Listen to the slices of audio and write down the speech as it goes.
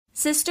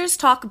Sisters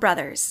Talk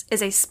Brothers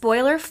is a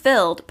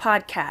spoiler-filled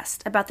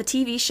podcast about the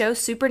TV show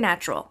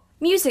Supernatural.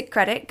 Music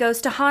credit goes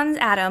to Hans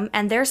Adam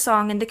and their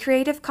song in the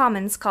Creative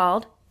Commons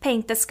called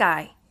Paint the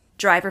Sky.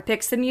 Driver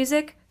picks the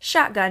music,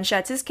 Shotgun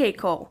shuts his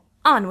cake hole.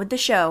 On with the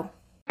show.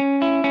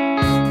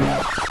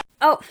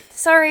 Oh,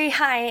 sorry,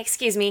 hi,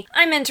 excuse me.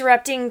 I'm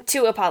interrupting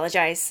to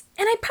apologize.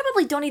 And I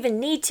probably don't even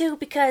need to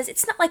because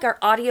it's not like our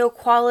audio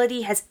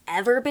quality has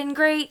ever been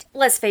great.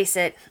 Let's face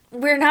it,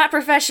 we're not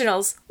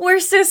professionals, we're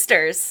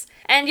sisters.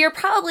 And you're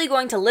probably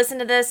going to listen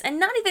to this and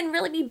not even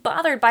really be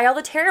bothered by all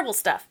the terrible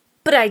stuff.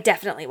 But I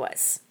definitely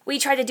was. We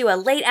tried to do a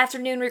late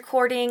afternoon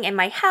recording and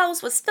my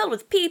house was filled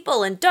with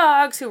people and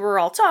dogs who were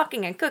all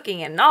talking and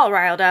cooking and all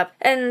riled up,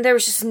 and there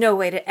was just no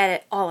way to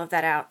edit all of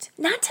that out.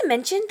 Not to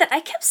mention that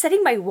I kept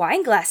setting my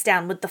wine glass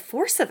down with the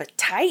force of a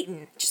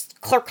titan. Just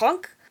clunk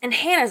clunk. And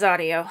Hannah's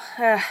audio.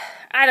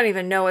 I don't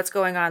even know what's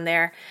going on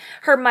there.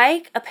 Her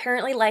mic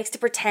apparently likes to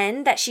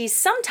pretend that she's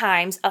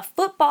sometimes a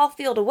football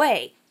field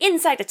away,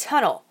 inside a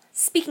tunnel,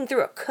 speaking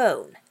through a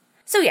cone.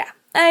 So yeah,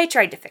 I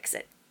tried to fix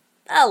it.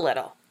 A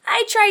little.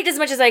 I tried as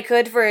much as I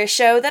could for a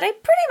show that I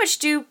pretty much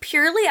do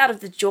purely out of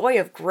the joy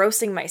of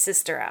grossing my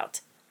sister out.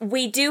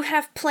 We do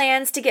have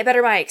plans to get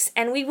better mics,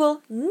 and we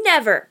will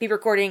never be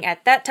recording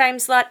at that time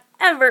slot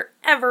ever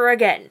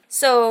again.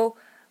 So,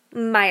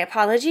 my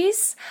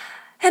apologies,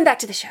 and back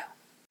to the show.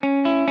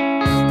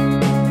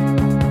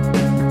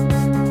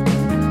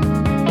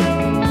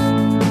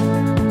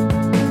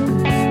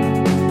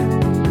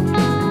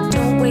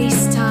 Don't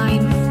waste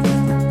time.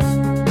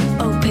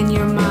 Open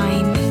your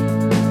mind.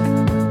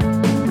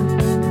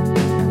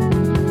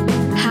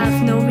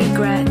 Have no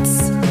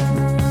regrets.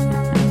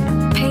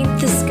 Paint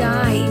the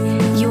sky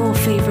your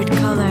favorite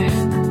color.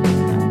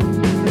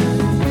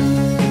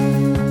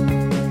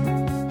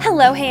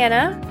 Hello,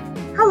 Hannah.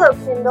 Hello,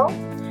 Kindle.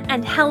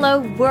 And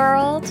hello,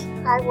 world.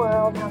 Hi,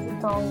 world. How's it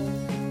going?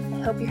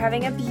 I hope you're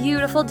having a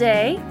beautiful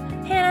day.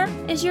 Hannah,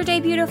 is your day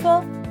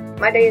beautiful?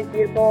 My day is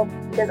beautiful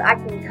because I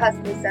can cuss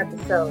this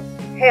episode.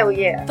 Hell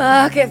yeah.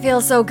 Fuck, it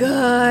feels so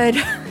good.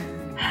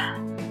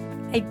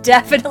 I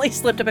definitely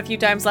slipped up a few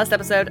times last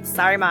episode.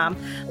 Sorry, Mom.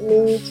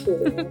 Me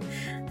too.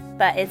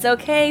 But it's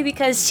okay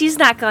because she's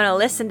not going to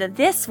listen to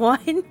this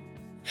one.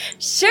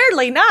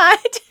 Surely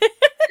not.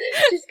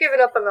 She's given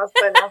up on us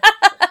by now.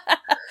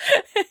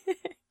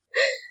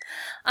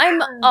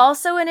 I'm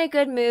also in a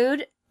good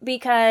mood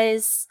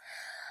because,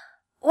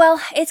 well,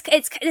 it's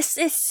kind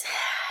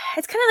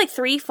of like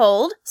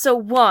threefold. So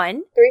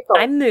one, Threefold.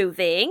 I'm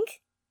moving,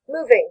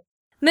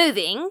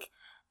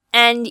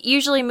 and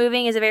usually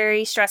moving is a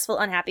very stressful,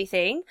 unhappy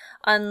thing,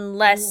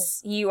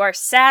 unless you are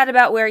sad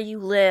about where you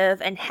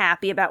live and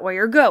happy about where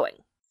you're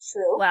going.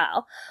 True.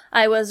 Well,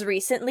 I was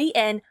recently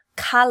in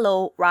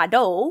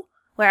Colorado,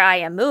 where I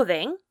am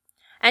moving,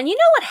 and you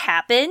know what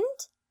happened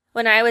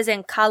when I was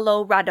in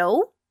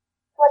Colorado?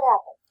 What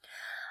happened?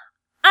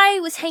 I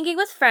was hanging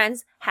with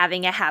friends,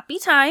 having a happy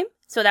time,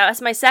 so that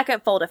was my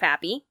second fold of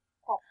happy.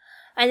 Oh.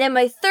 And then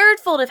my third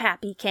fold of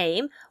happy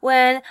came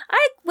when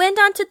I went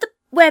onto the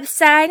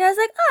website and I was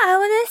like, oh, I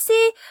want to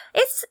see,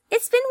 it's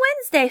been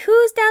Wednesday,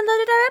 who's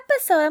downloaded our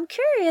episode, I'm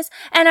curious.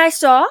 And I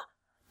saw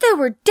there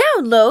were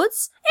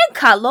downloads in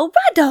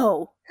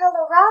Colorado.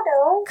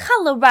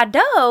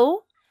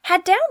 Colorado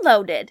had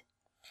downloaded.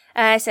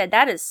 And I said,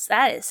 that is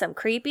some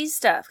creepy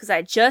stuff, because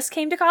I just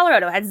came to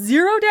Colorado, had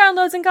 0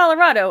 downloads in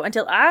Colorado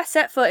until I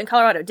set foot in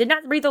Colorado. Did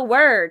not read the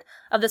word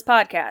of this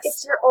podcast.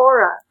 It's your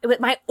aura.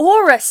 My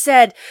aura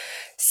said,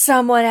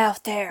 someone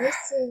out there.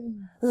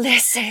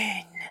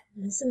 Listen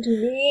to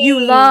me. You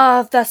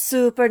love the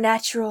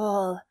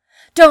supernatural.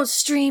 Don't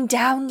stream,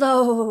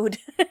 download.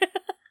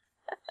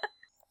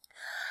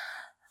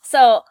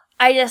 So,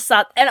 I just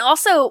thought, and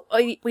also,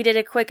 we did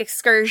a quick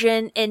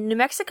excursion in New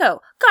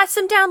Mexico. Got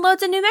some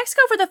downloads in New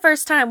Mexico for the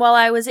first time while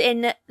I was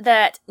in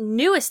that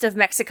newest of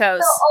Mexicos.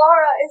 The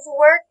aura is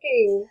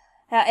working.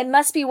 It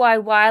must be why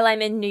while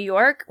I'm in New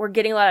York, we're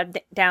getting a lot of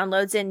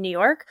downloads in New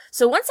York.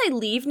 So once I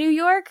leave New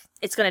York,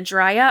 it's going to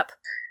dry up.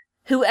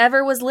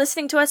 Whoever was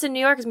listening to us in New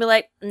York is going to be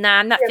like, nah,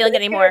 I'm not feeling it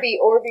anymore. It's going to be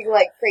orbiting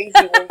like crazy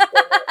when you say it.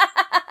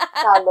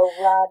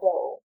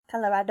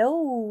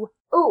 Colorado.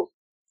 Ooh.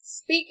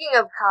 Speaking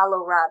of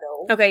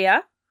Colorado, Okay,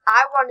 yeah?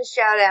 I want to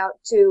shout out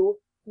to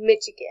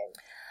Michigan,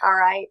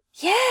 alright?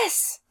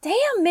 Yes!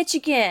 Damn,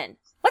 Michigan!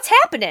 What's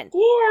happening?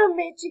 Damn,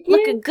 Michigan!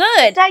 Looking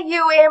good! Is that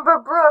you, Amber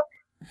Brooke?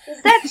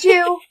 Is that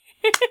you?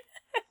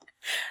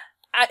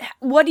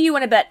 What do you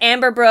want to bet?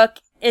 Amber Brooke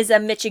is a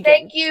Michigan.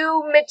 Thank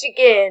you,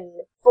 Michigan,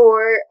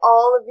 for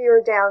all of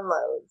your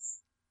downloads.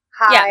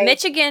 Hi. Yeah,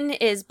 Michigan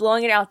is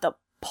blowing it out the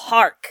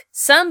park.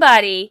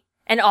 Somebody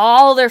and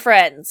all their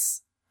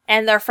friends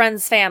and their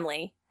friends'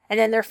 family and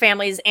then their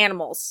family's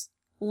animals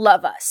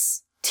love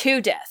us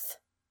to death.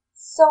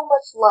 So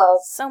much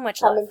love. So much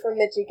coming love. from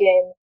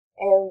Michigan,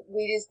 and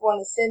we just want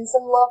to send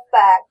some love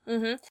back.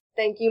 Mm-hmm.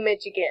 Thank you,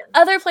 Michigan.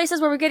 Other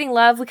places where we're getting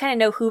love, we kind of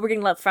know who we're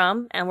getting love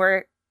from, and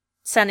we're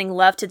sending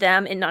love to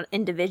them on an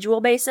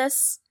individual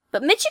basis.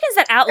 But Michigan's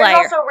that outlier.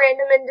 There's also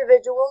random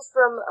individuals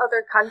from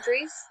other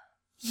countries.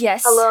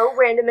 Yes. Hello,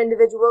 random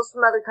individuals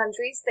from other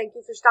countries. Thank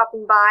you for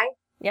stopping by.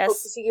 Yes.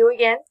 Hope to see you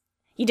again.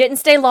 You didn't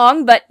stay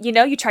long, but,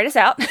 you tried us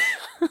out.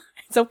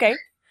 It's okay.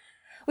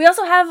 We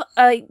also have,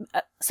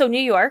 so New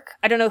York.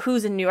 I don't know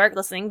who's in New York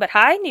listening, but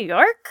hi, New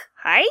York.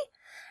 Hi.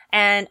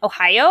 And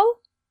Ohio.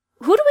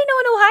 Who do we know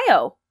in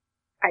Ohio?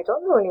 I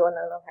don't know anyone in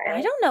Ohio.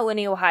 I don't know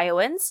any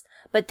Ohioans,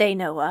 but they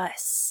know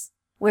us.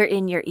 We're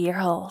in your ear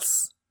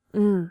holes.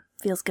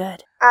 Feels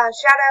good.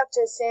 Shout out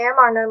to Sam,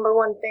 our number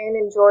one fan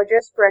in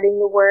Georgia, spreading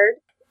the word.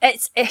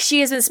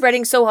 She has been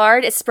spreading so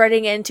hard, it's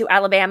spreading into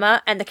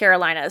Alabama and the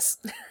Carolinas.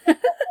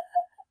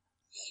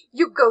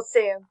 You go,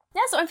 Sam.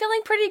 Yeah, so I'm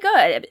feeling pretty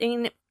good. I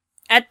mean,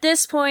 at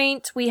this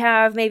point, we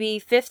have maybe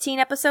 15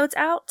 episodes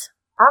out.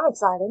 I'm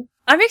excited.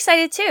 I'm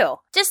excited too.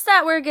 Just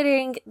that we're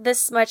getting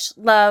this much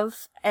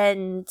love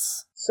and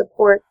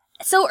support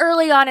so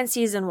early on in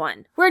season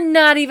 1. We're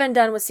not even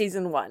done with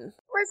season 1.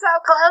 We're so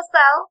close,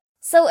 though.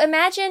 So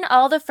imagine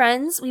all the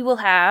friends we will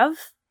have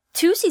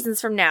 2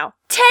 seasons from now,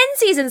 10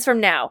 seasons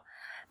from now.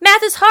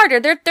 Math is harder.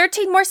 There are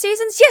 13 more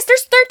seasons? Yes,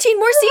 there's 13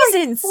 more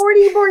seasons! Like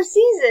 40 more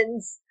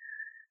seasons.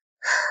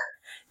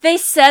 They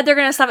said they're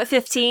going to stop at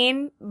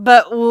 15,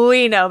 but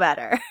we know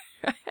better.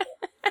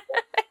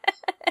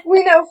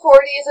 We know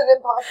 40 is an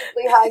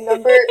impossibly high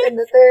number, and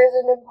that there is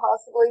an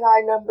impossibly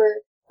high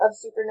number of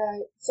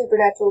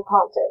supernatural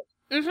content.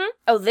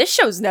 Oh, this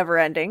show's never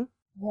ending.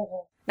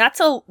 Never. Not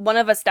till one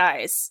of us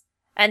dies.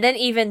 And then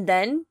even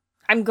then,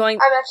 I'm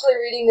actually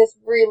reading this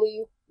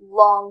really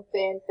long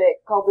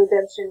fanfic called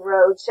Redemption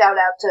Road. Shout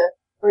out to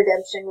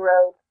Redemption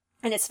Road.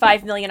 And it's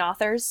 5 million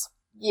authors?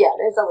 Yeah,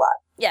 there's a lot.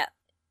 Yeah.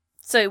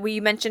 So we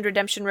mentioned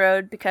Redemption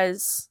Road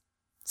because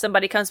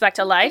somebody comes back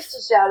to life?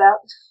 Just a shout out.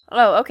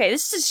 Oh, okay.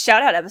 This is a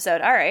shout out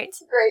episode. All right.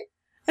 It's great.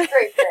 It's a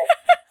great thing.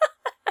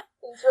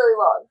 It's really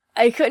long.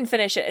 I couldn't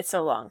finish it. It's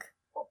so long.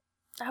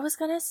 I was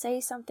gonna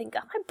say something.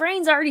 God, my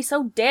brain's already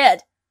so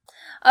dead.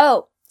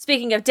 Oh,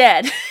 speaking of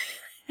dead.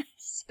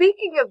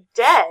 Speaking of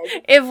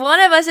dead. If one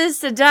of us is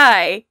to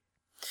die,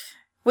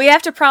 we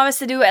have to promise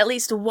to do at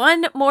least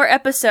one more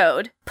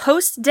episode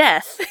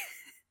post-death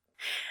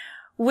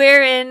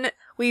wherein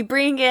we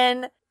bring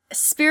in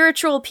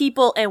spiritual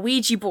people and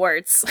Ouija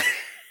boards.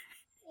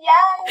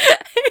 Yes!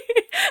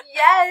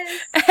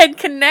 Yes! And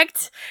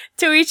connect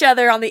to each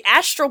other on the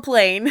astral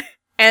plane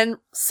and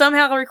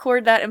somehow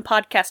record that in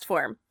podcast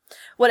form.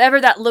 Whatever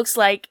that looks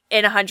like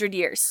in 100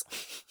 years.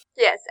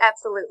 Yes,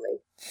 absolutely.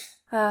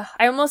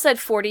 I almost said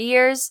 40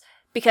 years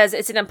because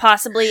it's an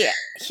impossibly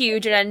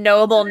huge and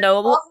unknowable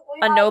number.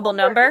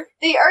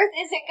 The Earth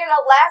isn't gonna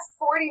last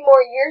 40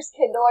 more years,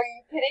 Kindle. Are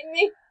you kidding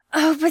me?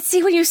 Oh, but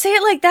see, when you say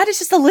it like that, it's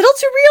just a little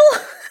too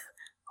real.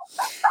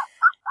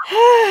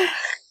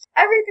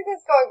 Everything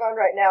that's going on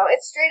right now,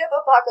 it's straight up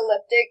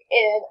apocalyptic,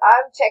 and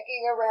I'm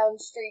checking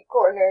around street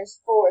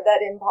corners for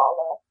that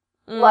Impala.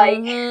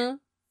 Mm-hmm.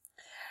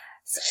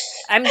 So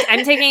I'm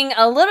taking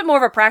a little bit more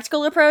of a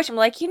practical approach. I'm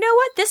like, you know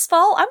what? This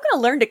fall, I'm going to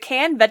learn to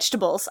can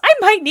vegetables. I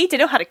might need to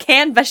know how to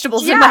can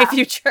vegetables in my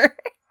future.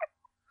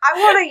 I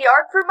want a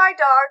yard for my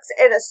dogs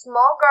and a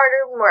small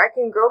garden where I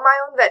can grow my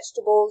own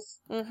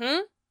vegetables. Mm-hmm.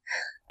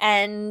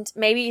 And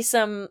maybe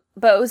some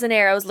bows and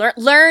arrows.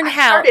 Learn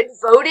how. I started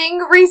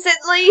voting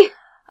recently.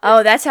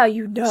 Oh, that's how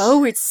you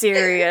know it's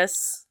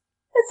serious.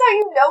 That's how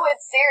you know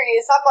it's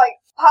serious. I'm like,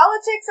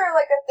 politics are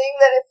like a thing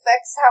that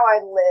affects how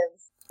I live.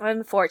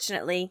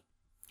 Unfortunately.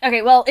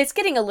 Okay, well, it's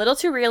getting a little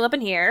too real up in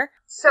here.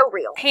 So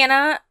real.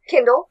 Hannah.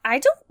 Kindle. I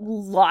don't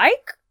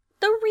like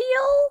the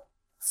real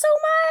so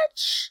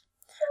much.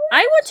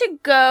 I want to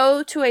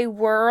go to a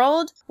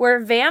world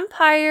where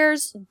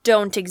vampires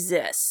don't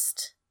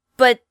exist.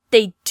 But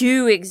they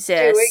do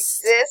exist.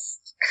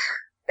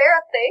 They're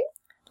a thing?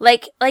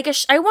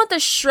 I want the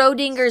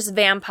Schrodinger's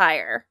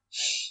vampire.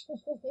 It's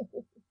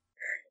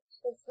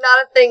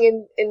not a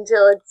thing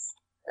until it's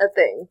a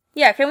thing.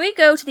 Yeah, can we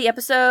go to the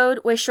episode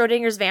with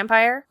Schrodinger's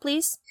vampire,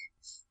 please?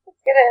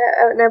 Let's get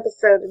an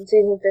episode in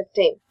season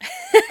 15.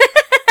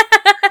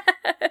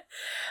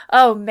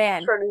 Oh,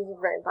 man. Schrodinger's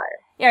vampire.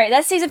 Yeah, all right,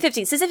 that's season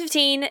 15. Season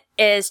 15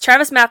 is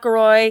Travis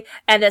McElroy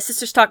and the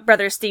Sisters Talk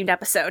Brothers themed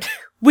episode.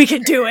 We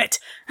can do it!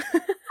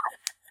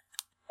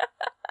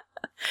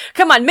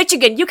 Come on,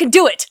 Michigan, you can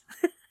do it!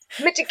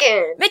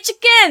 Michigan!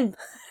 Michigan!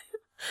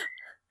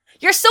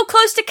 You're so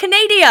close to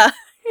Canada!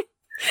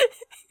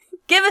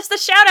 Give us the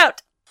shout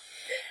out!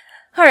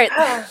 Alright,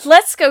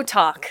 let's go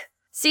talk.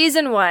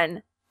 Season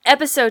 1,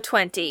 Episode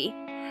 20,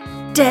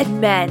 Dead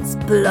Man's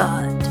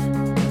Blood.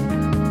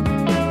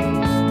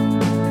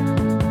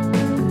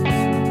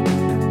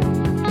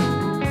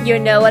 You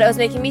know what it was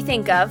making me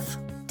think of?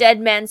 Dead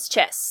Man's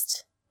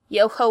Chest.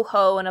 Yo ho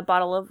ho and a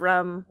bottle of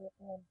rum.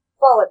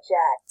 Full of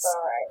jacks,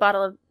 alright.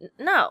 Bottle of...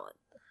 No.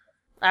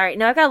 Alright,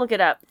 now I gotta look it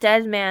up.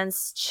 Dead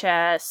Man's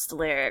Chest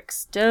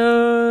lyrics.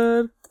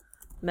 Dead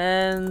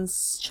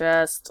Man's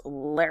Chest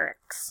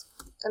lyrics.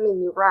 I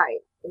mean, you're right.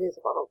 It is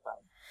a bottle of rum.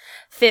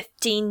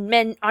 15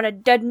 men on a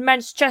dead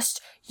man's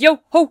chest. Yo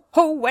ho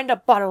ho and a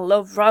bottle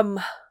of rum.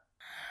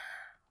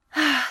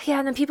 Yeah,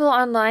 and then people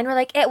online were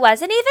like, it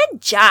wasn't even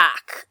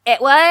Jack.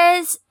 It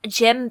was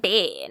Jim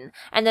Beam.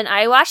 And then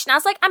I watched and I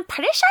was like, I'm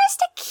pretty sure it's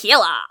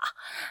Tequila.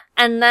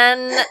 And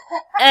then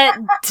it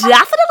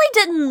definitely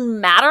didn't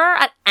matter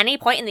at any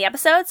point in the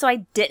episode, so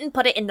I didn't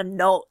put it in the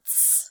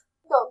notes.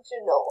 Don't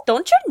you know?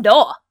 Don't you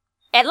know?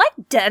 It,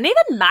 didn't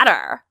even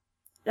matter.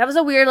 That was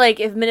a weird,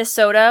 if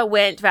Minnesota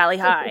went Valley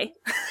High.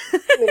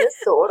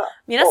 Minnesota.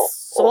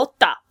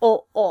 Minnesota.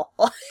 Oh.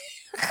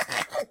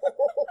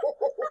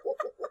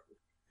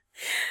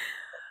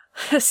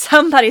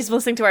 Somebody's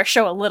listening to our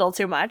show a little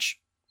too much.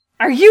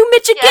 Are you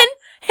Michigan? Yes.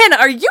 Hannah,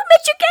 are you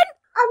Michigan?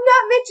 I'm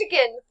not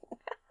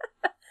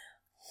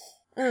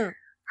Michigan.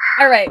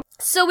 All right,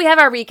 so we have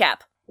our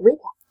recap.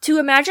 To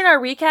imagine our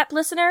recap,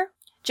 listener,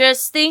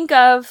 just think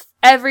of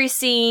every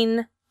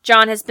scene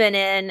John has been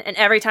in and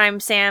every time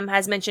Sam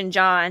has mentioned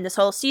John this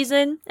whole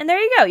season. And there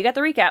you go. You got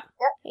the recap.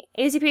 Yep.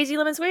 Easy peasy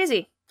lemon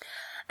squeezy.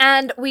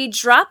 And we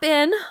drop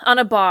in on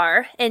a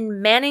bar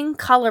in Manning,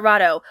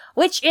 Colorado,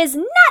 which is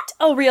not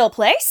a real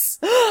place.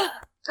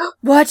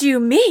 What do you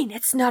mean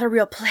it's not a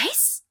real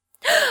place?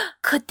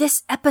 Could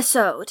this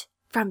episode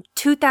from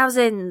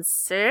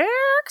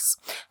 2006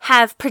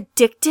 have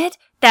predicted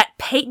that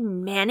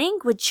Peyton Manning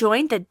would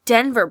join the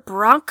Denver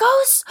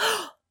Broncos?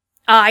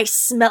 I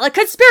smell a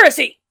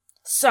conspiracy.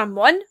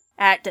 Someone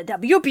at the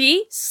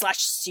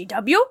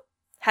WB/CW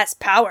has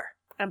power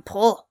and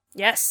pull.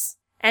 Yes.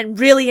 And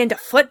really into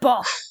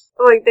football.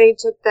 They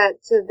took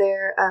that to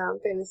their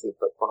fantasy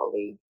football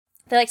league.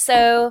 They're like,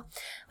 so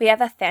we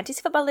have a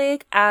fantasy football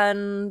league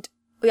and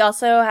we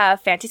also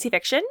have fantasy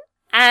fiction.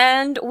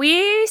 And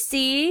we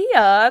see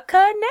a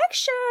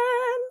connection.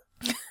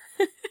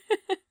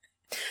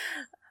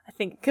 I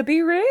think it could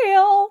be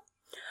real.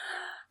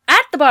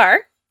 At the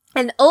bar,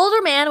 an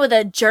older man with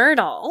a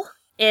journal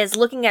is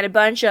looking at a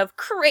bunch of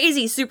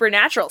crazy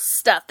supernatural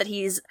stuff that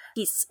he's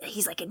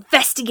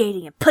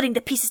investigating and putting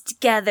the pieces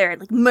together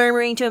and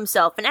murmuring to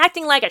himself and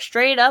acting like a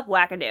straight up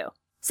wackadoo.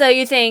 So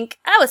you think,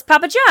 oh, it's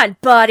Papa John,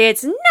 but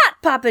it's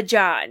not Papa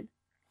John.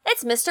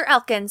 It's Mr.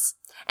 Elkins.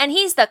 And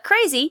he's the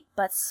crazy,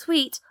 but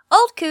sweet,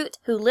 old coot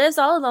who lives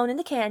all alone in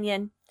the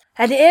canyon.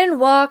 And in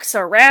walks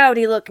a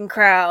rowdy-looking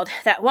crowd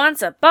that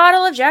wants a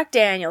bottle of Jack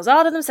Daniels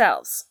all to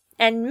themselves.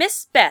 And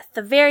Miss Beth,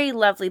 the very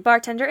lovely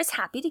bartender, is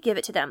happy to give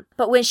it to them.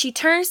 But when she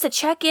turns to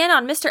check in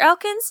on Mr.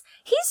 Elkins,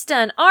 he's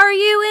done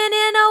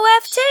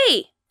RUNNOFT.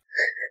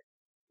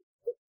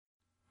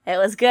 It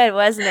was good,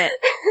 wasn't it?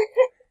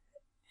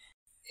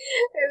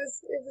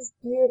 It was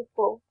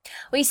beautiful.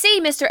 We see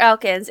Mr.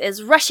 Elkins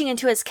is rushing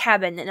into his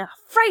cabin in a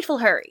frightful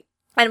hurry,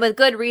 and with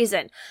good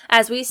reason,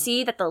 as we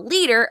see that the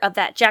leader of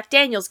that Jack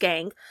Daniels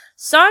gang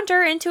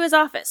saunter into his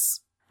office.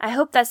 I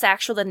hope that's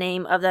actually the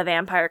name of the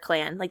vampire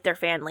clan, their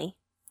family.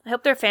 I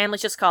hope their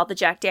family's just called the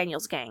Jack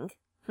Daniels gang.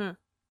 They have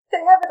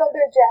it on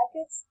their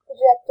jackets, the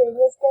Jack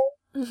Daniels gang?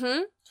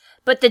 Mm-hmm.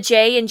 But the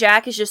J in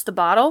Jack is just the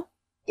bottle?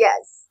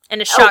 Yes.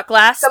 And a shot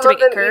glass to make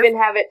it curve? Some of them even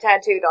have it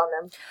tattooed on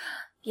them.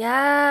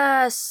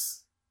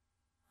 Yes.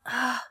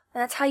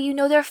 That's how you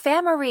know they're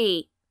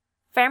family.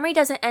 Family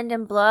doesn't end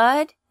in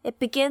blood. It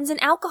begins in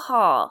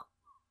alcohol.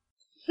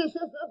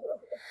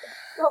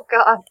 Oh,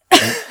 God.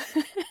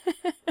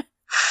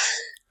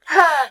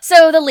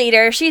 So the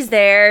leader, she's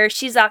there.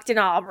 She's acting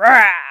all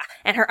rah,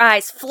 and her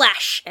eyes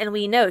flash, and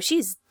we know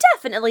she's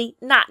definitely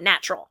not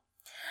natural.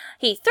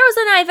 He throws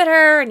a knife at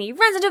her, and he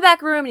runs into a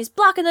back room, and he's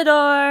blocking the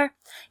door.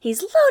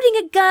 He's loading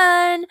a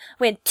gun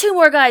when two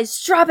more guys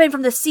drop in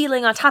from the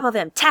ceiling on top of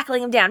him,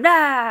 tackling him down.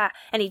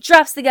 And he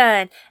drops the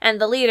gun,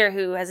 and the leader,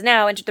 who has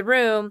now entered the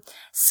room,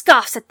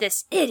 scoffs at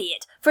this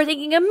idiot for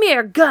thinking a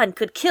mere gun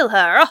could kill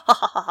her.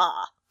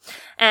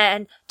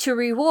 And to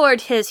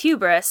reward his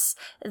hubris,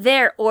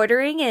 they're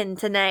ordering in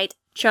tonight.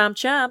 Chomp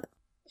chomp.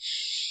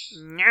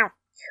 Meow.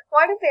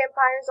 Why do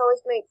vampires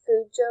always make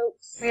food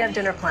jokes? We have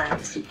dinner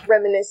plans.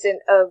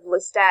 Reminiscent of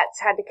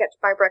Lestat's Had to Catch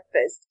My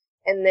Breakfast,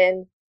 and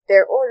then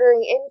they're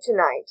ordering in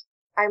tonight.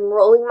 I'm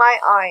rolling my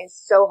eyes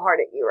so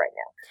hard at you right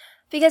now.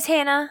 Because,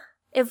 Hannah,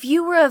 if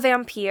you were a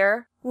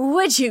vampire,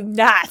 would you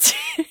not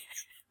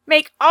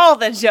make all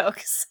the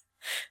jokes?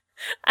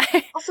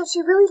 Also,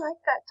 she really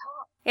liked that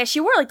top. Yeah,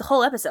 she wore the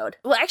whole episode.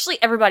 Well, actually,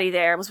 everybody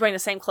there was wearing the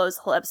same clothes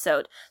the whole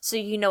episode. So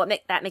you know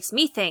what that makes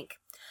me think.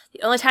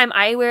 The only time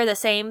I wear the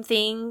same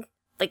thing,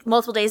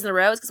 multiple days in a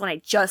row, is because when I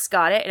just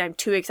got it and I'm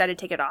too excited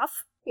to take it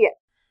off. Yeah.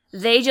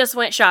 They just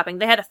went shopping.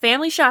 They had a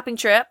family shopping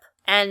trip,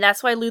 and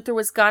that's why Luther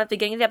was gone at the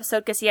beginning of the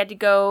episode, because he had to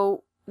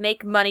go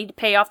make money to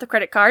pay off the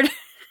credit card.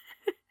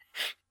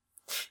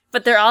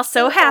 But they're all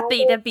so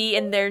happy to be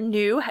in their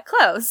new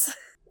clothes.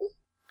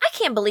 I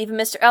can't believe in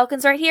Mr.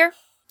 Elkins right here.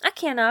 I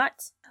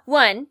cannot.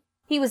 One,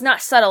 he was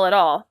not subtle at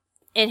all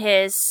in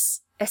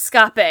his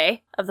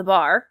escape of the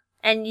bar,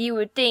 and you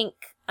would think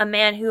a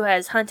man who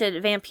has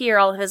hunted vampire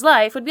all of his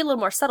life would be a little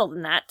more subtle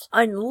than that.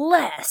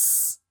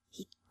 Unless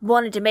he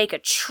wanted to make a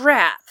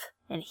trap,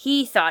 and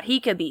he thought he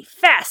could be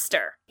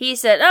faster. He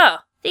said, oh,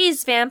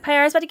 these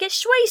vampires about to get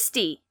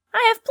schwasty.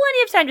 I have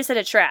plenty of time to set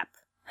a trap.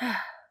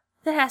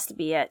 That has to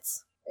be it.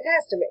 It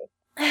has to be.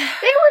 They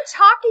were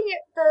talking,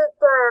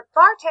 the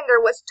bartender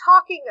was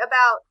talking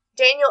about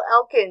Daniel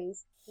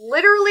Elkins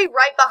literally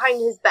right behind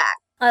his back.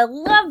 I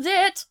loved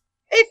it!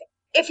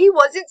 If he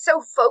wasn't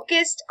so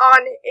focused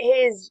on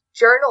his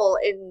journal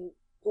and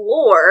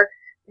lore,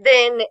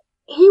 then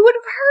he would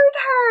have heard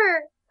her.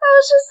 I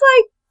was just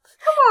like,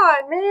 come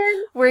on,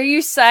 man. Were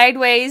you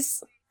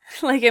sideways,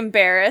 like,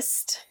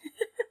 embarrassed?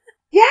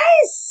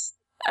 Yes!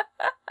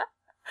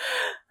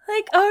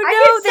 Like, oh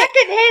I no, get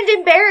secondhand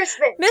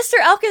embarrassment. Mr.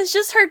 Elkins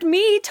just heard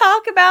me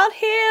talk about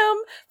him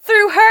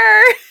through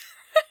her.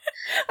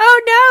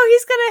 Oh no,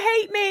 he's gonna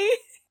hate me.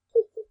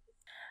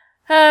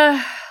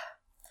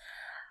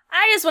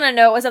 I just want to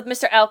know what's up with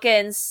Mr.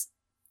 Elkins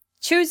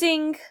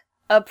choosing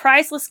a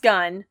priceless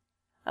gun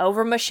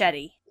over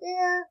machete.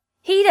 Yeah.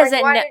 He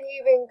doesn't why know. did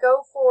he even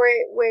go for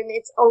it when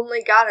it's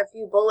only got a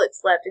few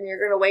bullets left and you're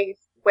gonna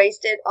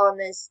waste it on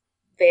this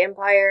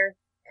vampire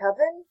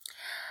coven?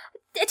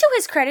 To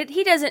his credit,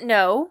 he doesn't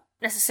know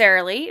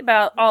necessarily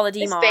about all the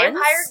demons. This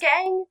vampire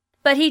gang?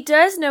 But he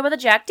does know about the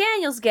Jack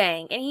Daniels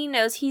gang, and he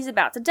knows he's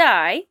about to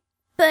die.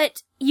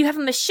 But you have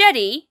a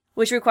machete,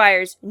 which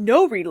requires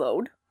no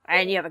reload,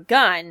 and you have a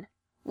gun,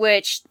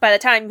 which by the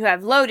time you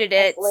have loaded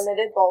it,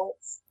 limited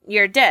bullets.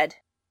 You're dead.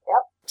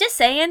 Yep. Just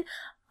saying,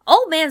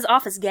 old man's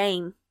off his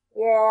game.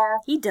 Yeah.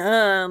 He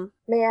dumb.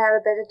 May have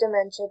a bit of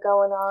dementia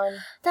going on.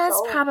 That's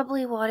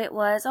probably what it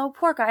was. Oh,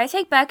 poor guy. I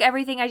take back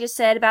everything I just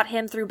said about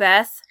him through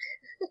Beth.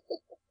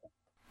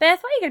 Beth,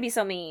 why are you gonna be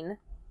so mean?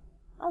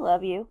 I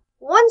love you.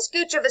 One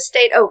scooch of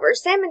estate over,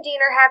 Sam and Dean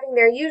are having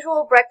their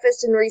usual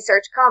breakfast and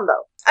research combo.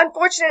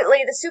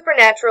 Unfortunately, the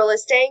supernatural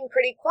is staying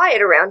pretty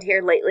quiet around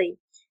here lately.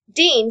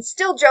 Dean,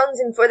 still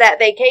jonesing for that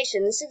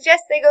vacation,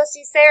 suggests they go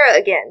see Sarah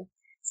again.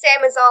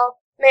 Sam is all,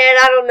 man,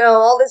 I don't know,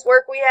 all this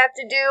work we have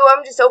to do,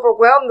 I'm just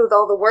overwhelmed with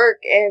all the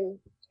work, and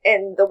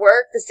the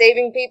work, the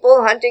saving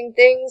people, hunting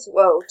things,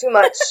 whoa, too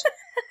much.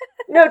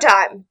 No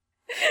time.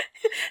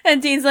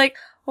 And Dean's like,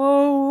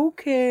 oh,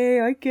 okay,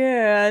 I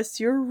guess,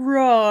 you're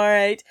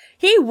right.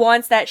 He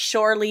wants that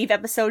shore leave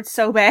episode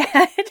so bad.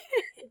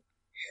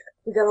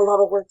 We got a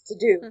lot of work to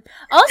do.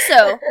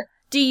 Also,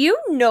 do you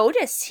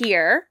notice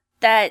here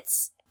that,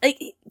 like,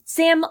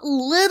 Sam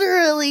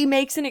literally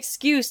makes an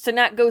excuse to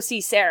not go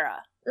see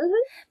Sarah?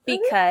 Mm-hmm.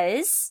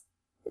 Because...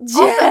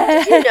 Also,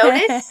 did you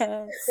notice?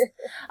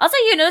 Also,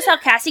 you notice how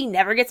Cassie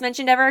never gets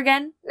mentioned ever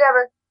again?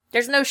 Never.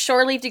 There's no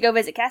shore leave to go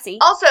visit Cassie.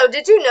 Also,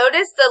 did you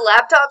notice the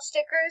laptop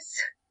stickers?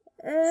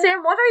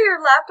 Sam, what are your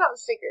laptop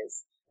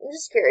stickers? I'm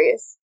just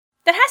curious.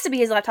 That has to be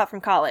his laptop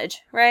from college,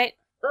 right?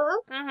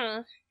 Mm-hmm.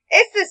 Mm-hmm.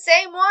 It's the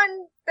same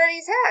one that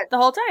he's had. The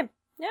whole time.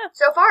 Yeah.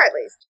 So far, at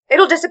least.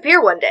 It'll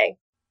disappear one day.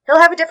 He'll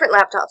have a different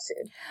laptop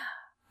soon.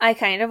 I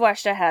kind of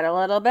watched ahead a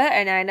little bit,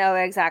 and I know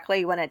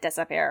exactly when it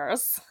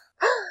disappears.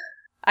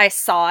 I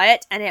saw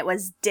it, and it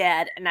was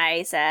dead, and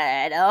I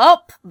said, oh,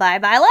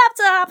 bye-bye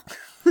laptop.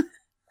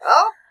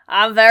 Oh.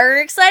 I'm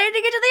very excited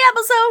to get to the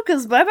episode,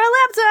 because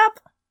bye-bye laptop.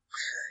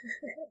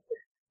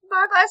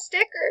 Bye-bye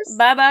stickers.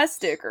 Bye-bye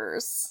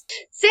stickers.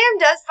 Sam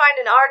does find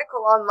an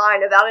article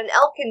online about an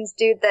Elkins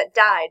dude that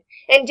died,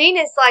 and Dean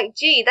is like,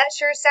 gee, that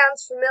sure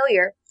sounds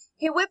familiar.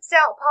 He whips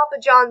out Papa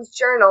John's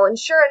journal, and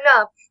sure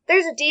enough,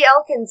 there's a D.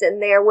 Elkins in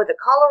there with a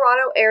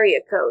Colorado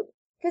area code.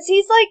 Because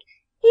he's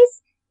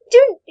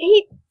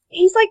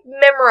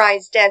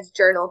memorized Dad's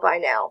journal by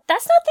now.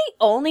 That's not the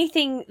only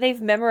thing they've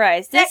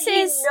memorized. That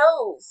he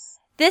knows.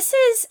 This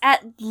is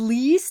at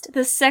least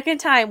the second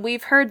time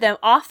we've heard them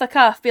off the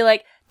cuff be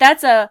like,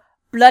 that's a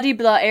bloody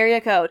blah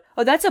area code.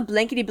 Oh, that's a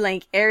blankety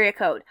blank area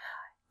code.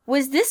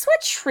 Was this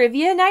what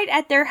trivia night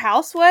at their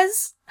house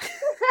was?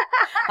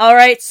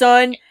 Alright,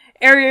 son.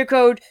 Area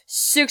code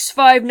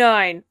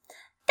 659.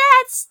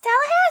 That's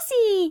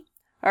Tallahassee.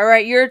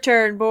 Alright, your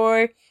turn,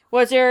 boy.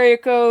 What's area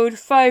code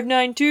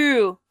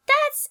 592?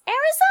 That's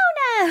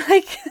Arizona.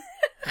 Like...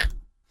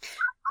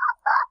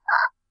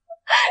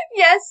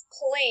 Yes,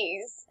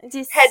 please.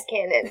 Just...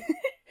 Headcanon.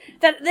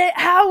 that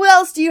how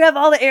else do you have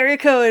all the area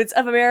codes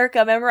of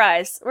America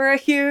memorized? We're a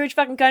huge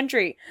fucking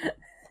country.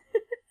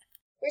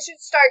 We should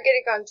start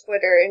getting on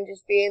Twitter and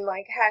just being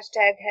like,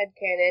 hashtag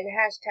headcanon,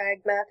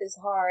 hashtag math is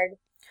hard.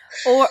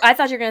 Or, I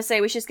thought you were going to say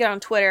we should just get on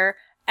Twitter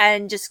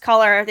and just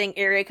call our everything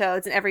area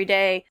codes, and every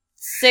day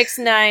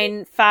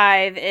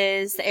 695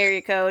 is the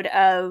area code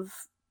of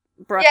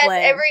Brooklyn.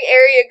 Yes, every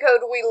area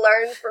code we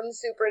learn from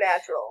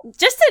Supernatural.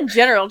 Just in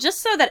general, just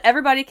so that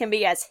everybody can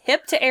be as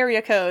hip to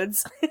area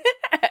codes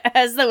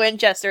as the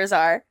Winchesters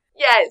are.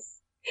 Yes.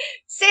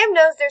 Sam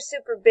knows they're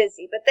super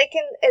busy, but they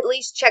can at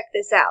least check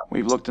this out.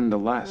 We've looked into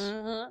less.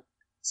 Mm-hmm.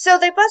 So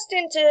they bust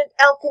into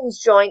Elkins'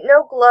 joint,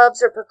 no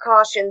gloves or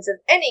precautions of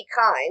any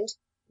kind.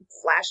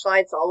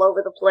 Flashlights all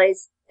over the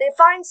place. They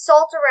find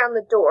salt around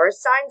the door,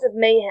 signs of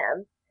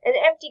mayhem, an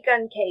empty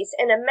gun case,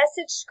 and a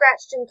message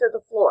scratched into the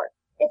floor.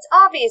 It's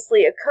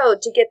obviously a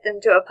code to get them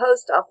to a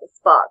post office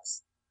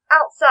box.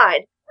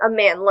 Outside, a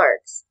man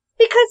lurks.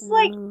 Because,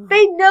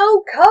 they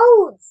know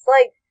codes.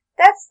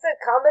 That's the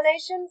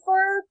combination for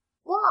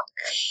a lock.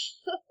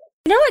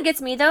 You know what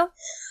gets me, though?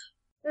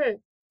 Hmm.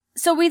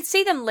 So we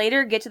see them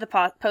later get to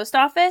the post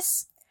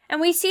office,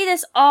 And we see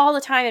this all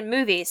the time in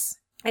movies.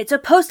 It's a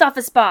post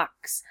office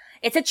box.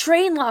 It's a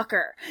train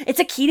locker. It's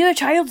a key to a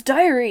child's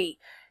diary.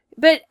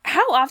 But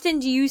how often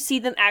do you see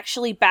them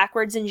actually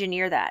backwards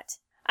engineer that?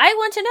 I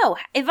want to know,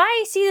 if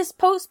I see this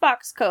post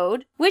box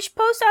code, which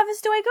post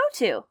office do I go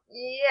to?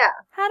 Yeah.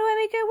 How do I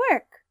make it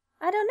work?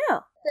 I don't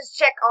know. Just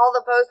check all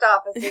the post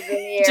offices in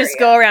the area. Just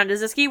go around. Does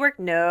this key work?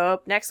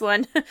 Nope. Next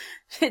one.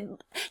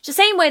 It's the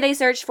same way they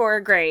search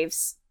for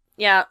graves.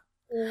 Yeah.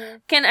 Mm-hmm.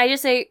 Can I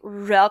just say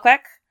real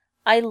quick?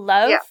 I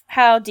love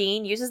how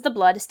Dean uses the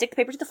blood to stick the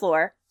paper to the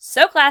floor.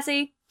 So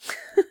classy.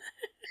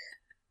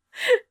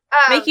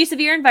 Make use of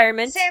your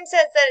environment. Sam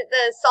says that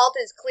the salt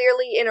is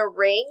clearly in a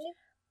ring,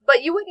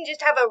 but you wouldn't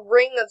just have a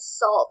ring of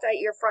salt at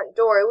your front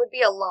door. It would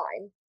be a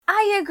line.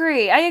 I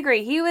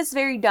agree. He was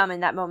very dumb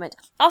in that moment.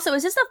 Also,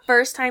 is this the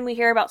first time we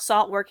hear about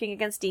salt working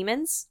against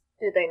demons?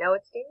 Do they know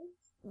it's demons?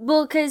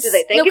 Well, because... Do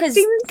they think it's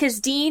demons? Because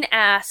Dean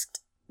asked,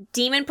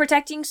 demon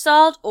protecting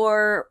salt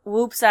or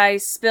whoops, I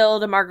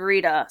spilled a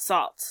margarita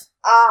salt?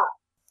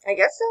 I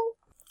guess so.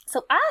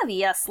 So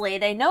obviously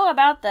they know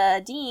about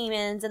the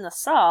demons and the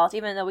salt,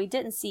 even though we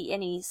didn't see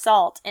any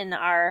salt in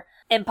our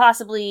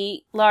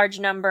impossibly large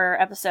number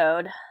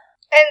episode.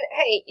 And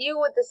hey, you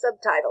with the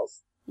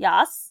subtitles.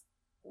 Yes?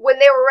 When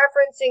they were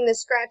referencing the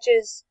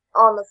scratches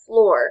on the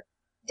floor,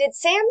 did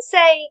Sam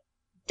say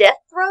death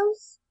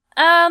throes?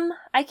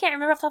 I can't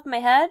remember off the top of my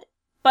head,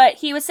 but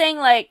he was saying,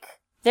 like,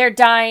 they're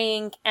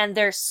dying and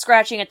they're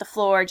scratching at the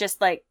floor,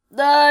 just like,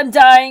 I'm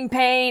dying,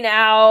 pain,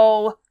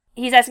 ow.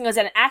 He's asking, was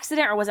it an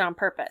accident or was it on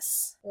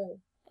purpose?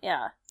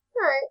 Yeah.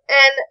 Alright,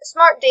 and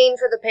smart Dean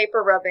for the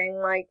paper rubbing,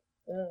 like,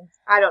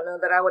 I don't know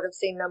that I would have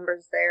seen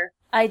numbers there.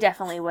 I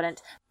definitely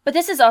wouldn't. But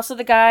this is also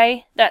the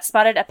guy that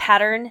spotted a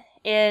pattern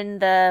in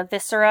the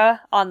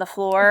viscera on the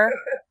floor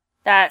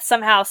that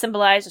somehow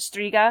symbolized a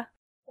striga.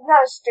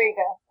 Not a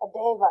striga, a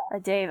deva. A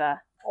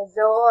deva. A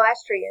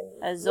Zoroastrian.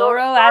 A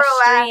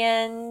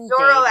Zoroastrian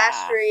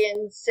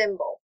Zoroastrian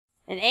symbol.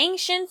 An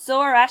ancient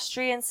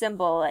Zoroastrian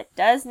symbol that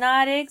does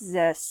not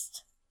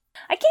exist.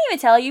 I can't even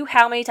tell you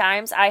how many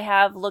times I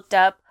have looked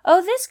up,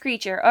 oh, this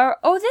creature, or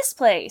oh, this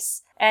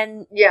place.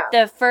 And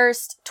the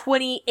first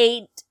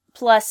 28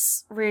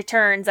 plus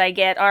returns I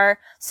get are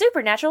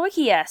Supernatural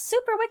Wikia,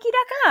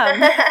 superwiki.com.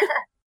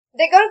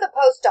 They go to the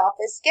post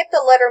office, skip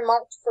the letter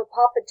marked for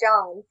Papa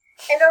John,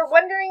 and are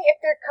wondering if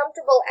they're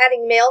comfortable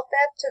adding mail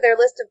theft to their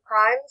list of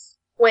crimes,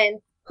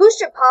 when who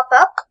should pop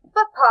up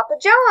but Papa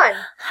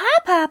John? Hi,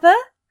 Papa.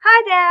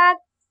 Hi, Dad.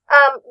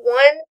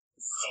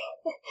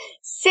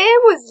 Sam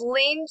was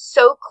leaned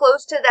so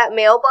close to that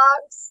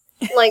mailbox,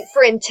 like,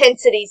 for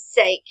intensity's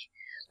sake.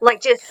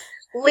 Like, just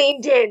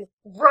leaned in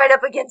right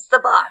up against the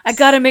box. I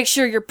gotta make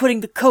sure you're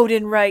putting the code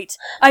in right.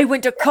 I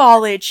went to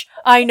college.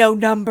 I know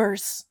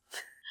numbers.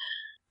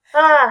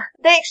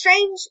 They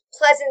exchange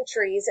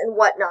pleasantries and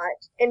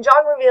whatnot, and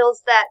John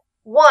reveals that,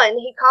 one,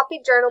 he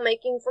copied journal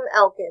making from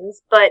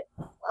Elkins, but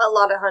a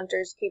lot of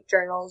hunters keep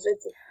journals.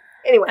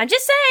 Anyway. I'm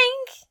just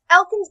saying.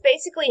 Elkins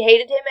basically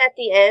hated him at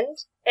the end,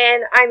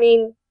 and I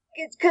mean,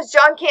 because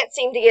John can't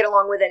seem to get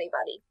along with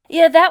anybody.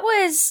 Yeah, that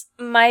was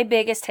my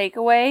biggest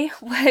takeaway,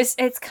 was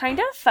it's kind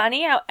of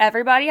funny how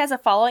everybody has a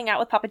falling out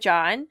with Papa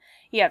John.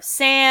 You have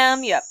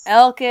Sam, you have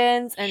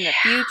Elkins, and in the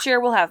future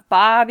we'll have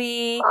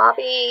Bobby.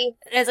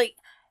 It's like,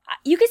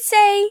 you could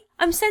say,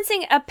 I'm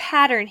sensing a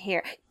pattern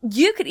here.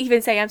 You could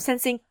even say, I'm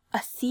sensing a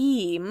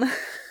theme.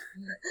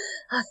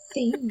 A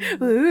theme.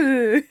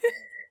 Ooh.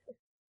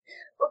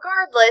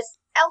 Regardless,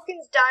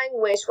 Elkins'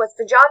 dying wish was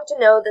for John to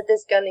know that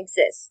this gun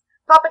exists.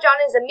 Papa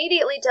John is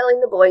immediately telling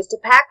the boys to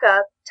pack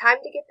up, time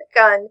to get the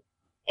gun,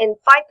 and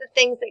fight the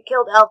things that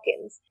killed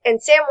Elkins.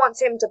 And Sam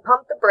wants him to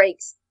pump the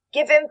brakes,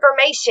 give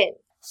information.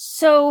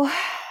 So,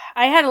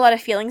 I had a lot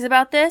of feelings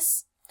about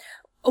this.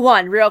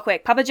 One, real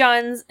quick, Papa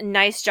John's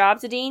nice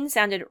job to Dean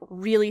sounded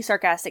really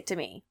sarcastic to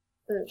me.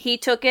 He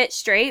took it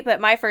straight, but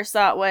my first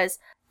thought was,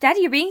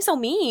 Daddy, you're being so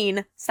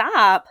mean.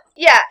 Stop.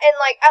 Yeah, and,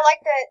 like, I like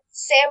that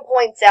Sam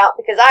points out,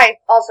 because I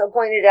also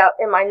pointed out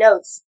in my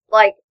notes,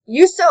 like,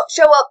 you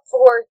show up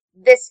for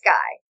this guy.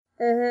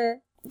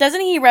 Mm-hmm.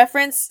 Doesn't he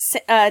reference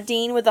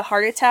Dean with a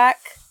heart attack?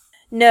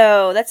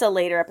 No, that's a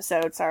later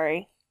episode,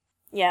 sorry.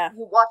 Yeah.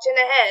 You're watching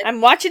ahead.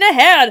 I'm watching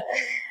ahead!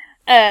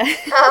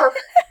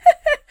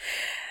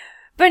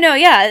 But no,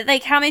 yeah,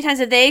 like, how many times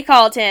have they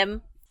called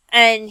him,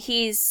 and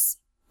he's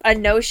a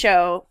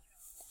no-show,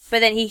 but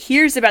then he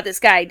hears about this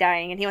guy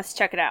dying, and he wants to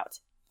check it out.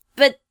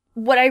 But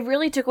what I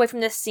really took away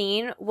from this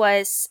scene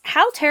was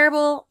how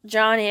terrible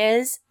John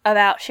is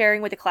about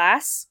sharing with the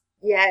class.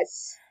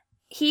 Yes.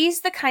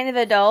 He's the kind of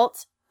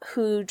adult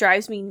who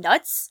drives me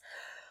nuts.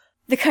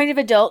 The kind of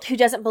adult who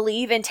doesn't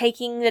believe in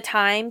taking the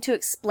time to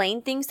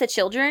explain things to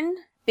children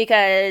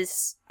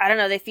because, I don't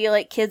know, they feel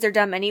like kids are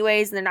dumb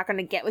anyways and they're not going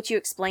to get what you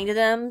explain to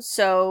them,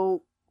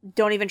 so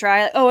don't even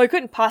try. Like, oh, I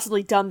couldn't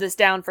possibly dumb this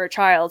down for a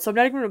child, so I'm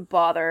not even going to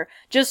bother.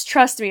 Just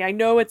trust me, I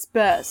know it's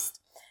best.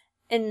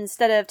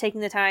 Instead of taking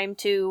the time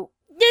to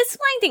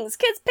explain things,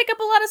 kids pick up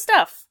a lot of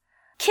stuff.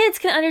 Kids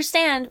can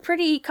understand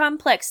pretty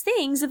complex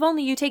things if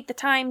only you take the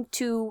time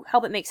to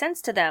help it make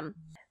sense to them.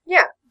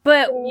 Yeah.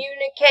 But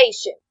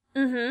communication.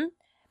 Mm-hmm.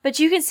 But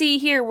you can see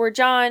here where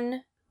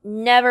John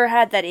never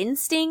had that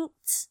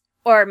instinct,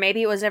 or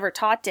maybe it was never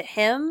taught to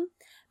him.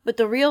 But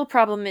the real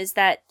problem is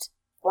that...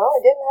 Well,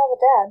 he didn't have a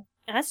dad.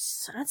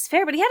 That's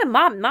fair, but he had a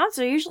mom. Moms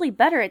are usually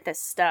better at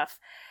this stuff.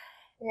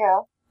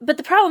 Yeah. But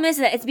the problem is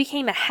that it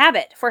became a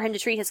habit for him to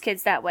treat his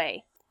kids that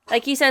way.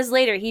 Like he says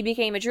later, he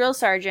became a drill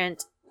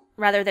sergeant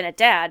rather than a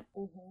dad.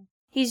 Mm-hmm.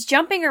 He's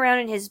jumping around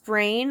in his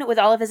brain with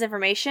all of his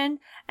information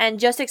and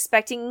just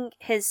expecting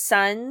his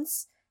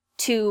sons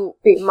to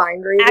be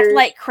mind readers. Act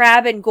like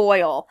Crab and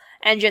Goyle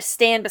and just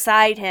stand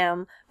beside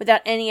him without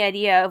any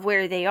idea of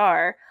where they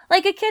are.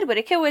 Like a kid would.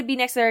 A kid would be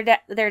next to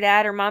their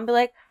dad or mom, be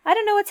like, I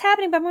don't know what's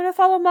happening, but I'm going to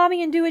follow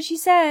mommy and do what she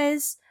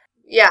says.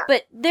 Yeah.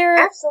 But they're...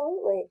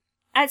 Absolutely.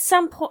 At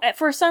some point,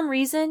 for some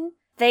reason,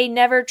 they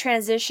never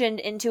transitioned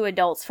into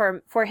adults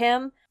for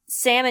him.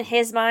 Sam in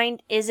his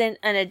mind isn't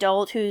an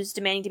adult who's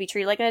demanding to be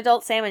treated like an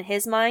adult. Sam in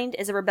his mind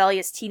is a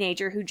rebellious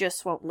teenager who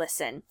just won't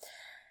listen.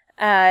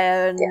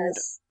 And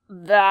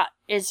that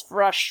is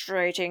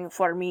frustrating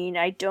for me. And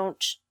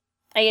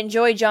I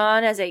enjoy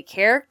John as a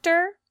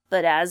character,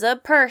 but as a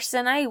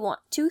person, I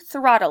want to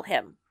throttle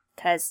him.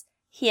 'Cause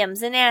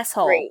him's an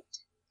asshole. Great.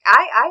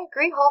 I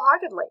agree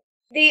wholeheartedly.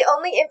 The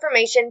only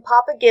information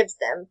Papa gives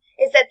them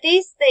is that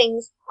these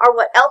things are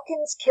what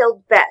Elkins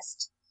killed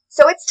best.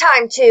 So it's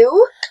time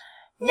to...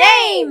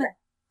 Name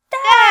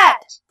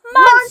that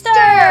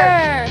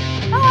monster!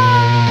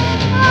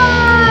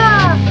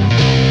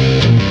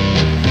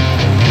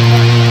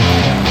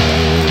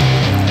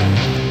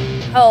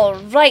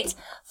 Alright,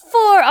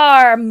 for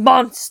our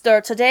monster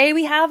today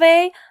we have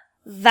a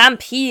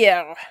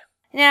vampire.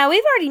 Now,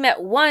 we've already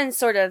met one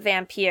sort of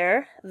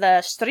vampire,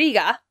 the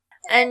Striga.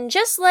 And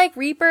just like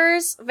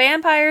Reapers,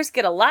 vampires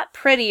get a lot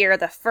prettier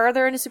the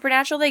further into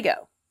Supernatural they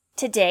go.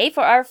 Today,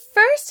 for our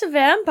first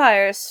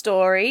vampire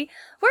story,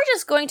 we're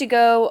just going to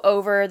go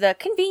over the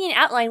convenient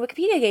outline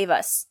Wikipedia gave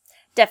us.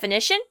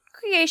 Definition,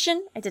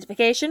 creation,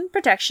 identification,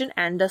 protection,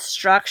 and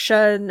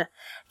destruction.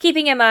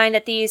 Keeping in mind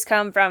that these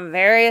come from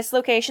various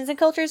locations and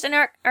cultures and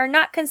are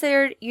not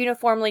considered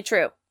uniformly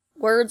true.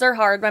 Words are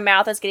hard, my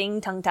mouth is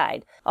getting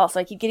tongue-tied. Also,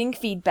 I keep getting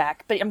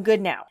feedback, but I'm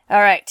good now.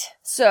 Alright,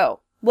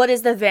 so, what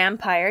is the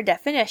vampire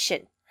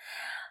definition?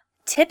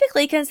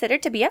 Typically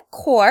considered to be a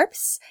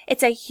corpse,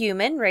 it's a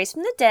human raised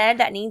from the dead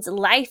that needs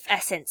life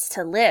essence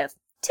to live.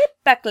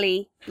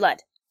 Typically, blood.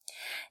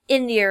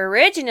 In the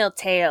original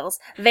tales,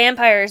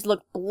 vampires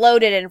look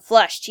bloated and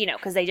flushed,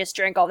 because they just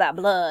drank all that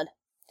blood.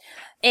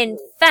 In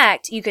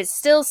fact, you could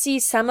still see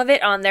some of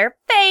it on their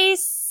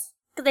face,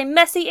 because they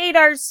messy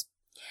atars.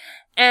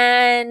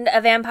 And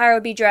a vampire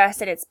would be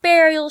dressed in its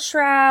burial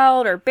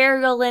shroud, or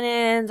burial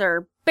linens,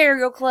 or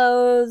burial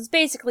clothes,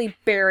 basically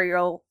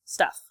burial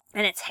stuff.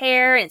 And its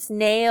hair and its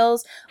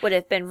nails would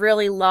have been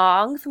really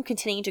long from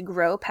continuing to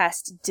grow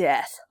past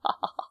death.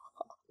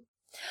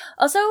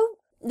 Also,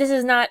 this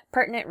is not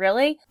pertinent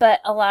really, but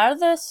a lot of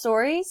the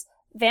stories,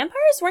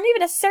 vampires weren't even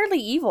necessarily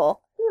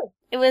evil.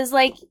 It was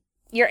like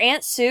your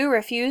Aunt Sue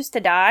refused to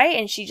die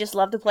and she just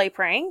loved to play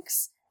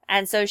pranks.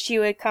 And so she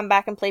would come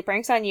back and play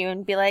pranks on you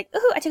and be like,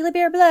 ooh, I took a little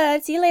bit of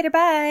blood. See you later.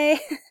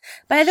 Bye.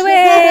 By the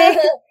way,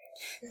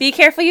 be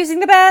careful using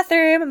the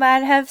bathroom. I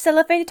might have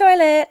cellophane the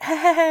toilet.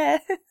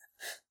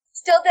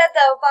 Still dead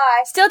though,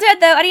 bye. Still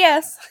dead though,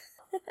 adios.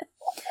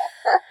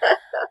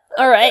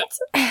 Alright.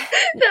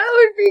 That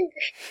would be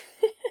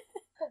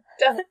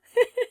fucked up.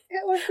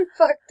 That would be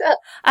fucked up.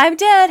 I'm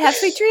dead, have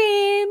sweet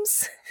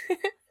dreams.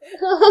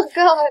 Oh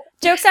god.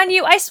 Joke's on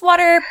you, ice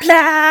water,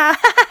 blah.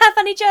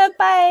 Funny joke,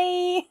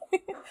 bye.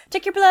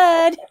 Took your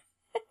blood.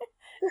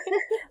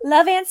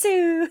 Love Aunt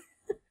Sue.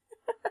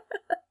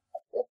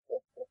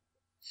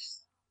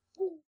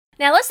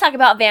 Now let's talk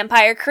about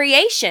vampire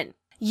creation.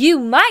 You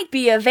might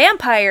be a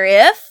vampire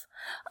if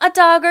a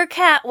dog or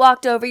cat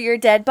walked over your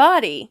dead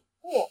body.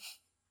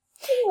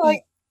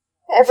 Like,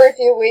 every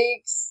few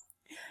weeks.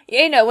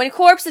 When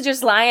corpses are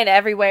just lying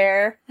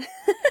everywhere.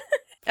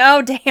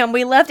 Oh, damn,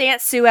 we left Aunt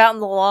Sue out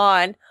on the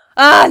lawn.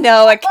 Oh,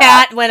 no, a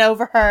cat went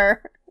over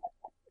her.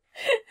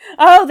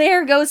 Oh,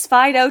 there goes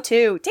Fido,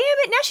 too. Damn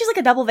it, now she's like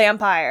a double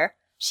vampire.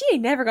 She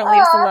ain't never gonna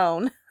leave us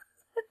alone.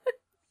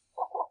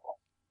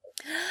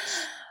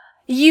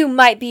 You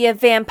might be a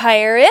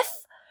vampire if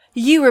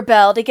you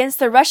rebelled against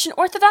the Russian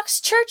Orthodox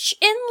Church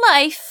in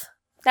life.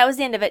 That was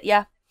the end of it,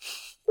 yeah.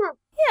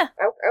 Yeah.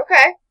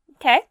 Okay.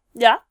 Okay,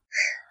 yeah.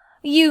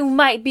 You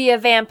might be a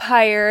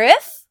vampire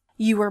if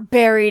you were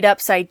buried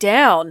upside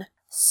down.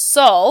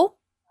 So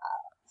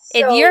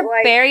if you're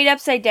buried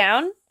upside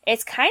down,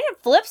 it's kind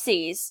of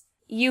flipsies.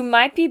 You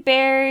might be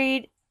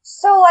buried...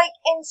 So,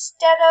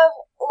 instead of,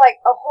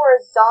 a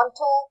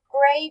horizontal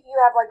grave, you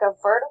have, a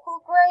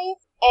vertical grave,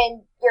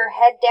 and your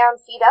head down,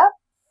 feet up?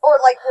 Or,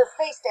 your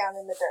face down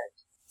in the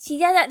dirt? See,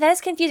 yeah, that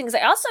is confusing, because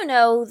I also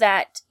know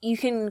that you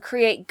can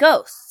create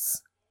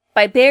ghosts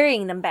by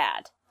burying them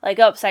bad,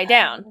 upside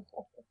down.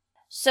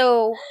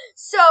 So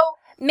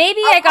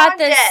maybe I got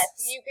this... death,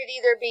 you could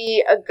either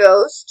be a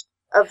ghost,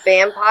 a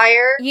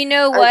vampire, you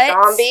know what? a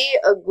zombie,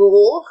 a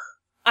ghoul.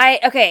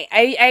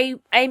 I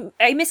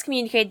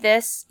miscommunicated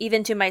this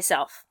even to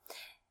myself.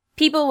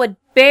 People would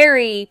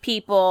bury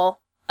people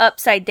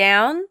upside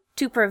down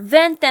to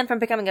prevent them from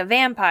becoming a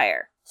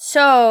vampire.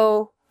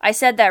 So, I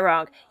said that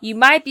wrong. You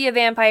might be a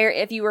vampire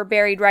if you were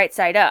buried right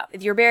side up.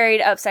 If you're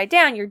buried upside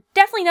down, you're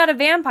definitely not a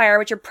vampire,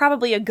 but you're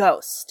probably a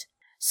ghost.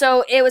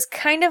 So, it was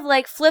kind of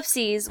like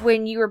Flipsies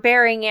when you were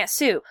burying Aunt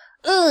Sue.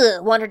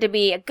 Ugh, want her to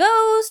be a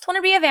ghost, want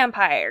her to be a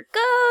vampire.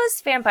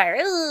 Ghost, vampire,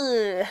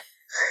 ugh.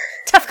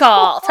 Tough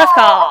call, tough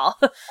call.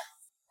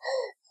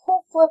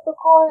 Flip the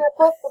coin and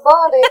flip the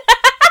body.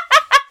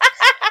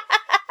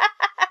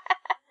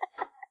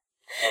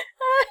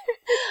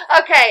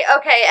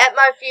 Okay, at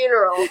my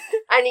funeral,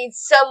 I need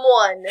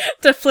someone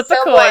to flip a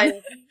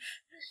coin.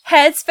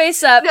 Heads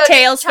face up,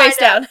 tails face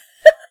down.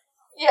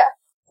 Yeah.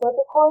 Flip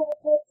a coin and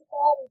flip the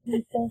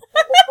body. Flip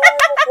a coin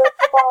and flip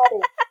the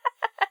body.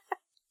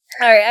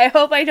 Alright, I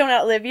hope I don't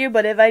outlive you,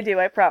 but if I do,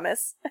 I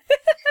promise.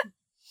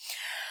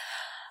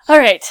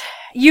 Alright,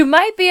 you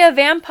might be a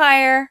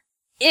vampire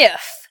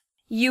if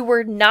you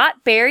were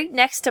not buried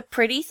next to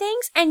pretty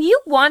things and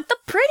you want the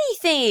pretty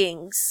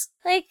things.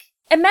 Like,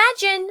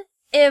 imagine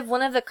if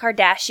one of the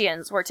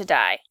Kardashians were to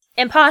die.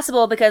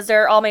 Impossible because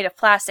they're all made of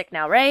plastic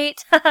now,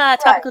 right? Haha,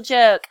 topical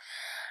joke.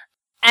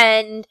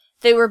 And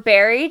they were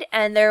buried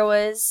and there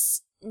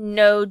was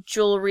no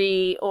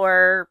jewelry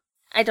or,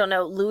 I don't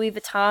know, Louis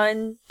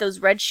Vuitton, those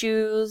red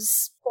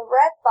shoes. The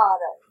red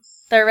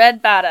bottoms. The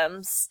red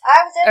bottoms.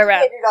 I was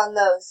educated on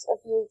those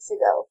a few weeks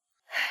ago.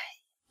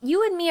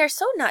 You and me are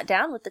so not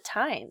down with the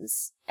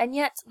times. And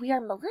yet, we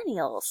are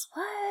millennials.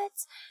 What?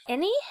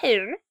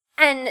 Anywho.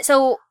 And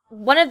so,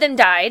 one of them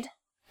died.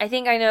 I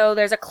think I know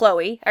there's a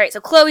Chloe. Alright, so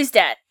Chloe's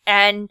dead.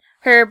 And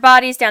her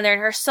body's down there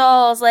and her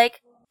soul's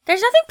like,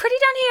 there's nothing pretty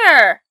down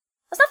here.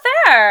 That's not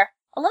fair.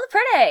 I love the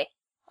pretty.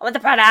 I want the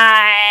pretty.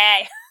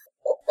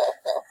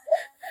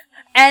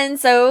 And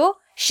so,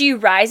 she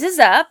rises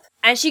up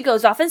and she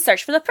goes off and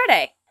searches for the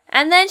pretty.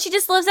 And then she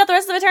just lives out the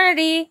rest of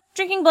eternity,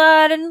 drinking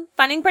blood and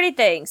finding pretty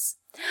things.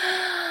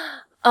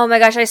 Oh my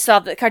gosh, I saw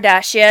that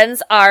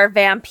Kardashians are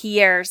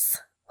vampires.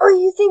 Oh,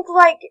 you think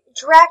like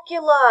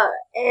Dracula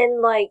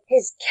and like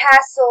his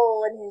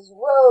castle and his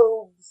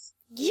robes?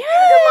 Yeah!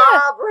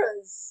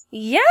 Candelabras.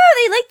 Yeah,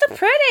 they like the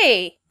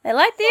pretty. They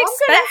like the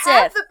expensive. I'm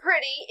gonna have the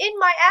pretty in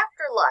my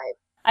afterlife.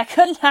 I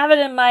couldn't have it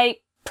in my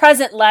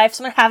present life,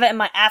 so I'm gonna have it in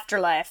my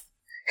afterlife.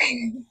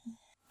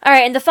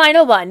 Alright, and the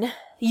final one.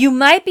 You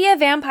might be a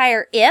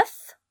vampire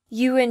if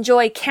you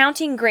enjoy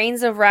counting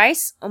grains of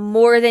rice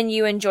more than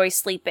you enjoy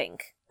sleeping.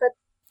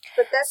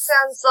 But that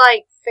sounds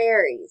like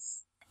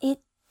fairies. It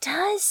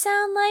does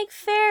sound like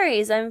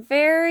fairies. I'm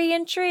very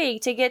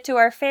intrigued to get to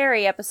our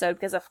fairy episode,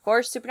 because of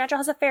course Supernatural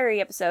has a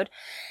fairy episode.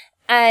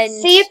 And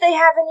see if they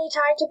have any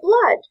tie to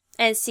blood.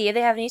 And see if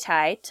they have any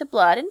tie to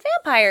blood and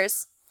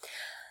vampires.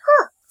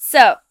 Huh.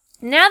 So,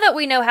 now that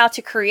we know how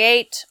to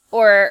create,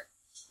 or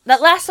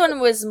that last one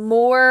was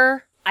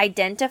more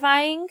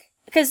identifying,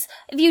 because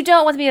if you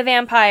don't want to be a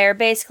vampire,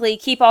 basically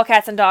keep all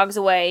cats and dogs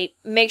away,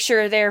 make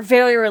sure they're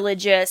very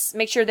religious,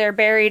 make sure they're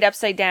buried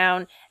upside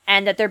down,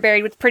 and that they're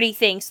buried with pretty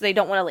things so they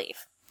don't want to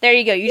leave. There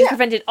you go, you just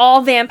prevented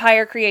all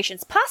vampire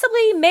creations.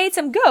 Possibly made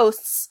some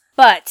ghosts,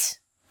 but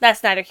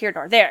that's neither here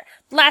nor there.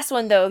 Last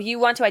one though, if you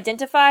want to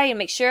identify and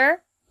make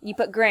sure, you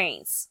put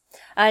grains.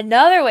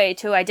 Another way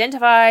to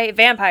identify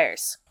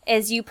vampires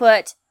is you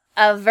put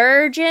a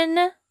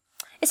virgin.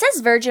 It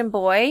says virgin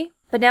boy,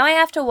 but now I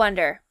have to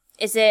wonder,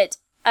 is it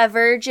a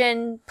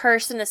virgin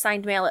person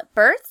assigned male at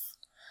birth,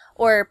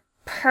 or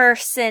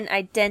person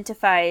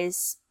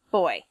identifies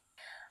boy?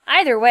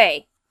 Either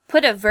way,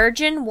 put a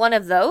virgin one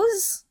of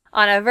those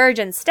on a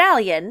virgin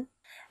stallion,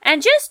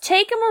 and just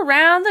take them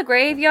around the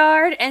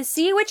graveyard and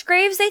see which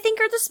graves they think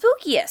are the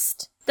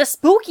spookiest. The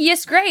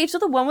spookiest graves are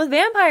the one with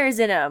vampires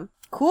in them.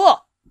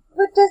 Cool.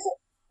 But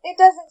it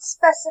doesn't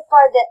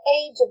specify the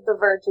age of the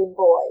virgin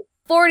boy.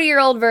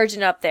 40-year-old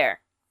virgin up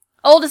there.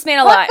 Oldest man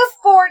alive. Put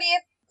the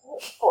 40th.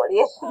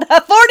 The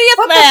 40th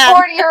Put man! the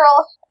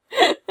 40-year-old.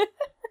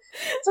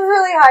 It's a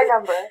really high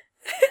number.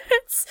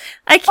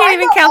 I can't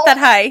even count that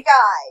high.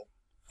 Guy.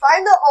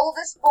 Find the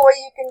oldest boy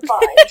you can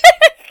find.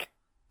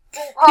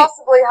 It's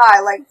impossibly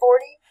high, like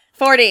 40?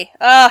 40.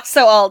 Oh,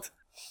 so old.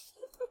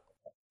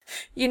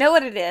 You know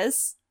what it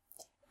is?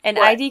 In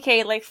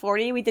IDK, like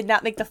 40, we did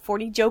not make the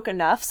 40 joke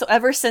enough, so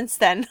ever since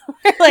then,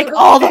 we're like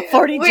all the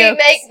 40 jokes. We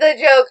make the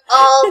joke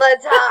all the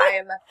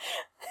time.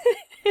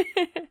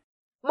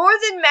 More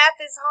than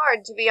math is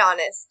hard, to be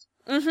honest.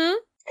 Mm-hmm.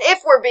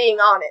 If we're being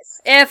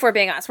honest. If we're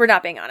being honest. We're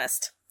not being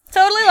honest.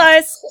 Totally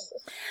lies.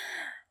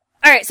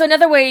 Alright, so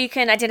another way you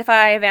can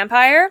identify a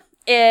vampire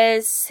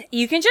is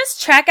you can just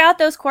check out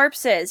those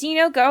corpses. You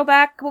know, go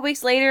back a couple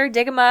weeks later,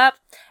 dig them up,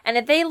 and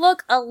if they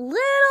look a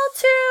little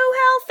too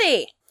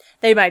healthy,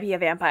 they might be a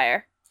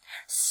vampire.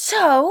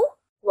 So,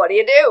 what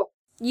do?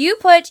 You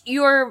put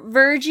your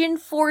virgin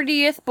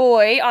 40th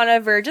boy on a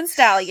virgin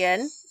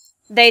stallion.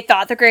 They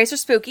thought the graves were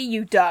spooky.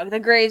 You dug the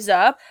graves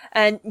up.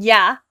 And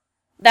yeah,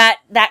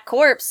 that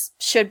corpse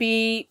should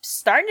be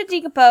starting to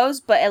decompose,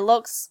 but it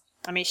looks,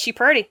 I mean, she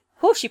pretty.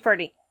 Whew, she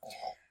pretty.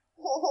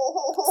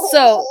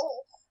 So,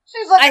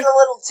 she's looking a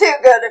little too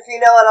good, if you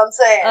know what I'm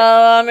saying.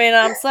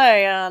 I'm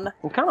saying.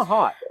 And kind of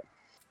hot.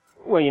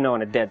 Well, in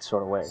a dead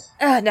sort of way.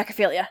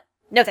 Necrophilia.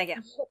 No, thank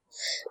you.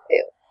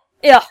 Ew.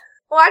 Yeah.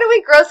 Why do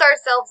we gross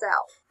ourselves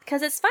out?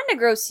 Because it's fun to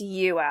gross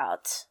you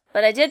out.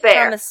 But I did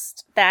Fair. promise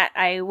that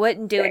I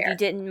wouldn't do it if you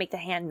didn't make the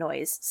hand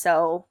noise.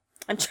 So,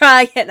 I'm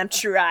trying.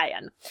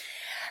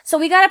 So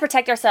we gotta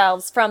protect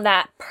ourselves from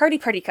that pretty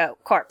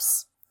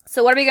corpse.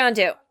 So what are we gonna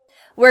do?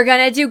 We're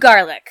gonna do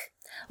garlic.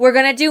 We're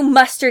gonna do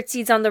mustard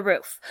seeds on the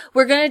roof.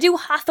 We're gonna do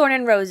hawthorn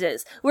and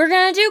roses. We're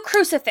gonna do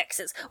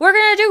crucifixes. We're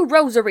gonna do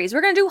rosaries.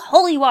 We're gonna do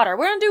holy water.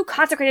 We're gonna do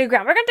consecrated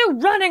ground. We're gonna do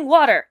running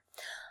water.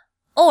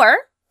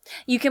 Or,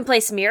 you can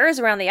place mirrors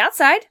around the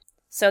outside,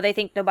 so they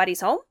think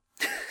nobody's home.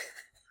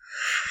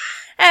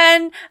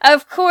 And,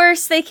 of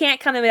course, they can't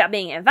come in without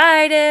being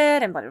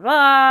invited, and blah, blah,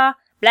 blah.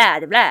 Blah,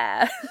 blah,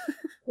 blah.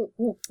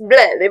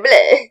 Blah, blah,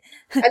 blah.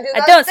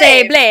 I don't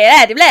say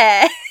blah, blah,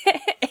 blah.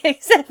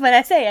 Except when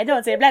I say I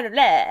don't say blah, blah,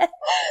 blah.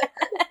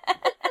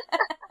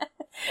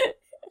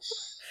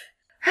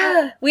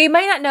 We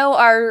might not know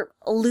our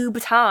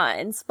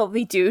Louboutins, but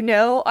we do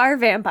know our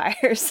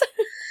vampires.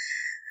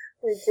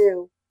 We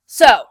do.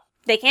 So,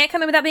 they can't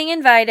come in without being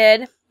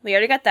invited. We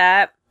already got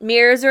that.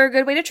 Mirrors are a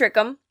good way to trick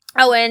them.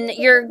 Oh, and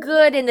you're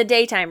good in the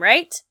daytime,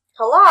 right?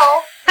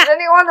 Hello? Is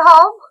anyone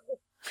home?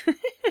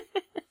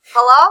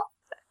 Hello?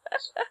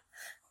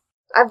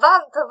 I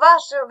want to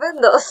wash your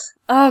windows.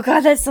 Oh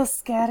god, that's so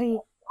scary.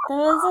 That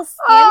was so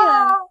scary.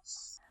 Oh.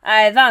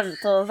 I want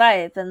to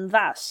wipe and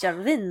wash your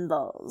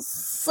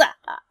windows.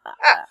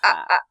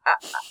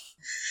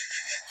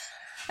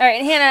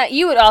 Alright, Hannah,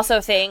 you would also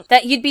think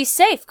that you'd be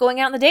safe going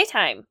out in the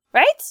daytime,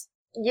 right?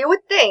 You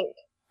would think.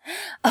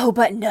 Oh,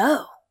 but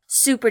no.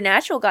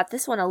 Supernatural got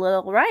this one a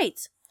little right.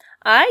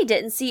 I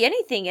didn't see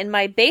anything in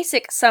my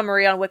basic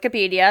summary on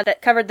Wikipedia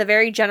that covered the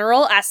very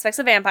general aspects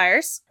of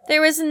vampires.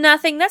 There was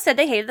nothing that said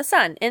they hated the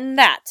sun in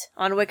that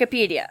on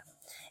Wikipedia.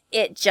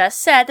 It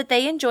just said that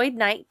they enjoyed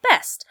night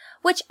best,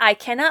 which I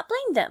cannot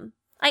blame them.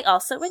 I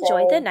also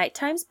enjoyed the night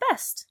times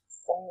best.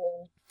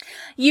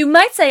 You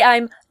might say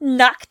I'm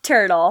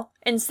nocturnal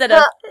instead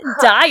of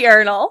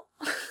diurnal.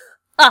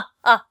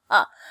 I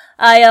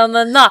am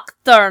a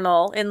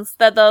nocturnal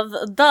instead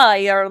of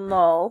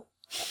diurnal.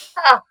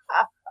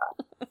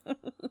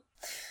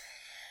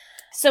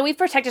 So we've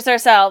protected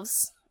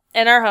ourselves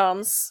and our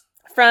homes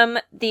from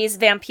these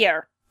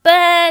vampire.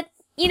 But,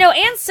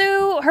 Aunt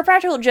Sue, her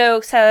practical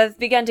jokes have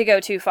begun to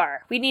go too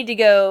far. We need to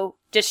go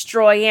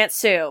destroy Aunt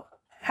Sue.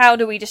 How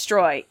do we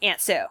destroy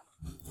Aunt Sue?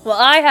 Well,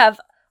 I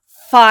have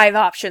 5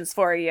 options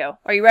for you.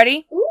 Are you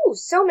ready? Ooh,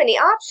 so many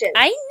options.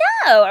 I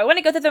know! I want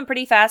to go through them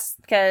pretty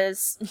fast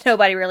because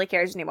nobody really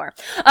cares anymore.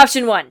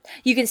 Option 1.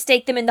 You can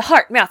stake them in the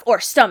heart, mouth, or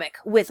stomach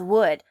with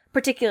wood,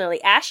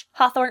 particularly ash,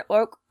 hawthorn,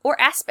 oak, or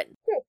aspen.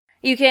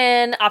 You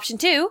can, option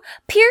 2,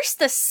 pierce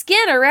the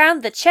skin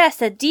around the chest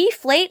to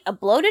deflate a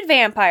bloated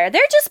vampire.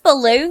 They're just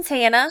balloons,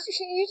 Hannah.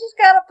 You just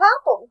gotta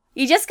pop them.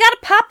 You just gotta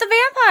pop the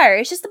vampire.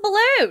 It's just a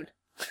balloon.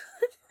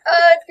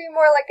 It'd be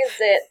more like a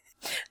zit.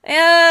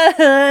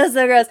 Yeah,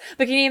 so gross.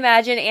 But can you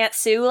imagine Aunt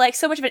Sue, like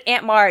so much of an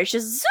Aunt Marge,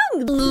 just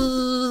zoom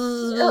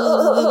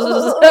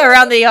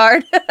around the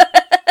yard?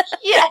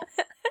 Yeah.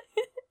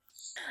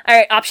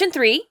 Alright, option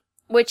 3,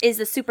 which is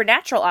the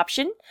supernatural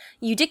option.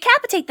 You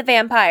decapitate the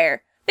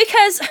vampire.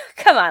 Because,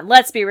 come on,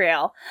 let's be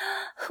real.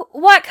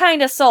 What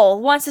kind of soul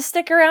wants to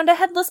stick around a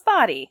headless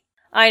body?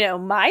 I know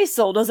my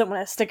soul doesn't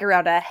want to stick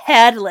around a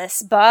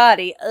headless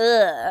body.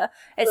 Ugh.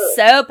 It's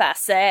so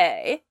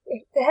passé.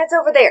 The head's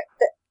over there.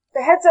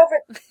 The head's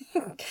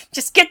over...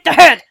 Just get the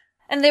head!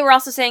 And they were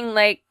also saying,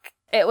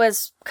 it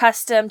was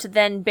custom to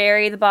then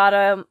bury the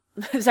bottom...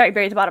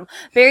 bury the body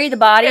Bury the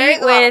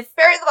bottom.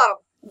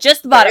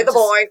 Just the bottom. Bury the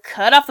boy.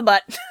 Cut off the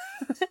butt.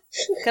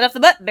 Cut off the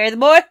butt, bury the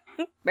boy,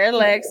 bury the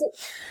legs.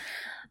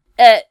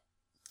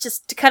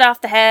 Just to cut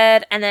off the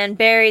head and then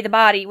bury the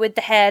body with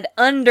the head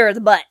under the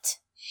butt.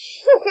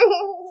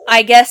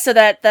 I guess so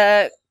that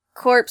the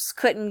corpse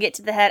couldn't get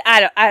to the head.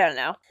 I don't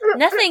know.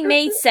 Nothing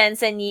made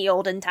sense in ye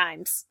olden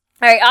times.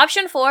 Alright,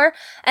 option 4,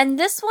 and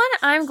this one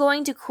I'm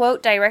going to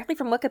quote directly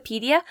from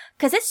Wikipedia,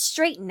 because it's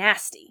straight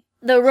nasty.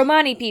 The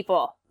Romani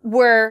people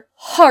were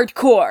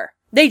hardcore.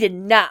 They did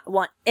not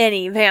want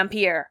any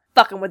vampire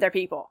fucking with their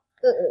people.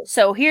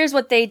 So here's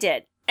what they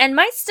did. And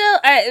might still,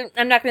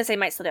 I'm not going to say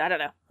might still do, I don't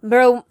know.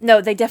 Bro,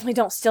 no, they definitely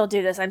don't still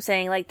do this. I'm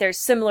saying, there's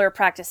similar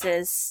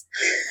practices.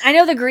 I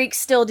know the Greeks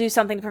still do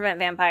something to prevent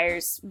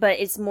vampires, but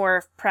it's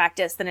more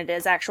practice than it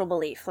is actual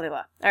belief. Blah, blah,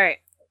 blah. Alright.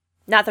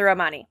 Not the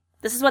Romani.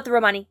 This is what the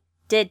Romani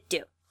did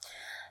do.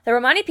 The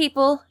Romani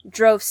people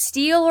drove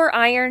steel or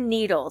iron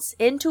needles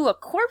into a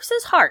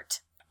corpse's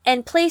heart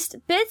and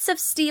placed bits of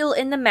steel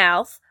in the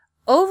mouth,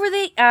 over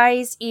the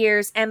eyes,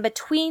 ears, and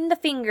between the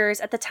fingers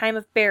at the time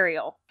of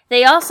burial.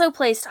 They also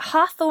placed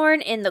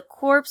hawthorn in the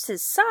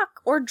corpse's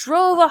sock or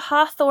drove a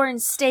hawthorn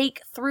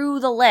stake through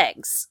the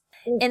legs.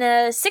 In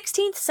a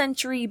 16th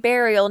century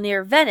burial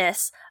near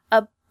Venice,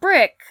 a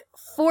brick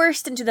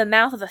forced into the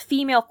mouth of a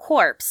female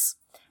corpse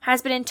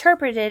has been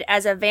interpreted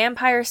as a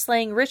vampire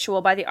slaying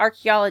ritual by the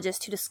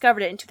archaeologists who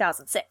discovered it in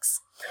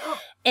 2006.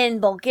 In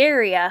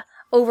Bulgaria,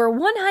 over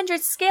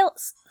 100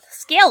 skeletons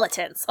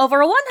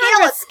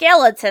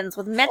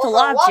with metal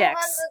Over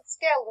objects. 100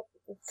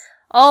 skeletons.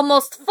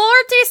 Almost 40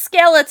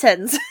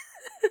 skeletons.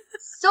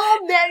 So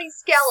many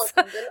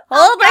skeletons. An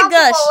Oh my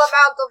uncountable gosh.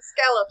 amount of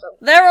skeletons.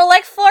 There were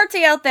like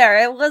 40 out there.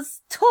 It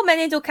was too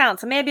many to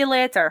count. Maybe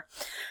later.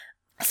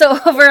 So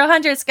over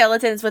 100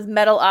 skeletons with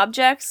metal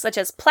objects, such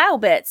as plow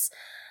bits,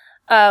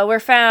 were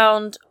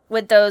found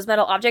with those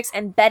metal objects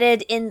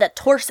embedded in the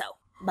torso.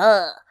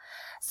 Buh.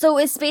 So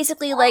it's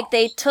basically like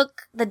they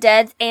took the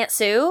dead Aunt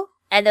Sue,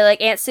 and they're like,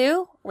 Aunt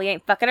Sue, we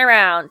ain't fucking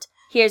around.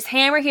 Here's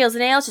hammer, heels,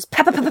 and nails, just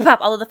pop, pop, pop, pop, pop,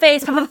 all over the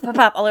face, pop, pop, pop,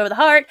 pop, all over the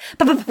heart,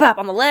 pop, pop, pop, pop,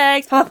 on the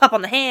legs, pop, pop, pop,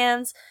 on the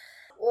hands.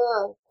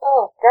 Oh,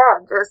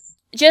 God.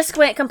 Just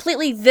went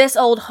completely this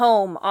old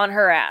home on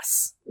her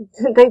ass.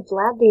 They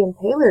Vlad the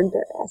Impaler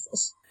their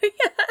asses.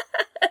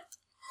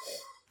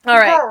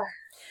 Alright. Ah.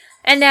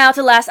 And now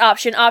to last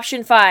option,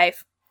 option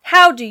 5.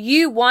 How do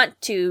you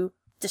want to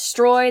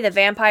destroy the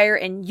vampire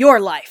in your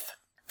life?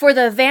 For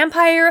the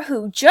vampire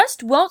who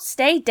just won't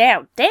stay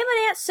down. Damn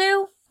it, Aunt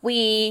Sue.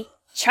 We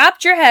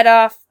chopped your head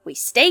off. We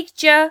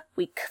staked you.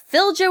 We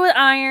filled you with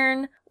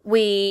iron.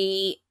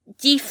 We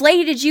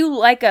deflated you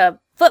like a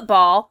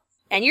football.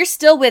 And you're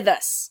still with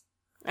us.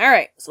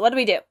 Alright, so what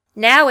do?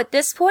 Now at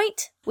this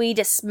point, we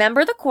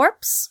dismember the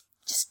corpse.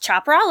 Just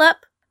chop her all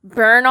up.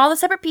 Burn all the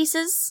separate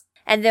pieces.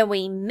 And then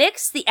we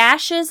mix the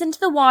ashes into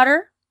the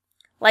water.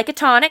 Like a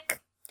tonic.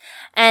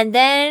 And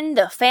then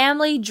the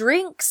family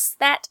drinks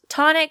that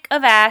tonic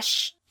of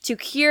ash to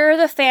cure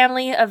the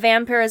family of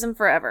vampirism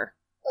forever.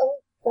 Oh,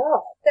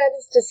 God. That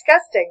is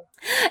disgusting.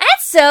 And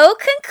so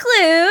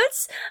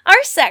concludes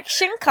our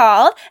section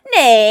called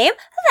Name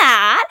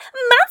That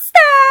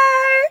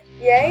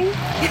Monster! Yay?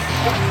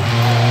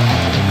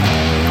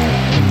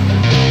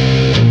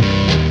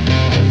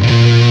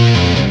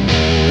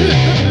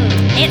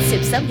 Ant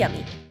soup, so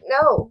yummy.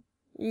 No.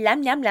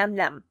 Lum, lum, lum,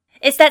 lum.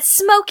 It's that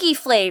smoky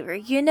flavor,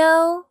 you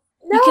know?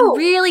 No. You can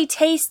really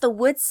taste the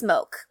wood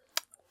smoke.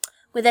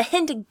 With a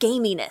hint of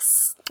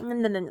gaminess.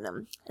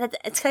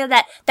 It's kind of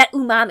that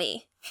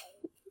umami.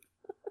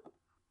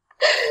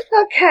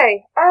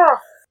 Okay.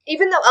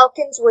 Even though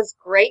Elkins was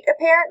great,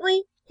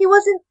 apparently, he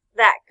wasn't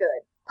that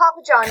good.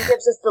 Papa John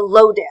gives us the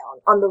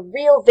lowdown on the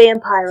real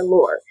vampire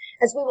lore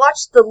as we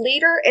watch the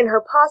leader and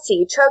her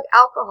posse chug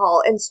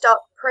alcohol and stalk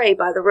prey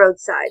by the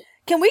roadside.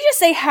 Can we just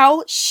say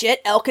how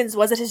shit Elkins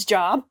was at his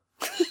job?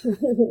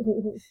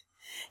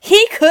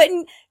 He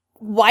couldn't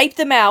wipe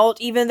them out,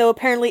 even though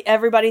apparently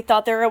everybody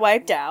thought they were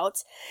wiped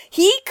out.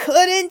 He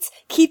couldn't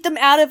keep them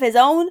out of his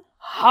own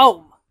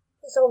home.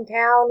 His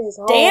hometown, his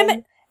home. Damn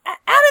it. Out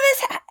of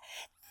his...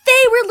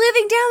 They were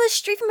living down the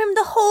street from him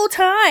the whole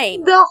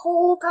time. The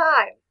whole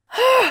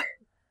time.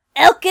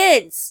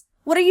 Elkins,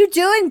 what are you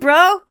doing,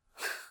 bro?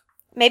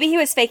 Maybe he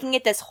was faking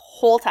it this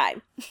whole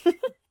time.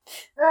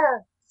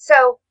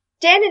 So,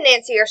 Dan and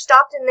Nancy are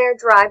stopped in their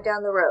drive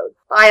down the road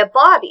by a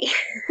body.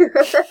 They're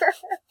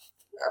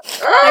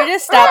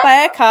just stopped by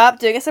a cop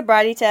doing a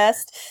sobriety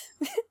test.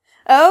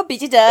 Oh,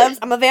 BT Dubs,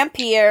 I'm a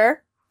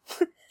vampire.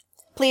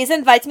 Please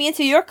invite me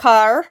into your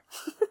car.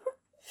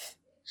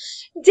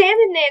 Dan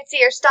and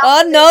Nancy are stopped.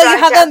 Oh in no, their you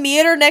drive have a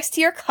meter next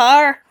to your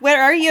car.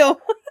 Where are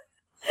you?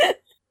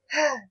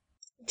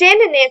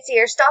 Dan and Nancy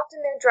are stopped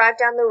in their drive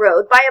down the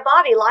road by a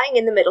body lying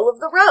in the middle of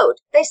the road.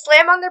 They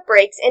slam on their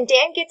brakes and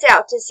Dan gets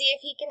out to see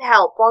if he can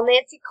help while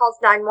Nancy calls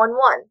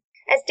 911.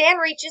 As Dan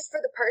reaches for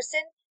the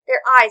person,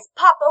 their eyes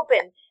pop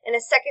open and a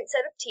second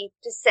set of teeth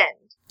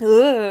descend.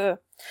 Ugh.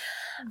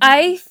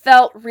 I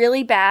felt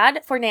really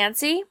bad for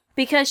Nancy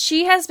because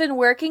she has been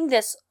working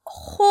this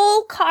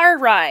whole car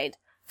ride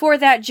for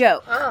that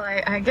joke. Oh,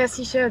 I guess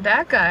you showed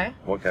that guy.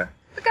 What guy?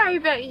 The guy who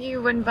bet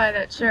you wouldn't buy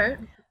that shirt.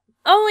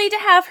 Only to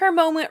have her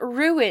moment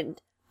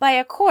ruined by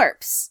a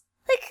corpse.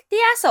 Like, the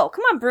asshole.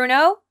 Come on,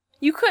 Bruno.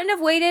 You couldn't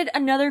have waited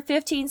another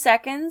 15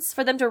 seconds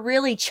for them to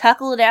really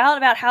chuckle it out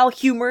about how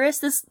humorous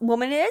this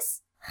woman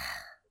is?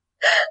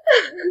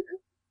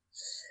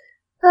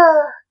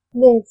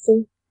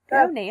 Nancy.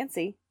 Oh,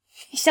 Nancy.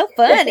 She's so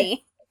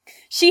funny.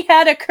 She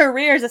had a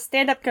career as a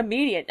stand-up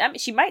comedian. I mean,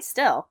 she might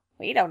still.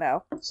 We don't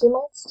know. She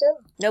might still.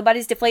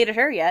 Nobody's deflated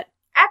her yet.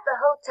 At the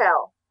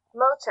hotel,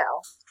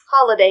 motel,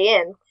 Holiday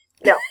Inn.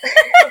 No.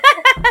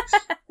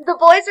 The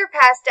boys are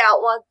passed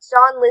out while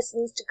John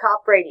listens to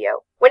cop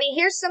radio. When he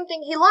hears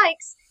something he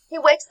likes, he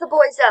wakes the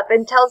boys up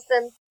and tells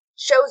them,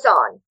 show's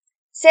on.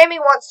 Sammy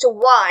wants to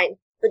whine,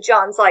 but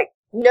John's like,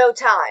 no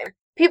time.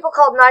 People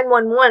called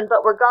 911,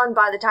 but were gone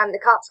by the time the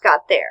cops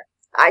got there.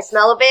 I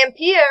smell a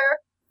vampire.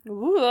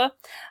 Ooh.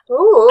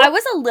 Ooh. I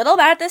was a little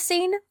mad at this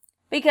scene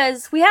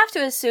because we have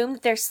to assume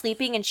that they're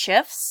sleeping in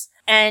shifts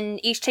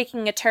and each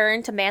taking a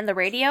turn to man the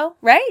radio,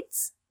 right?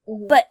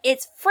 Mhm. But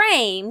it's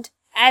framed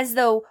as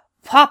though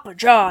Papa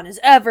John is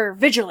ever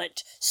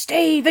vigilant.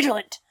 Stay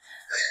vigilant.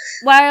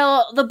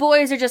 While the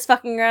boys are just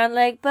fucking around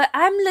like, but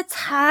I'm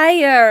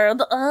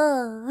tired.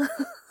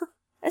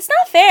 It's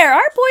not fair.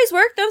 Our boys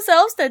work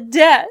themselves to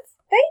death.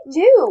 They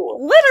do.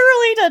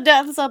 Literally to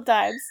death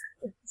sometimes.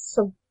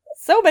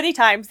 So many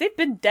times. They've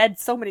been dead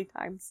so many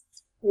times.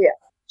 yeah.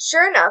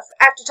 Sure enough,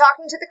 after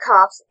talking to the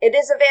cops, it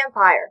is a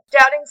vampire.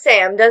 Doubting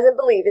Sam doesn't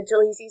believe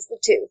until he sees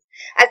the tooth.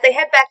 As they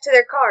head back to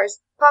their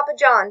cars, Papa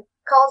John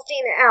calls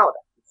Dean out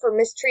for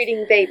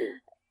mistreating baby.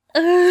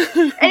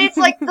 And it's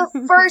like the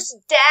first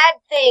dad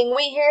thing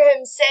we hear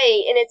him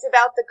say, and it's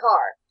about the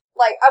car.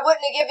 Like, I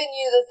wouldn't have given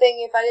you the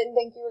thing if I didn't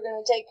think you were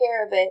going to take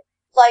care of it.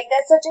 Like,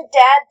 that's such a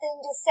dad thing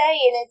to say,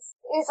 and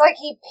it's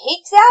like he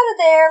peeks out of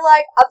there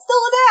like, I'm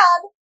still a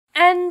dad.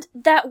 And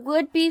that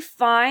would be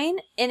fine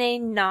in a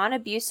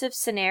non-abusive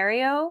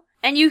scenario.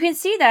 And you can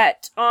see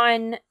that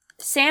on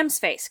Sam's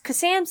face. Because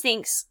Sam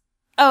thinks,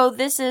 oh,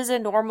 this is a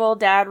normal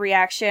dad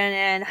reaction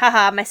and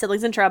haha, my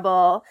sibling's in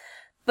trouble.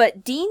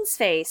 But Dean's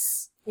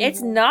face,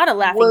 it's not a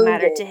laughing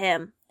matter to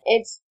him.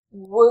 It's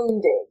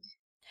wounded.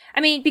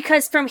 I mean,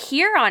 because from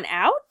here on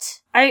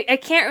out, I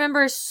can't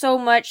remember so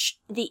much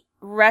the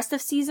rest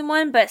of season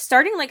 1, but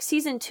starting like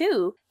season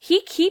 2,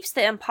 he keeps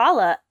the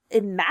Impala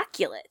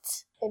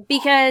immaculate.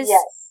 Because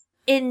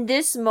in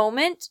this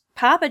moment,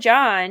 Papa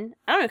John,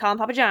 I don't even call him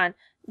Papa John,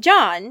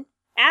 John,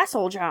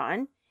 asshole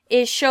John,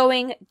 is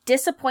showing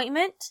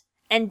disappointment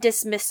and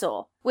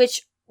dismissal,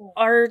 which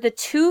are the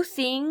two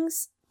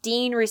things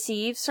Dean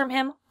receives from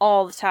him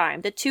all the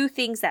time. The two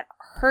things that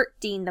hurt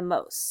Dean the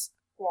most.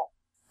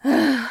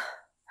 Yeah.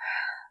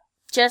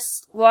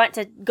 Just want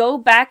to go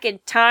back in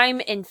time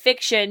in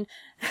fiction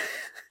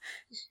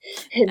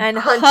and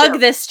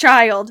hug this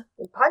child.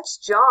 And punch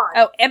John.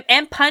 Oh,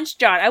 and punch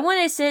John. I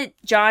want to sit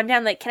John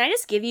down, like, can I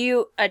just give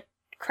you a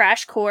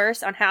crash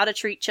course on how to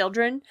treat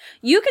children?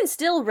 You can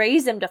still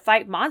raise them to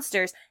fight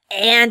monsters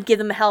and give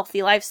them a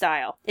healthy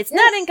lifestyle. It's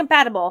not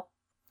incompatible.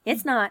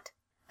 It's not.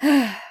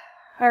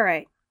 All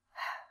right.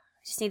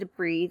 I just need to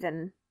breathe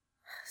and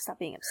stop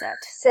being upset.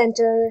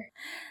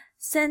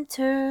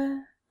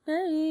 Center.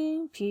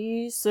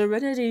 Peace,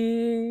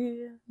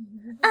 serenity.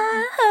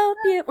 I hope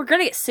you... We're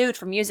gonna get sued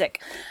for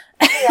music.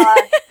 Yeah.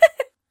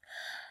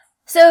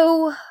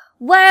 So,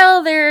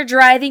 while they're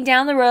driving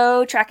down the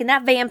road, tracking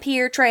that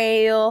vampire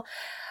trail,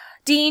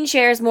 Dean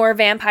shares more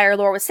vampire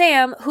lore with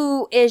Sam,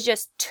 who is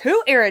just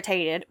too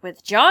irritated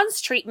with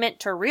John's treatment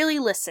to really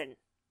listen.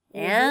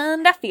 Mm-hmm.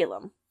 And I feel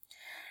him.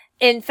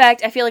 In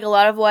fact, I feel like a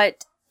lot of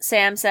what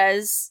Sam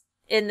says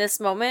in this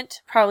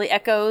moment probably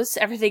echoes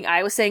everything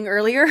I was saying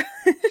earlier.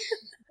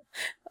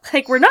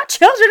 Like, we're not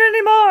children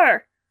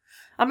anymore!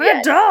 I'm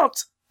an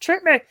adult!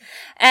 Treat me!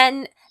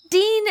 And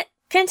Dean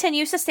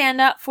continues to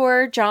stand up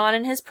for John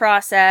and his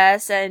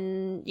process,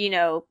 and, you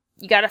know,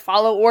 you gotta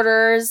follow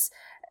orders,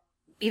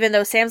 even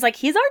though Sam's like,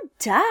 he's our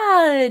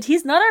dad!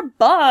 He's not our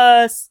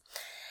boss!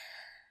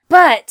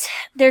 But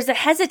there's a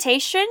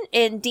hesitation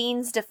in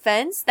Dean's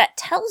defense that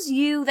tells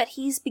you that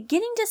he's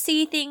beginning to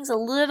see things a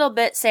little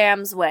bit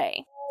Sam's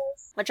way.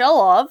 Which I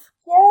love.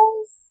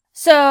 Yes.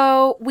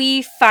 So,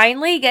 we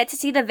finally get to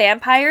see the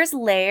vampire's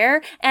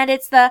lair, and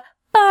it's the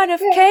Barn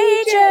of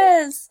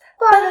Cages!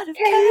 Barn of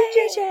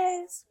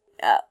Cages!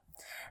 Oh.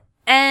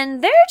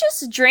 And they're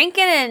just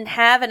drinking and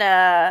having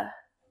a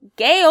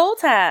gay old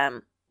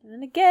time.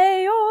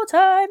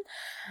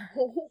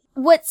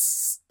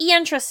 What's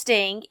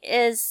interesting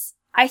is,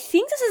 I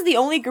think this is the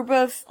only group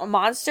of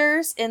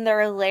monsters in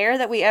their lair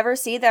that we ever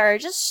see that are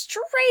just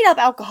straight up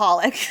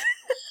alcoholic.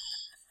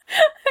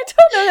 I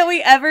don't know that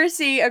we ever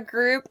see a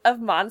group of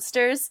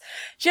monsters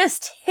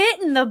just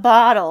hitting the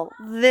bottle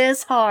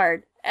this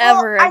hard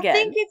ever again. I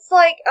think it's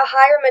like a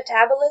higher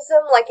metabolism,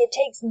 like it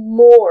takes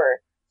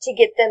more to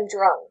get them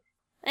drunk.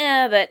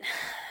 Yeah, but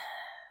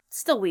it's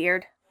still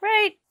weird,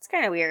 right? It's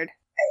kind of weird.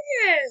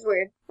 It is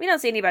weird. We don't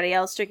see anybody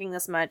else drinking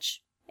this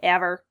much,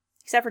 ever,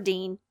 except for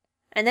Dean.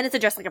 And then it's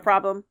addressed like a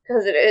problem.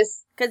 Because it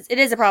is. Because it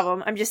is a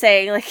problem. I'm just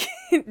saying, like,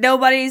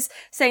 nobody's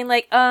saying,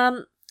 like,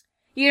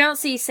 you don't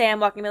see Sam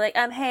walking and be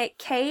like, hey,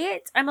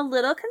 Kate, I'm a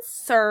little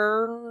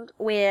concerned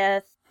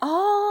with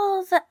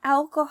all the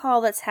alcohol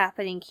that's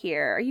happening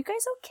here. Are you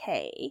guys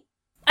okay?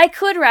 I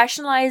could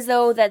rationalize,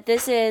 though, that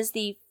this is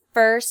the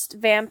first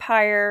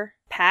vampire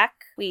pack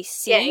we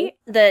see,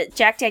 the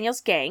Jack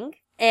Daniels gang,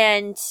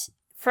 and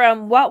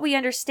from what we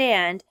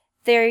understand,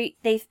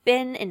 they've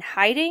been in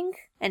hiding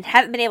and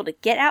haven't been able to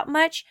get out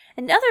much,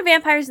 and other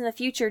vampires in the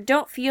future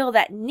don't feel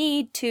that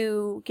need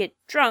to get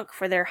drunk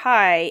for their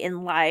high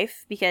in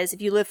life, because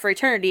if you live for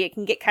eternity, it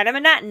can get kind of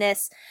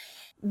monotonous,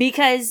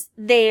 because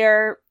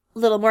they're a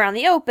little more on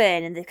the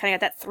open, and they've kind of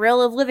got that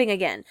thrill of living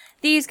again.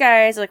 These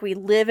guys, like, we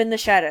live in the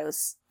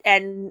shadows,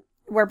 and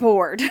we're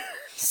bored.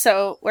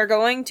 So we're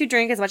going to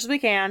drink as much as we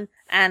can,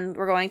 and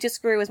we're going to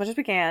screw as much as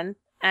we can,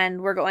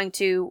 and we're going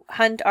to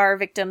hunt our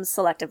victims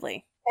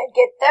selectively. And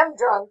get them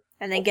drunk.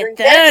 And then get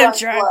them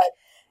drunk. Blood.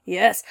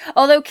 Yes.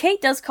 Although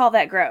Kate does call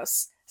that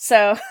gross.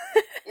 So.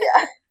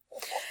 Yeah.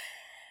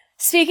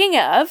 Speaking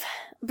of,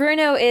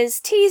 Bruno is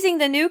teasing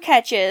the new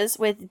catches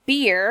with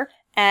beer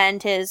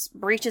and his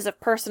breaches of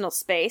personal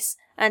space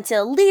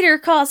until Leader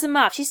calls him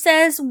off. She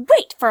says,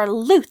 "Wait for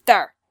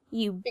Luther,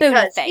 you booty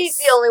face." Because he's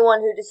the only one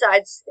who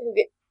decides who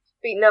gets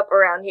beaten up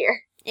around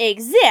here.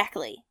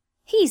 Exactly.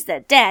 He's the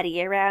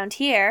daddy around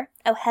here.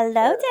 Oh,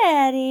 hello,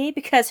 Daddy.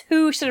 Because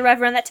who should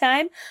arrive around that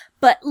time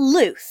but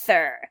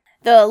Luther?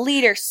 The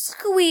leader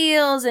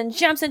squeals and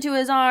jumps into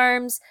his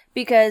arms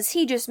because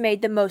he just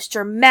made the most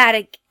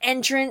dramatic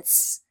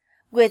entrance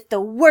with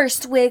the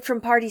worst wig from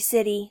Party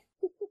City.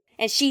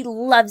 And she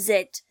loves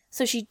it.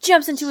 So she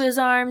jumps into his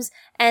arms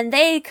and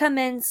they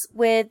commence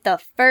with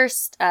the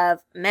first of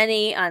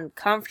many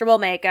uncomfortable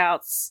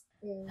makeouts.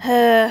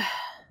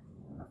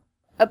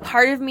 A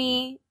part of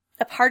me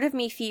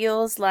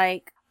feels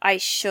like I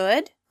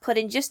should put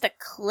in just a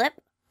clip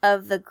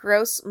of the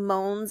gross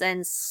moans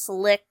and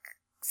slick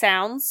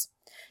sounds.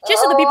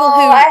 Just so the people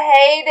who... I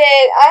hate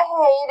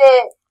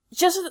it.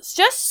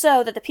 Just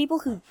so that the people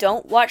who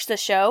don't watch the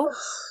show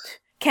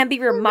can be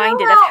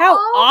reminded of how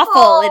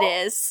awful it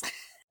is.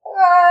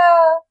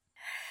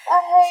 I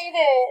hate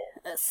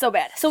it. So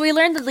bad. So we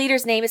learned the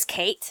leader's name is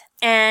Kate,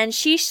 and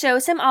she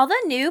shows him all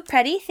the new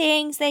pretty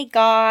things they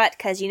got,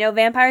 because you know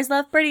vampires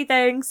love pretty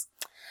things.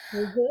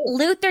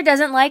 Luther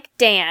doesn't like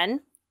Dan.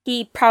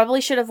 He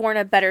probably should have worn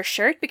a better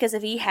shirt, because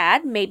if he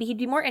had, maybe he'd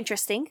be more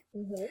interesting.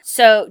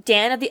 So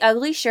Dan of the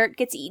ugly shirt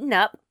gets eaten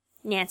up.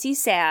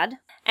 Nancy's sad.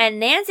 And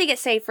Nancy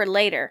gets saved for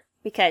later,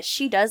 because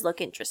she does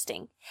look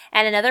interesting.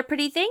 And another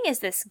pretty thing is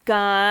this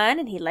gun,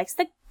 and he likes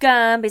the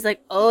gun, but he's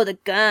like, oh, the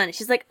gun. And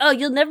she's like, oh,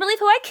 you'll never believe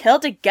who I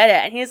killed to get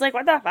it. And he's like,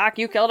 what the fuck,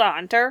 you killed a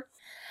hunter?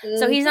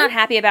 So he's not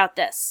happy about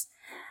this.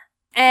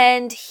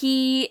 And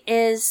he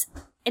is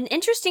an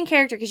interesting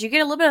character because you get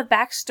a little bit of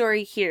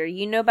backstory here.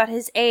 You know about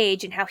his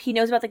age and how he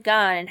knows about the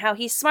gun and how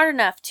he's smart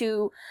enough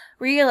to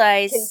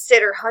realize...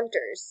 Consider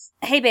hunters.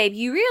 Hey, babe,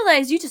 you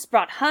realize you just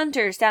brought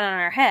hunters down on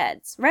our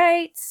heads,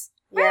 right?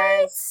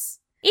 Right?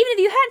 Even if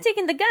you hadn't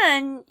taken the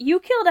gun, you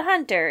killed a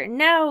hunter.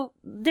 Now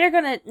they're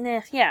gonna...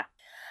 yeah.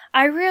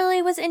 I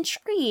really was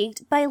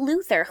intrigued by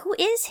Luther. Who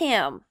is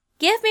him?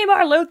 Give me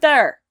more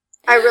Luther!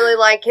 I really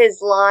like his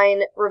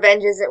line,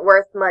 revenge isn't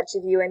worth much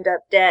if you end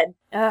up dead.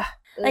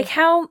 Like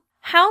how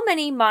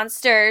many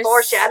monsters...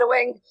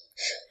 Foreshadowing.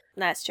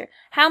 That's true.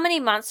 How many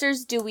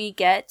monsters do we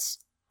get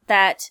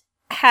that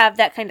have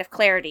that kind of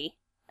clarity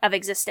of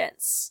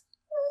existence?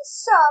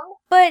 Some.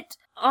 But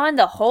on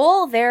the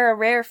whole, they're a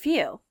rare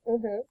few.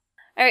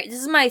 Alright,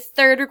 this is my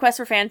third request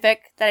for fanfic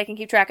that I can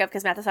keep track of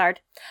because math is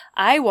hard.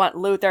 I want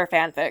Luther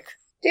fanfic.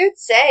 Dude,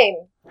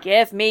 same.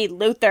 Give me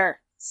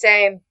Luther.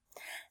 Same.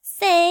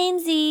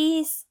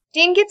 Samesies.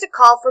 Dean gets a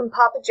call from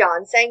Papa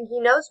John saying he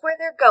knows where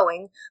they're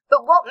going,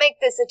 but won't make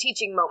this a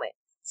teaching moment.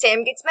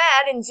 Sam gets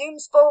mad and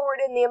zooms forward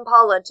in the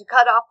Impala to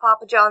cut off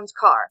Papa John's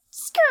car.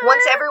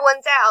 Once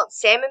everyone's out,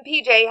 Sam and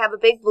PJ have a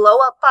big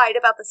blow-up fight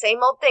about the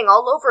same old thing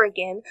all over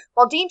again,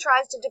 while Dean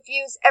tries to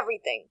defuse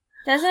everything.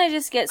 Doesn't it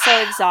just get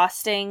so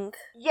exhausting?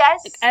 Yes.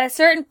 Like, at a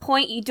certain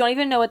point, you don't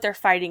even know what they're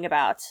fighting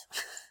about.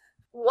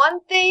 One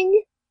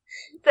thing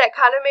that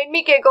kind of made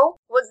me giggle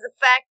was the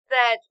fact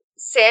that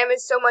Sam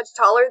is so much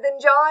taller than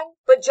John,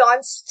 but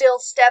John still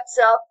steps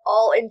up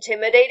all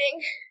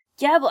intimidating.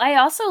 Yeah, but I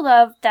also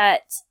love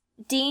that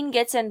Dean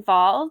gets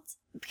involved,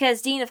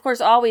 because Dean, of course,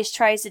 always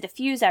tries to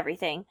defuse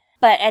everything.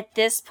 But at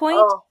this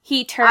point,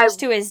 he turns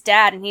to his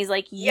dad and he's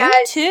like, you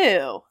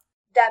too.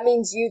 That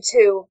means you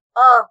too.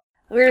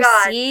 We're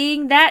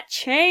seeing that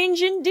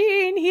change in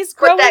Dean. He's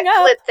growing up. Put that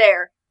clip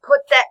there. Put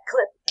that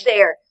clip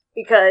there.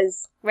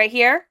 Because... Right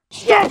here?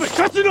 Yes. Stop it!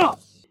 Cut it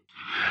off!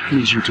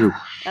 Means you too.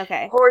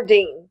 Okay. Poor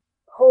Dean.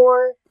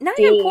 Not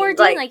even poor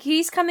Dean. Like,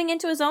 he's coming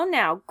into his own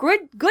now.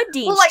 Good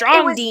Dean. Well, like,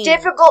 strong Dean. It was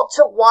difficult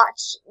to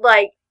watch,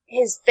 like,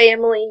 his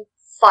family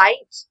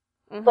fight,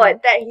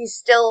 but that he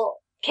still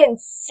can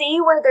see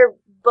where they're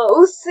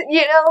both,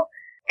 you know?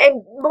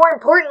 And more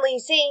importantly,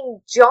 seeing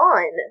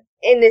John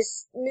in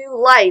this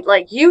new light,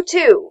 like, you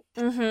too.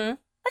 I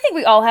think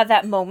we all have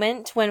that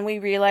moment when we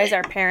realize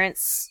our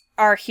parents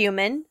are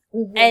human.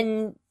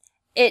 And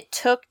it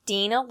took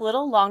Dean a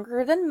little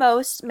longer than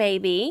most,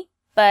 maybe.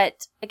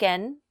 But,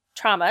 again,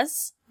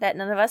 traumas that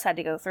none of us had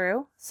to go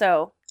through,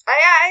 so...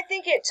 I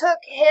think it took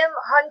him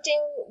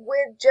hunting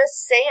with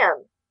just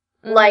Sam.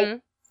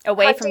 Like,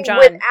 away from John.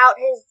 Without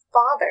his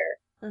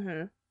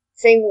father.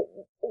 Seeing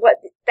what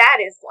that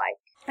is like.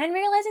 And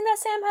realizing that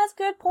Sam has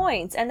good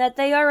points, and that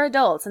they are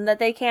adults, and that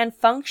they can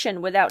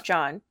function without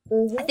John.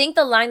 I think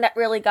the line that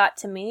really got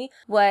to me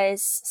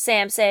was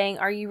Sam saying,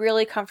 are you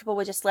really comfortable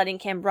with just letting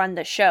him run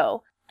the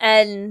show?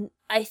 And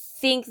I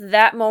think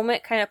that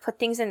moment kind of put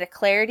things into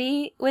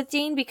clarity with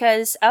Dean,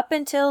 because up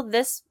until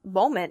this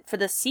moment for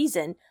this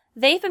season,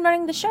 they've been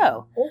running the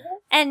show.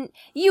 And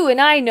you and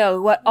I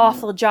know what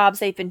awful jobs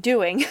they've been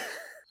doing.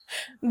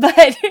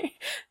 But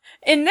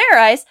in their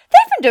eyes,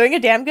 they've been doing a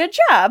damn good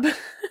job.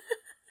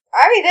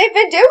 I mean, they've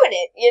been doing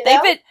it, you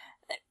know?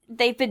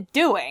 They've been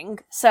doing,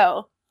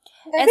 so.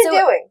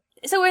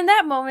 So in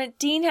that moment,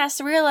 Dean has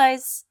to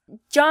realize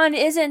John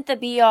isn't the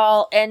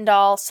be-all,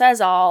 end-all,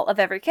 says-all of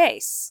every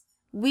case.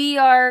 We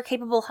are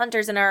capable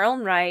hunters in our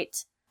own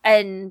right,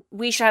 and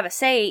we should have a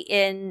say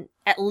in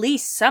at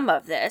least some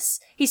of this.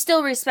 He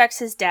still respects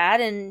his dad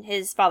and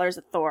his father's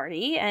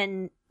authority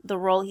and the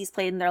role he's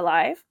played in their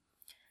life.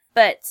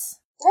 But...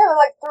 Yeah,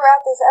 like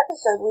throughout this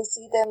episode, we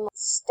see them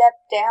step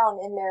down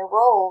in their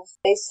roles.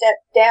 They step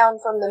down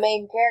from the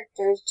main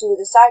characters to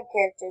the side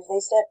characters. They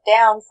step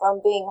down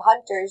from being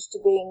hunters to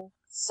being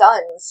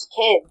sons,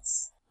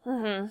 kids.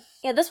 Mm-hmm.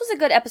 Yeah, this was a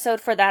good episode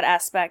for that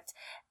aspect.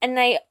 And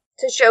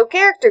to show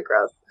character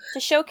growth. To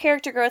show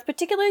character growth,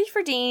 particularly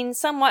for Dean,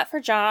 somewhat for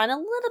John, a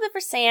little bit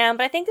for Sam,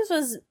 but I think this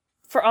was,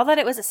 for all that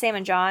it was a Sam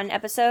and John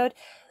episode,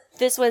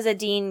 this was a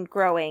Dean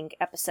growing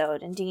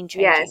episode and Dean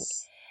changing.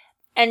 Yes.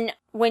 And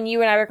when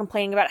you and I were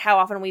complaining about how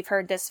often we've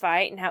heard this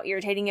fight and how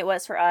irritating it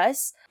was for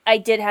us, I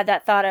did have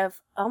that thought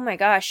of, oh my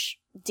gosh,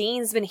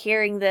 Dean's been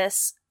hearing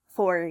this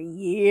for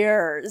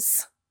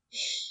years.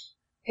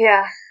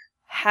 Yeah.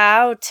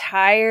 How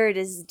tired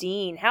is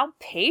Dean? How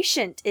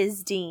patient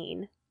is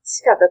Dean?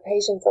 He's got the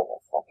patience of a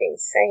fucking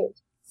saint.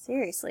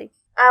 Seriously.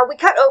 We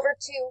cut over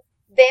to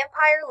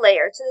Vampire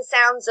Lair to the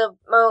sounds of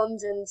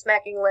moans and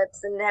smacking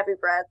lips and heavy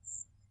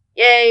breaths.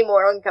 Yay,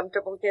 more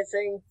uncomfortable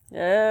kissing.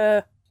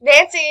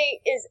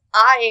 Nancy is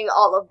eyeing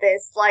all of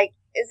this, like,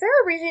 is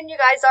there a reason you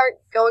guys aren't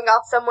going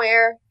off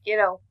somewhere,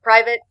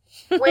 private?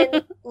 When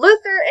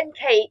Luther and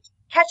Kate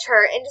catch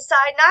her and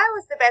decide now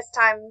is the best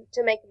time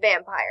to make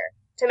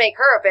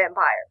her a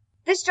vampire.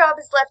 This job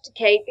is left to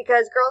Kate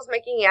because girls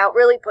making out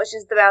really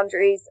pushes the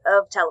boundaries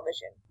of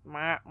television.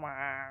 Wah,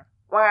 wah.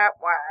 Wah,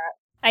 wah.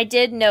 I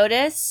did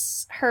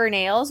notice her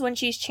nails when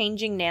she's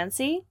changing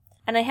Nancy,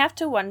 and I have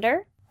to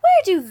wonder,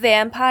 where do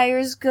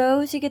vampires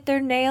go to get their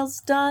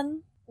nails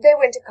done? They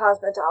went to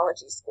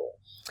cosmetology school.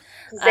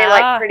 Because they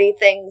like pretty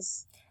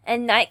things.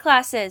 And night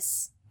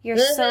classes. You're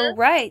so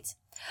right.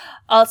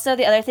 Also,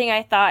 the other thing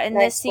I thought in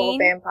this scene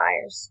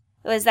vampires.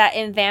 was that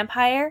in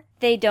Vampire,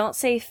 they don't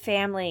say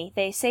family,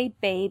 they say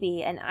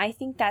baby, and I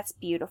think that's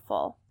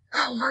beautiful.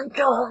 Oh my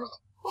god.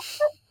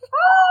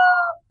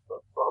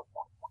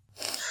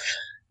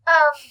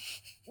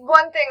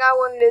 One thing I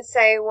wanted to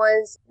say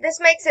was, this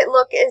makes it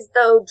look as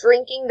though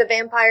drinking the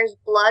vampire's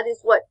blood is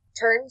what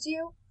turns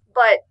you,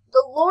 but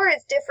the lore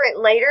is different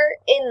later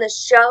in the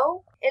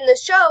show. In the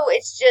show,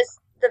 it's just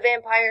the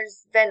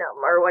vampire's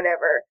venom or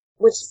whatever,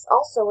 which is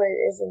also what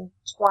it is in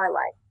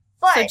Twilight.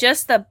 But, so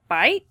just the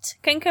bite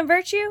can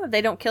convert you if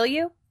they don't kill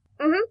you?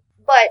 Mm-hmm.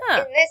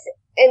 But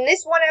in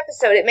this one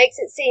episode, it makes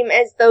it seem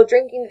as though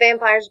drinking the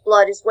vampire's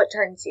blood is what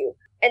turns you.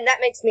 And that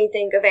makes me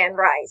think of Anne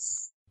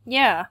Rice.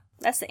 Yeah,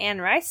 that's the Anne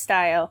Rice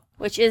style,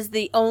 which is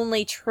the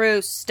only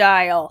true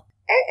style.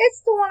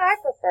 It's the one I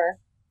prefer.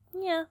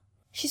 Yeah.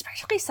 She's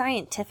practically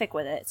scientific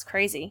with it. It's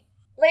crazy.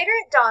 Later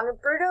at dawn,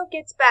 Bruto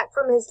gets back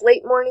from his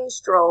late morning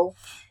stroll,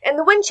 and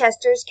the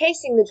Winchesters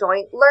casing the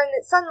joint learn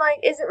that sunlight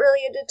isn't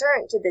really a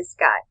deterrent to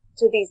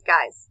these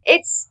guys.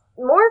 It's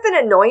more of an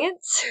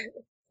annoyance.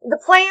 The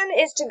plan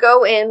is to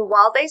go in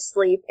while they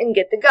sleep and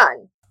get the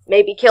gun.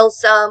 Maybe kill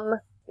some,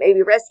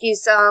 maybe rescue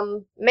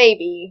some,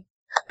 maybe.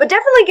 But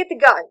definitely get the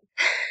gun.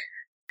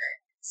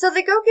 So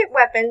they go get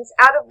weapons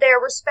out of their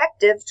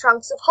respective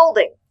trunks of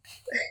holding.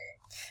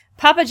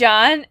 Papa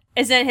John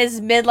is in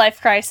his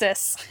midlife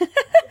crisis.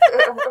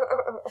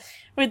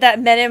 With that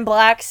Men in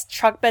Black's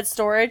truck bed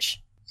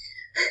storage.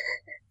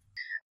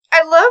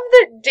 I love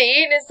that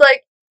Dean is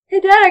like, hey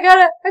Dad, I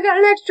got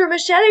an extra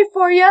machete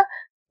for you.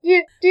 Do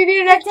you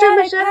need an extra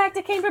machete?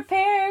 I came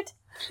prepared.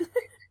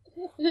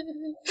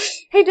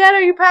 Hey Dad,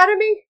 are you proud of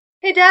me?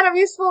 Hey Dad, I'm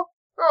useful.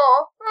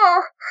 Oh,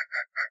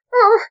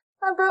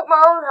 I broke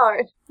my own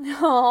heart.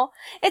 No,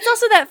 it's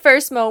also that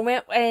first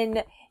moment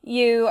when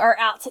you are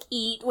out to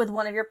eat with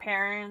one of your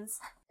parents.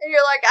 And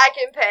you're like, I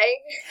can pay.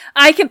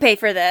 I can pay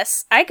for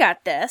this. I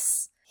got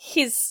this.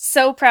 He's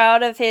so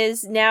proud of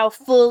his now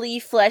fully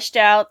fleshed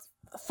out,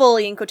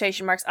 fully in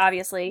quotation marks,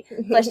 obviously,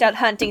 fleshed out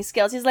hunting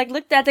skills. He's like,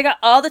 look, Dad, I got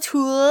all the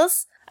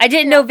tools. I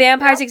didn't know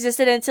vampires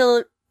existed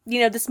until,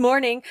 this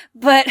morning,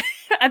 but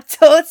I'm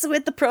totes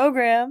with the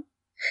program.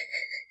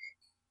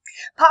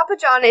 Papa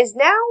John is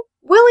now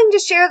willing to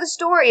share the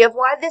story of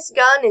why this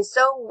gun is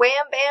so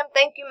wham bam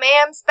thank you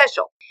ma'am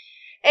special.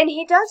 And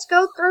he does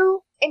so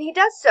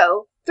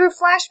through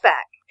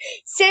flashback.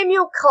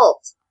 Samuel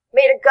Colt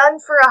made a gun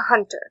for a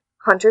hunter.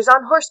 Hunters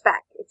on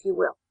horseback, if you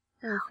will.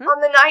 Mm-hmm.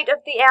 On the night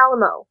of the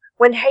Alamo,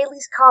 when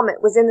Halley's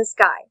Comet was in the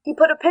sky, he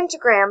put a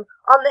pentagram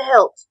on the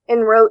hilt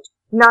and wrote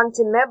Non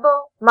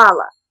temebo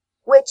mala,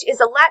 which is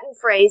a Latin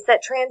phrase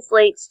that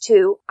translates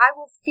to I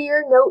will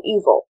fear no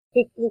evil.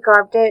 He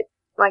carved it,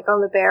 like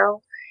on the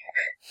barrel.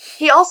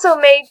 He also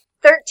made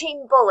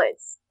 13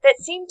 bullets that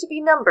seemed to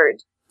be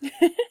numbered,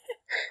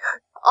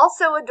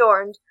 also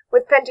adorned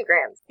with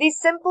pentagrams. These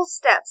simple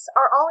steps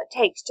are all it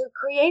takes to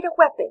create a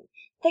weapon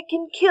that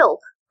can kill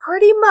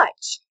pretty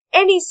much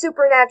any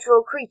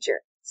supernatural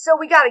creature. So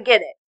we gotta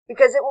get it,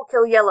 because it will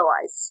kill Yellow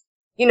Eyes.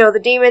 The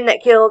demon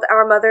that killed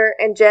our mother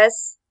and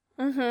Jess?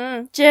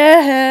 Mm-hmm.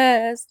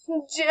 Jess!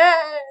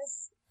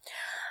 Jess!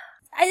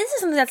 This is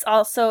something that's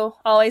also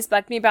always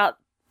bugged me about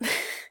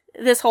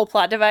this whole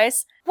plot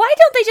device. Why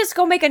don't they just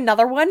go make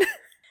another one?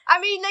 I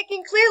mean, they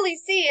can clearly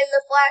see in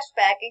the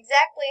flashback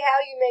exactly how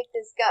you make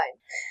this gun.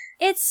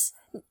 It's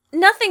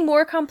nothing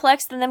more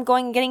complex than them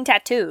going and getting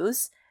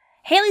tattoos.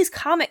 Halley's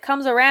Comet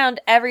comes around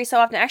every so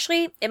often.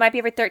 Actually, it might be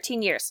every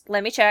 13 years.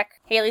 Let me check.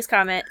 Halley's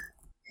Comet.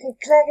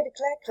 Clackety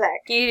clack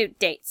clack. Can you do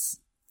dates?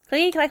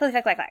 Clickety clack clack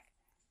clack clack clack.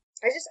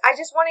 I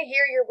just want to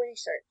hear your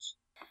research.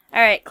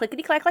 Alright,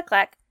 clickety clack clack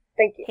clack.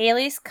 Thank you.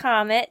 Halley's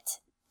Comet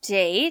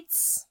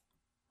dates.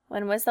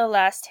 When was the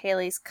last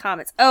Halley's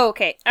Comets? Oh,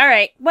 okay.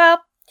 Alright.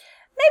 Well,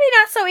 maybe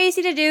not so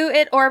easy to do.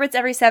 It orbits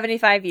every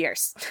 75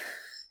 years.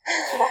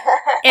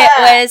 It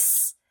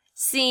was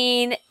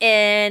seen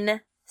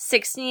in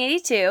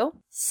 1682,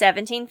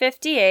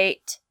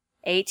 1758,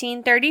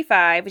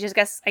 1835, which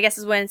I guess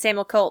is when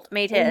Samuel Colt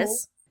made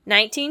his,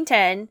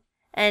 1910,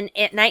 and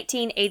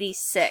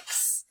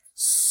 1986.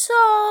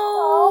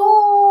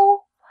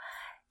 So,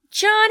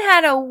 John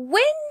had a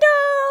window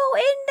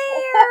in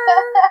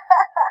there,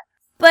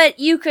 but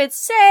you could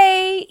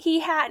say he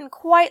hadn't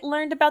quite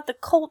learned about the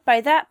cult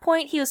by that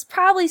point. He was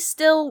probably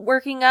still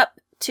working up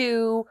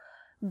to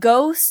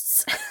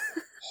ghosts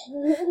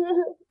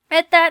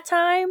at that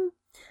time.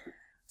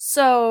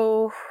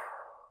 So,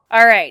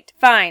 alright,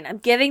 fine. I'm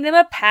giving them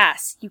a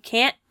pass. You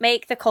can't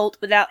make the cult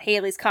without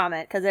Halley's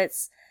Comet, because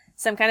it's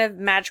some kind of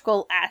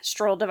magical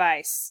astral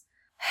device.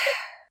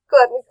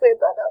 Glad we cleared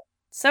that up.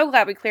 So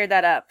glad we cleared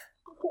that up.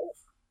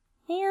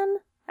 Man,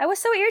 I was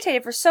so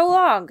irritated for so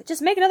long.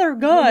 Just make another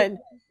gun.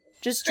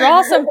 Just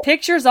draw some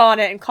pictures on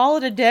it and call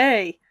it a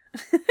day.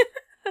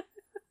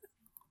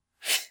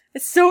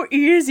 It's so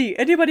easy.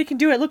 Anybody can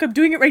do it. Look, I'm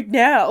doing it right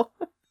now.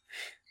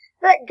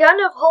 That gun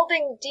of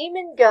holding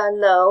demon gun,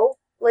 though,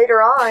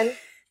 later on.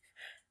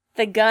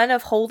 The gun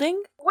of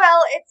holding?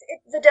 Well, it's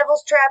the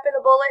devil's trap in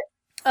a bullet,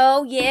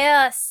 Oh,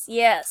 yes,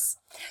 yes.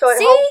 so it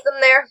See? holds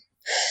them there.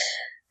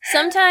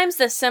 Sometimes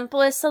the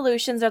simplest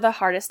solutions are the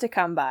hardest to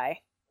come by.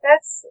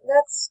 That's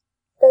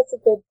a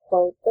good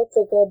quote. That's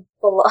a good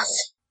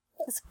philosophy.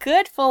 It's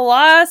good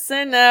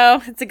philosophy.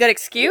 No, it's a good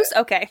excuse?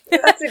 Okay.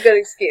 That's a good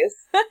excuse.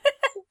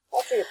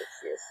 That's a good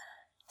excuse.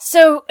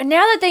 So,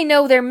 now that they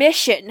know their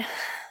mission,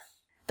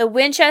 the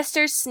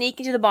Winchesters sneak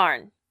into the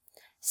barn.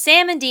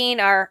 Sam and Dean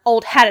are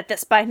old hat at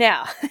this by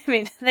now. I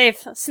mean, they've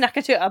snuck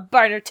into a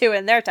barn or two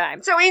in their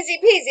time. So easy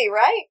peasy,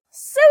 right?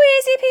 So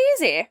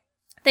easy peasy.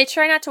 They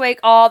try not to wake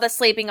all the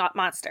sleeping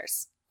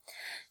monsters.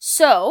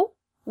 So,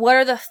 what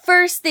are the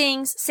first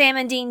things Sam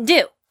and Dean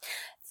do?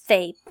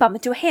 They bump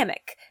into a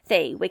hammock,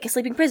 they wake a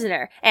sleeping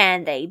prisoner,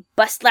 and they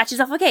bust latches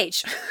off a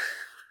cage.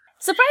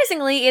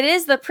 Surprisingly, it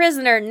is the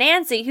prisoner,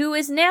 Nancy, who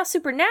is now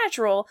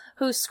supernatural,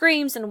 who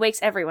screams and wakes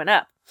everyone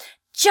up.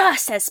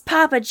 Just as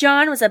Papa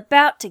John was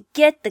about to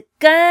get the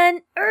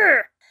gun,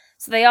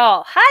 so they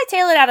all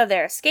hightail it out of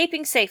there,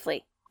 escaping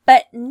safely.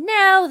 But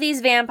now these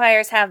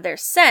vampires have their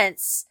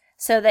sense,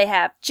 so they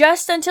have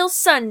just until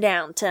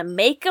sundown to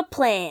make a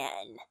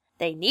plan.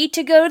 They need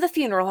to go to the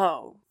funeral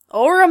home,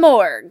 or a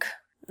morgue.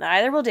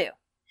 Either will do.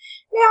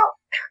 Now,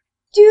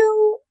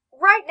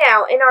 right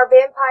now in our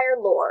vampire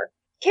lore,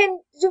 do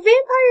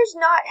vampires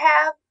not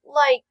have,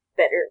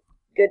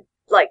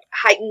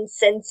 heightened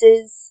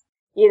senses?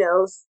 You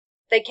know,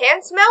 they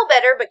can smell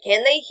better, but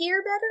can they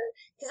hear better?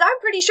 Because I'm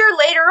pretty sure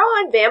later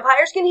on,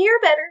 vampires can hear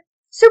better.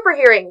 Super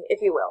hearing,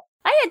 if you will.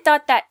 I had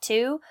thought that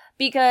too,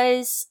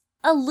 because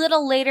a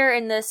little later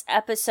in this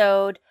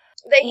episode,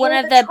 They one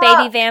hear of the truck.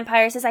 baby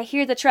vampires says, I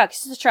hear the truck.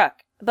 It's the truck.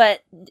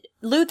 But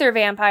Luther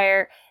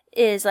vampire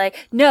is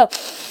like, no,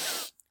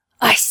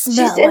 I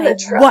smell She's in the my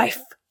truck.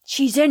 wife.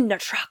 She's in the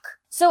truck.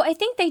 So I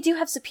think they do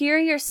have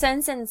superior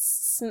sense and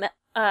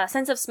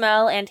sense of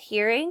smell and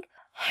hearing.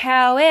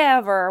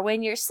 However,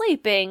 when you're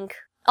sleeping,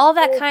 all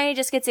that kind of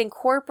just gets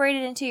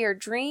incorporated into your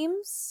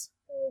dreams.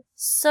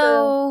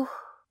 So,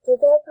 Do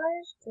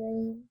vampires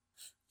dream?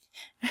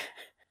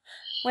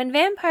 when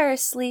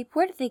vampires sleep,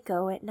 where do they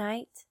go at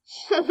night?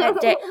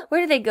 At day?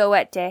 Where do they go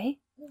at day?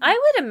 I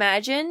would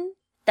imagine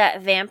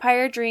that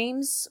vampire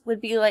dreams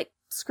would be like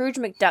Scrooge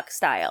McDuck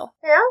style.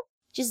 Yeah?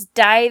 Just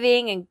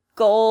diving in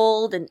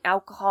gold and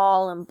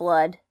alcohol and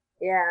blood.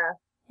 Yeah.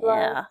 Blood,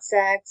 Yeah.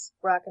 sex,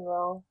 rock and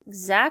roll.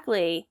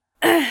 Exactly.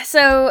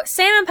 So,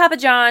 Sam and Papa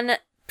John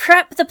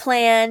prep the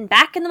plan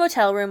back in the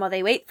motel room while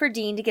they wait for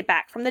Dean to get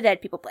back from the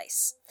dead people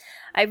place.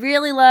 I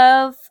really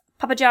love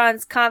Papa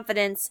John's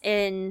confidence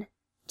in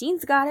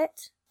Dean's got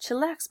it.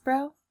 Chillax,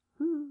 bro.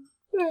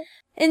 Yeah.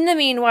 In the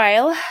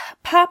meanwhile,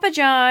 Papa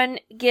John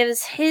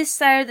gives his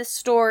side of the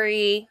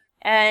story,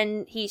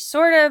 and he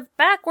sort of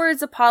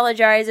backwards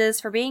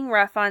apologizes for being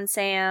rough on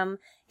Sam.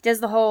 He does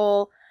the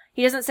whole,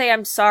 he doesn't say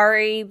I'm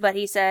sorry, but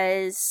he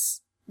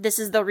says, this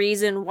is the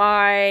reason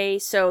why,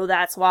 so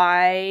that's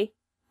why,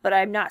 but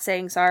I'm not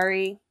saying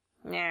sorry.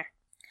 Nah.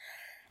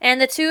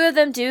 And the two of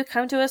them do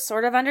come to a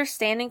sort of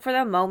understanding for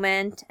the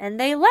moment, and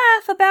they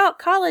laugh about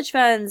college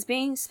funds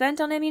being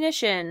spent on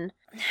ammunition.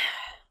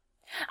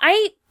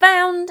 I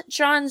found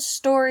John's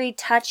story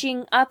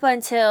touching up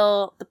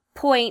until the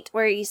point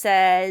where he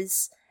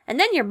says, and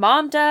then your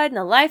mom died and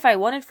the life I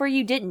wanted for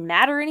you didn't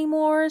matter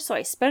anymore, so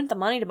I spent the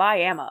money to buy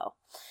ammo.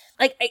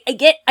 Like, I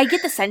get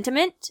the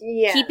sentiment.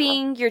 Yeah.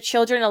 Keeping your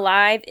children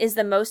alive is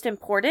the most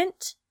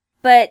important,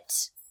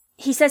 but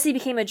he says he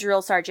became a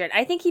drill sergeant.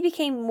 I think he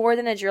became more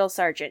than a drill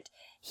sergeant.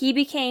 he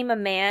became a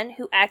man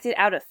who acted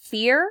out of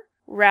fear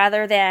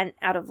rather than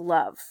out of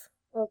love.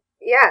 Well,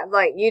 yeah,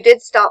 like, you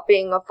did stop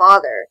being a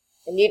father,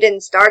 and you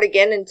didn't start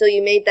again until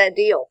you made that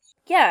deal.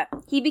 Yeah,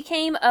 he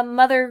became a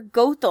mother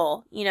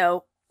Gothel,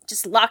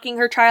 just locking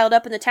her child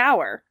up in the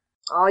tower.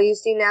 All you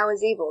see now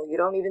is evil. You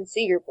don't even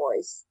see your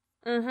boys.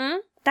 Mm-hmm.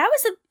 That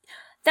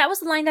was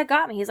the line that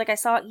got me. He's like, I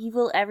saw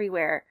evil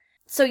everywhere.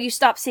 So you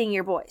stop seeing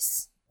your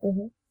boys.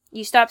 Mm-hmm.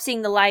 You stop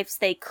seeing the lives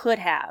they could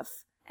have.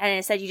 And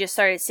instead you just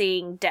started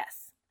seeing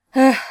death.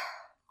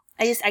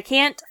 I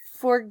can't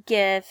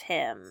forgive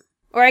him.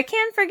 Or I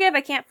can forgive,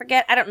 I can't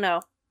forget. I don't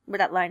know where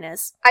that line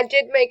is. I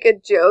did make a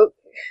joke.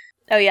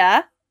 Oh,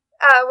 yeah?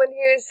 When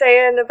he was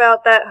saying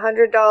about that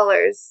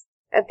 $100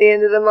 at the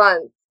end of the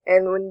month.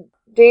 And when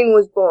Dean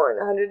was born,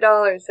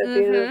 $100 at the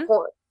end of the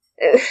month.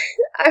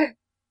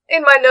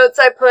 In my notes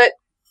I put,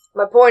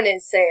 my point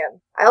is,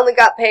 Sam, I only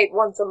got paid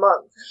once a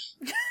month.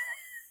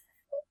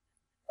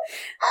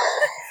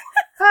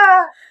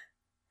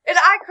 And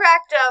I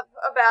cracked up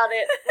about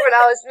it when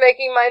I was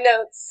making my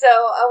notes, so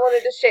I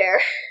wanted to share.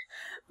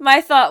 My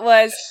thought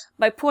was,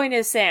 my point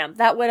is, Sam,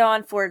 that went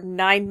on for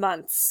 9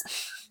 months.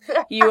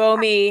 You owe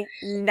me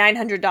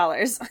 $900.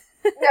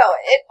 No,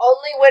 it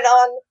only went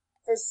on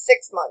for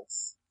 6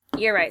 months.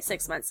 You're right,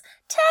 6 months.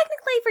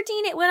 Technically, for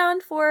Dean, it went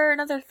on for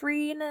another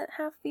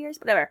 3.5 years.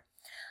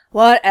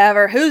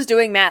 Whatever. Who's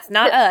doing math?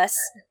 Not us.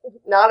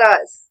 Not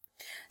us.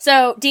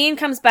 So, Dean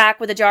comes back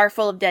with a jar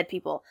full of dead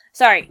people.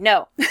 Sorry,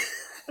 no.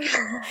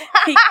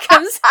 He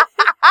comes...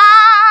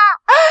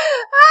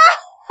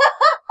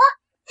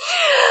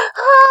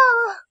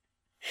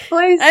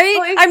 Please,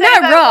 please I'm say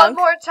not that wrong. one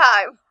more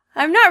time.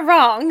 I'm not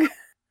wrong.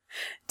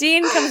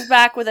 Dean comes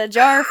back with a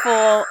jar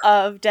full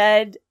of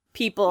dead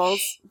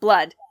people's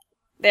blood.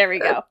 There we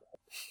go.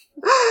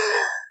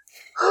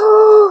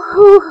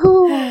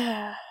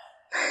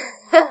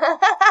 I'm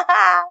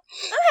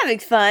having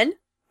fun.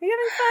 Are you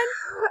having fun?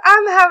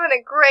 I'm having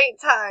a great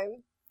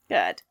time.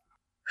 Good.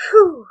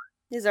 Whew.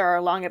 These are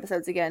our long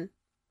episodes again.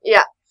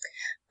 Yeah.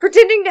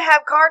 Pretending to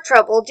have car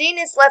trouble, Dean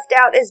is left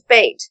out as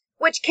bait,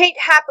 which Kate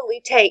happily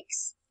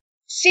takes.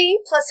 She,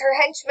 plus her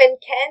henchman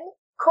Ken,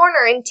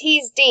 corner and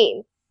tease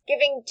Dean,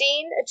 giving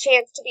Dean a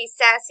chance to be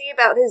sassy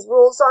about his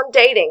rules on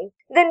dating.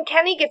 Then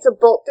Kenny gets a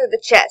bolt through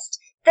the chest.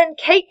 Then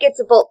Kate gets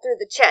a bolt through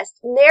the chest,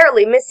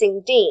 narrowly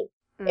missing Dean.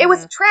 It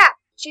was a trap.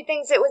 She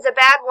thinks it was a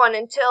bad one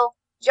until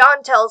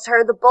John tells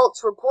her the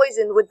bolts were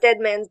poisoned with dead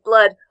man's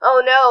blood.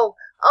 Oh no.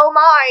 Oh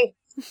my.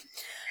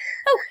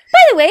 Oh, by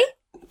the way,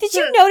 did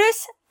you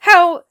notice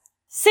how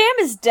Sam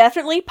is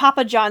definitely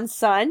Papa John's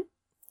son?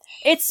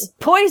 It's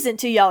poison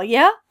to y'all,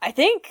 yeah? I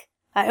think.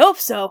 I hope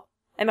so.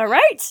 Am I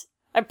right?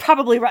 I'm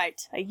probably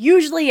right. I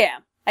usually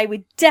am. I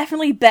would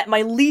definitely bet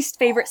my least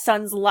favorite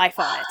son's life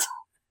on it.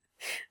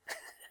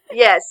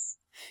 Yes.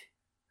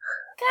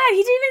 God,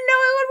 he didn't even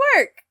know it would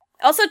work.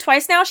 Also,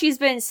 twice now she's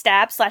been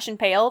stabbed /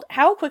 impaled.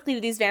 How quickly do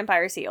these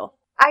vampires heal?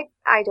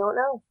 I don't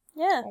know.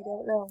 Yeah. I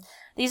don't know.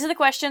 These are the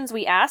questions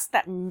we ask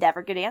that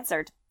never get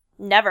answered.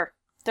 Never.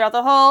 Throughout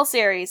the whole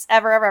series.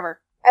 Ever, ever,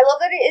 ever. I love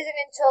that it isn't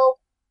until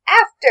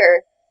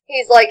after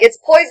he's like, it's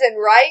poison,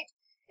 right?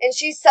 And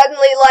she's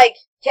suddenly like,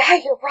 yeah,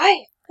 you're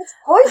right. It's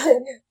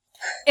poison.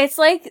 It's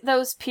like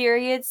those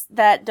periods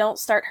that don't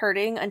start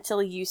hurting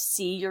until you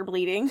see you're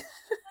bleeding.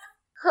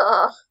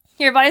 Huh.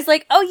 Your body's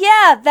like, oh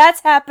yeah,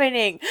 that's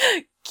happening.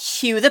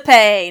 Cue the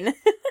pain.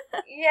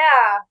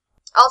 Yeah.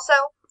 Also,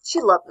 she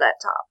loved that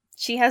top.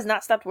 She has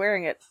not stopped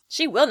wearing it.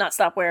 She will not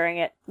stop wearing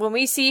it. When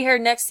we see her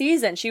next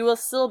season, she will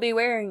still be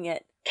wearing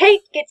it.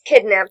 Kate gets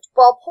kidnapped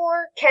while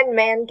poor Ken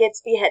Man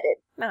gets beheaded.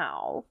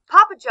 No.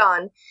 Papa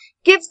John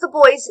gives the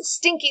boys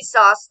stinky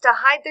sauce to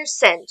hide their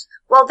scent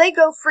while they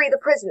go free the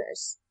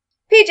prisoners.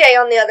 PJ,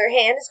 on the other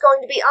hand, is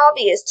going to be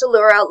obvious to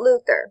lure out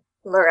Luther.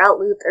 Lure out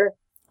Luther.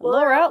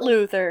 Lure out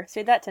Luther.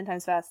 Say that 10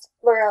 times fast.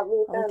 Lure out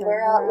Luther.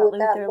 Lure out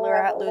Luther. Lure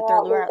out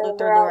Luther. Lure out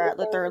Luther. Lure out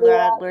Luther. Lure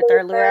out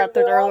Luther. Lure out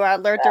Luther. Lure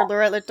out Luther.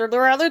 Lure out Luther.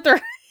 Lure out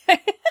Luther.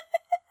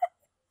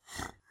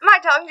 My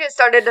tongue just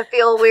started to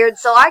feel weird,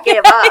 so I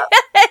gave up.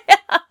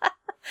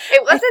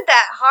 It wasn't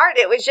that hard.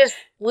 It was just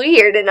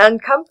weird and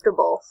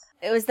uncomfortable.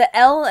 It was the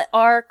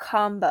LR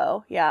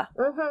combo. Yeah.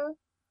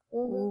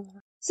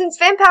 Since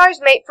vampires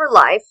mate for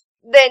life,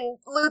 then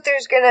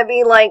Luther's gonna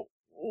be, like,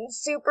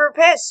 super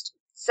pissed.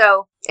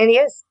 So, and he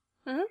is.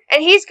 And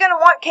he's gonna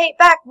want Kate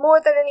back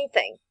more than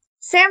anything.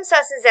 Sam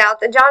susses out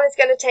that John is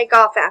gonna take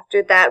off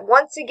after that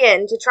once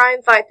again to try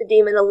and fight the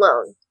demon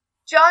alone.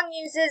 John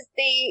uses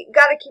the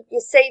gotta keep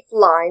you safe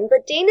line,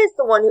 but Dean is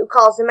the one who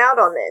calls him out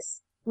on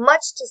this,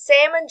 much to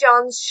Sam and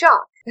John's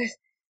shock.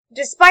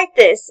 Despite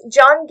this,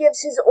 John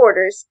gives his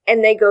orders,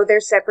 and they go their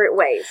separate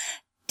ways.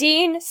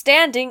 Dean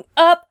standing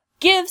up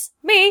gives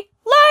me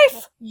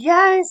life!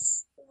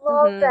 Yes!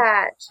 Love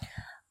that.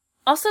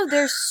 Also,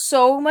 there's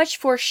so much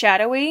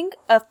foreshadowing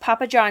of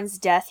Papa John's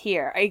death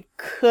here. I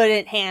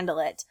couldn't handle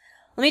it.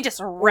 Let me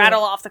just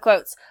rattle off the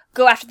quotes.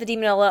 Go after the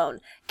demon alone.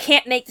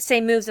 Can't make the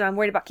same moves if I'm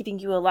worried about keeping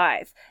you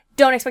alive.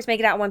 Don't expect to make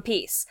it out in one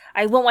piece.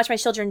 I won't watch my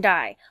children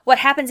die. What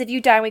happens if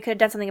you die and we could have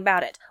done something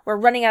about it? We're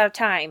running out of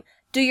time.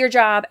 do your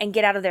job and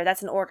get out of there.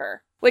 That's an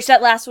order. Which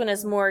that last one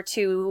is more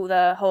to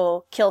the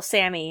whole kill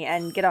Sammy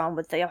and get on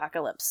with the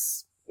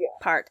apocalypse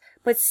part.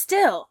 But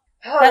still,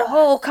 that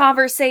whole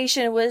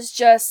conversation was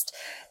just,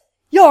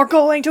 you're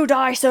going to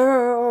die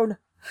soon!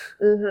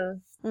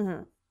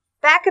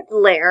 Back at the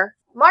lair,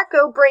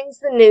 Marco brings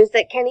the news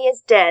that Kenny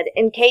is dead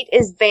and Kate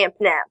is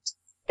vamp-napped.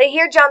 They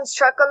hear John's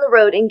truck on the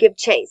road and give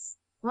chase.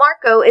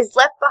 Marco is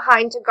left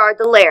behind to guard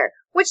the lair,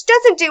 which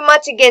doesn't do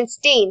much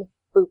against Dean,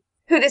 who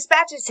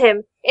dispatches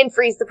him and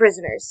frees the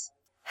prisoners.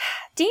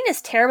 Dean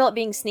is terrible at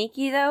being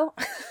sneaky, though.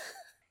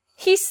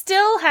 He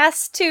still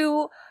has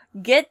to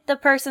get the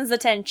person's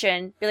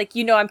attention. Be like,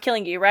 I'm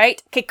killing you,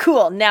 right? Okay,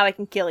 cool. Now I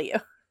can kill you.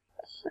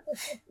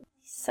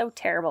 So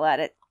terrible at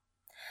it.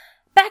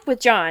 Back with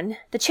John,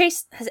 the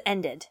chase has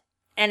ended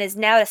and is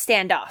now a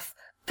standoff.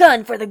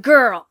 Gun for the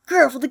girl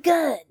for the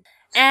gun.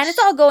 And it's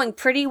all going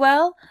pretty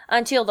well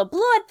until the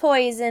blood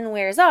poison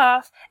wears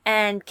off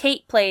and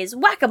Kate plays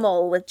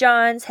whack-a-mole with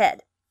John's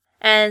head.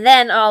 And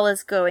then all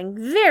is going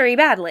very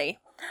badly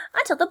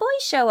until the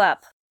boys show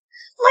up.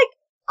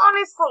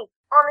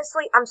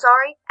 Honestly, I'm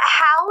sorry.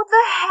 How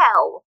the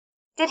hell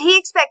did he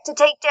expect to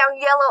take down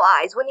Yellow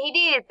Eyes when he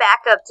needed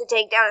backup to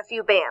take down a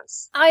few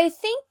BAMs? I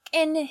think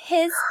in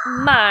his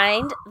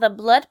mind, the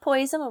blood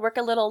poison would work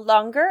a little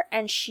longer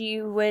and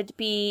she would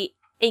be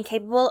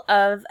incapable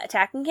of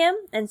attacking him.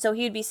 And so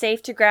he would be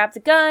safe to grab the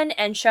gun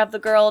and shove the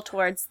girl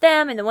towards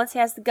them. And then once he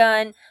has the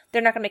gun,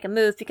 they're not going to make a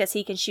move because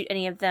he can shoot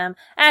any of them,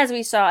 as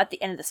we saw at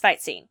the end of this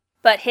fight scene.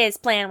 But his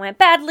plan went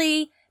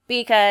badly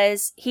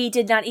because he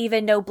did not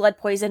even know blood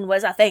poison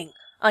was a thing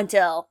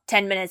until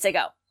 10 minutes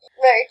ago.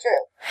 Very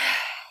true.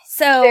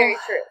 So, Very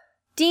true.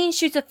 Dean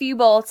shoots a few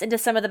bolts into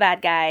some of the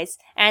bad guys,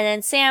 and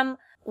then Sam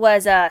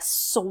was a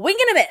swing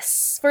and a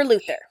miss for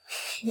Luther,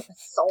 who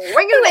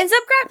ends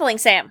up grappling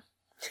Sam.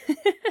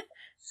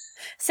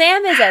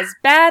 Sam is as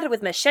bad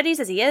with machetes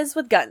as he is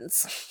with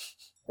guns.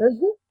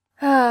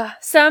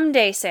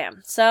 Someday,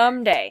 Sam,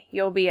 someday,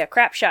 you'll be a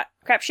crapshoot.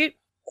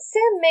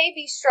 Sam may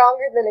be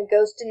stronger than a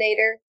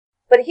Ghostinator,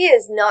 but he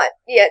is not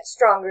yet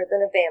stronger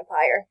than a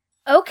vampire.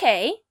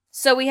 Okay,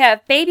 so we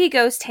have baby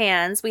ghost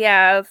hands, we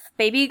have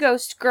baby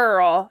ghost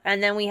girl,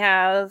 and then we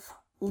have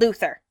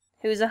Luther,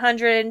 who's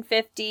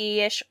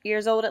 150-ish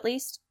years old at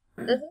least.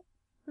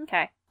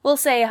 Okay, we'll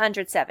say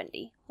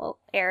 170. We'll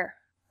err,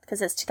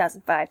 because it's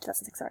 2005,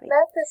 2006 already.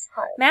 Math is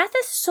hard. Math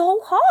is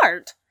so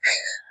hard.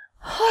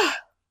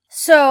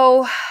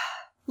 So,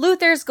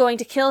 Luther's going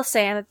to kill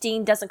Sam if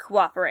Dean doesn't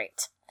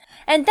cooperate.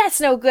 And that's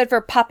no good for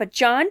Papa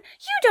John.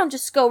 You don't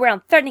just go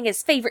around threatening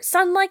his favorite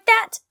son like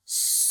that.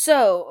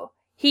 So,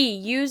 he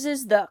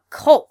uses the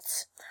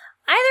cult.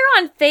 Either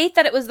on faith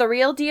that it was the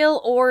real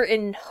deal, or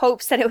in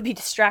hopes that it would be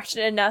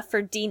distraction enough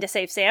for Dean to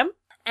save Sam.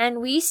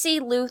 And we see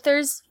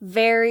Luther's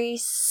very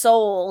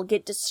soul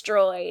get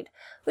destroyed,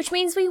 which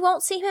means we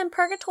won't see him in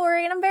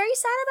purgatory, and I'm very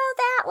sad about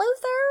that,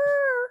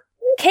 Luther!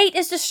 Kate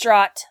is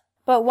distraught,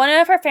 but one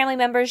of her family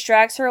members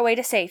drags her away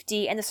to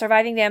safety, and the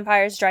surviving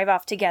vampires drive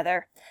off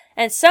together.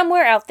 And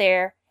somewhere out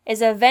there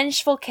is a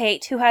vengeful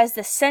Kate who has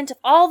the scent of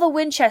all the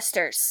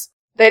Winchesters.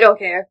 They don't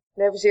care.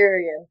 Never see her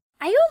again.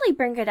 I only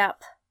bring it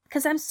up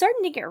because I'm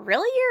starting to get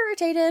really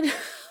irritated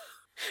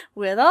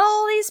with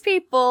all these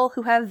people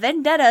who have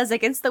vendettas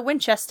against the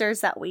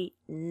Winchesters that we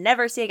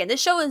never see again. This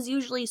show is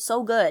usually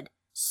so good.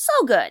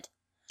 So good.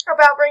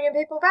 About bringing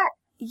people back.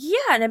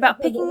 Yeah, and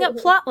about picking up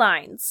plot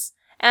lines.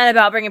 And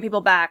about bringing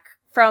people back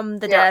from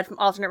the dead, from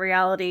alternate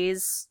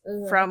realities,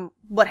 from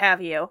what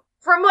have you.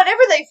 From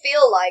whatever they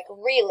feel like,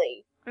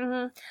 really.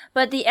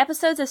 But the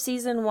episodes of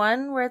season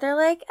 1 where they're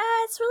like,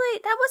 it's really,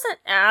 that wasn't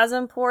as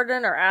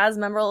important or as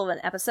memorable of an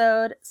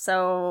episode,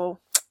 so,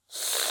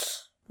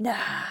 nah.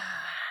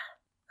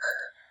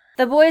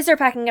 The boys are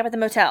packing up at the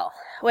motel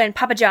when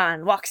Papa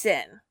John walks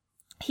in.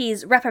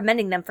 He's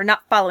reprimanding them for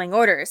not following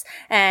orders,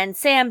 and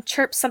Sam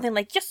chirps something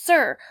like, yes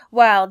sir,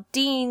 while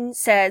Dean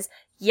says,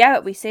 yeah,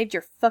 but we saved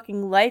your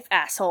fucking life,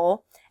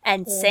 asshole.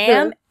 And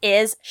Sam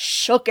is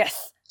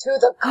shooketh. To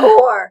the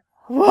core.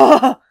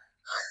 Whoa.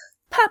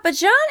 Papa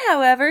John,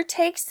 however,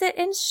 takes it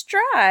in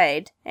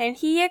stride, and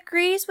he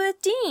agrees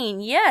with Dean.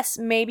 Yes,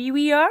 maybe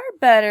we are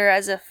better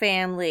as a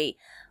family.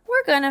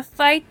 We're gonna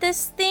fight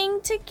this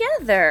thing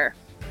together.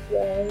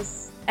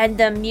 Yes. And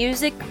the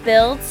music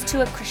builds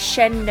to a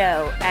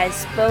crescendo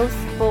as both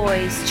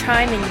boys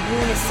chime in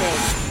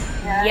unison.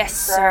 Yes,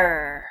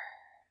 sir.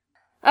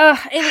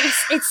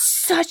 It's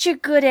such a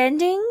good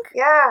ending.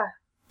 Yeah.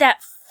 That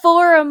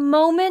for a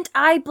moment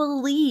I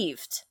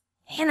believed,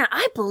 Hannah,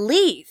 I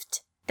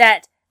believed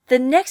that the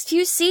next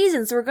few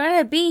seasons were going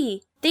to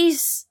be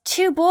these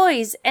two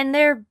boys and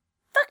their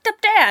fucked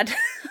up dad.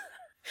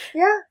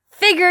 Yeah.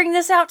 Figuring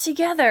this out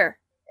together.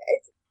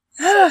 It's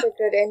such a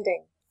good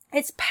ending.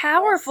 It's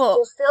powerful.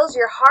 It just fills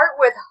your heart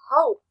with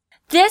hope.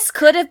 This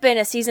could have been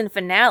a season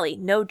finale,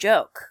 no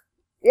joke.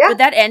 Yeah. With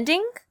that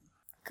ending,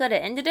 could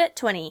have ended at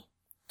 20.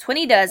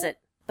 20 does it.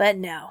 But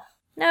no.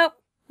 Nope.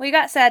 We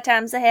got sad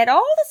times ahead.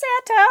 All the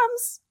sad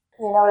times.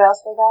 You know what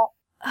else we got?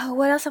 Oh,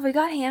 what else have we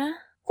got, Hannah?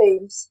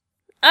 Themes.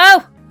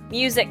 Oh!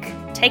 Music.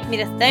 Take me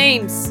to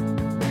themes.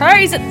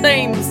 Praise it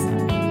themes!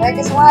 Take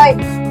us away.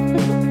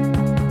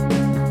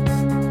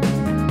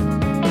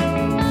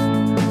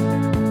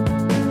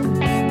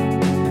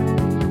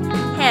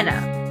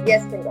 Hannah,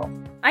 Yes, Tingle.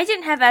 I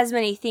didn't have as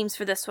many themes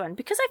for this one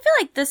because I feel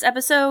like this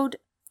episode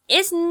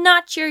is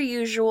not your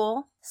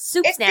usual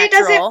supernatural.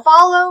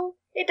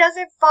 It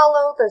doesn't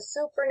follow the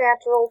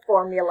supernatural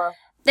formula.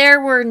 There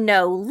were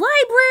no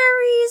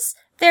libraries,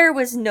 there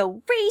was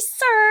no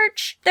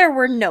research, there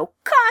were no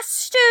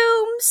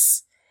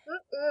costumes.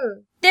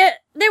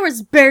 There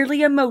was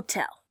barely a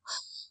motel.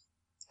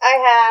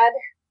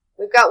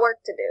 We've got work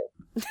to do.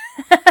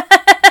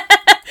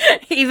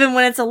 Even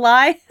when it's a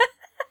lie?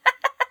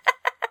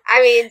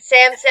 I mean,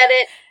 Sam said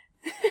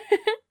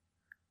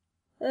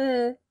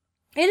it.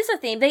 It is a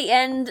theme. They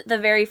end the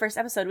very first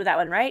episode with that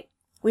one, right?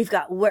 We've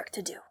got work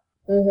to do.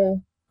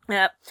 Mm-hmm.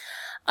 Yep.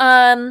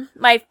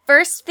 My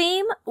first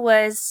theme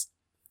was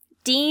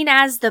Dean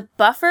as the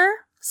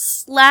buffer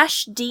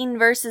 / Dean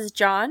versus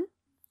John.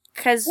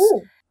 Because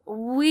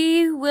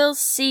we will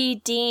see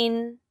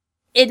Dean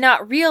in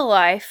not real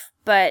life,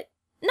 but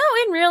no,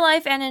 in real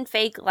life and in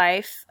fake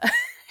life,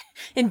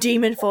 in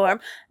demon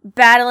form,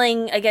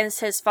 battling against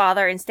his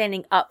father and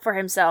standing up for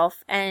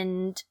himself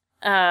and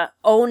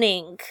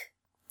owning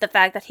the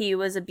fact that he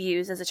was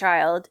abused as a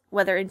child,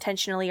 whether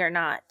intentionally or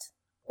not.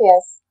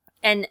 Yes.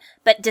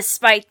 But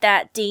despite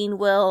that, Dean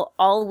will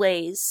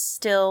always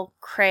still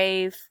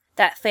crave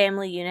that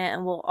family unit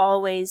and will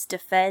always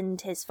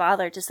defend his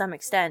father to some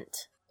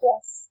extent.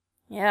 Yes.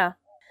 Yeah.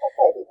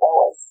 Okay,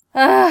 always.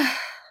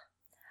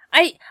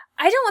 I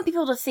don't want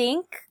people to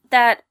think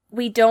that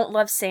we don't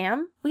love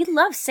Sam. We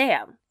love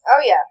Sam.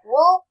 Oh yeah.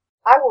 Well,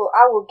 I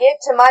will get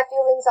to my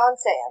feelings on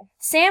Sam.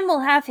 Sam will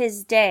have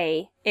his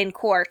day in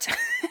court.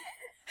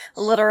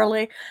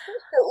 Literally.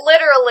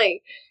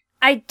 Literally.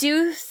 I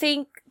do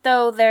think,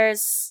 though,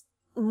 there's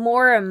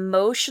more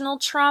emotional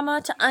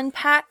trauma to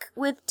unpack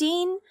with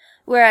Dean,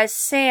 whereas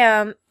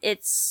Sam,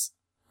 it's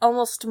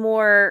almost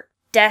more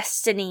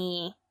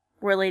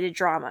destiny-related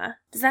drama.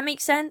 Does that make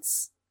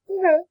sense?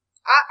 Mm-hmm.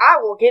 I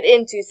will get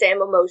into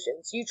Sam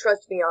emotions. You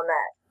trust me on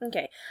that.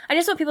 Okay. I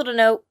just want people to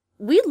know,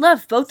 we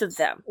love both of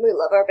them. We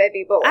love our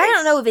baby boys. I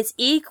don't know if it's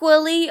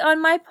equally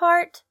on my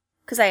part,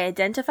 because I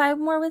identify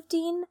more with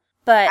Dean,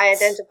 but... I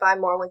identify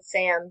more with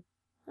Sam.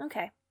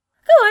 Okay.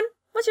 Go on.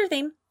 What's your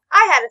theme?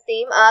 I had a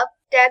theme of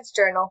Dad's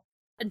Journal.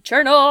 A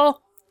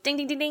journal! Ding,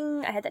 ding, ding,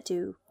 ding. I had that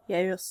too.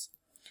 Yes.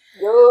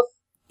 Yup.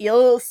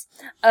 Yes.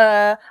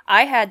 I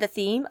had the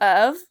theme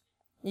of...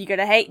 You're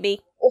gonna hate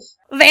me.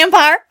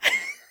 Vampire!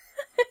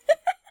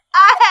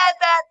 I had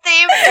that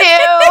theme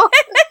too!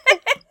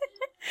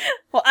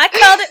 Well, I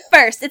called it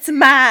first. It's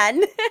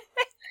mine.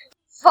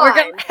 Fine. We're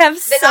gonna have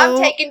Then I'm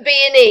taking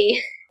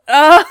B&E.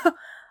 Oh.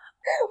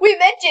 We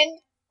mentioned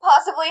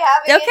possibly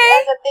having it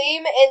as a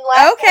theme in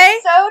last Okay.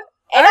 episode,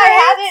 and All I right.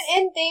 had it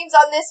in themes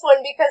on this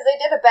one because they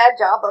did a bad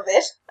job of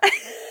it.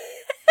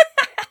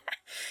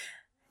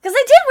 Because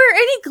they didn't wear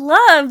any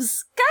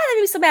gloves. God, that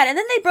made me so mad. And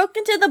then they broke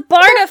into the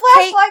barn Their of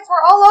Kate. flashlights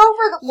were all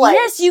over the place.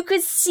 Yes, you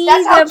could see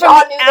That's how them from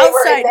John the knew they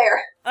were in outside.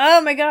 there.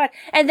 Oh my god.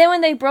 And then when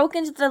they broke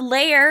into the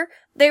lair,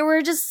 they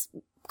were just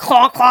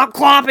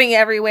clomping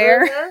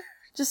everywhere. Mhm.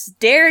 Just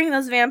daring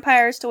those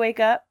vampires to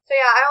wake up. So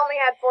yeah, I only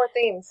had 4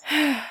 themes.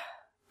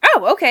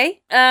 Oh,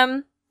 okay.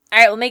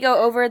 Alright, let me go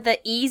over the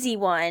easy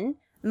one.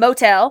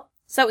 Motel.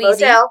 So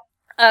easy. Motel.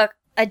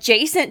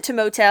 Adjacent to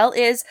motel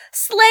is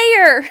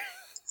Slayer!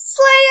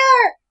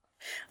 Slayer!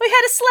 We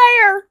had a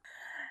Slayer!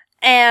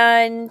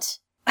 And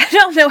I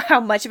don't know how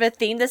much of a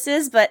theme this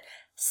is, but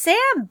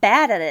Sam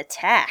bad at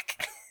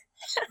attack.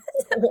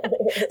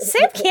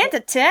 Sam can't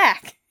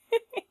attack.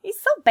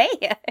 He's so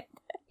bad.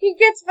 He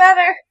gets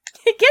better.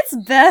 It gets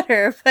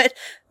better, but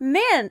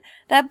man,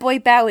 that boy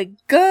bad with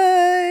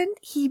gun.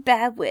 He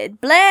bad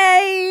with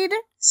blade.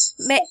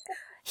 Man,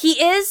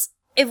 he is,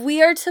 if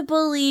we are to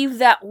believe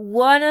that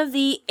one of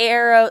the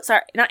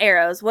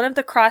one of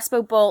the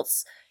crossbow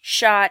bolts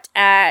shot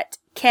at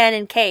Ken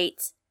and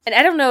Kate, and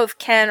I don't know if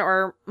Ken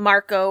or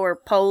Marco or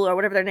Pole or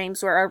whatever their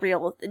names were are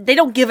real. They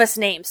don't give us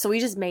names, so we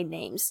just made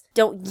names.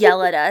 Don't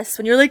yell at us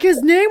when you're like,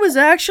 his name was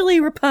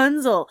actually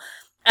Rapunzel.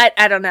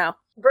 I don't know.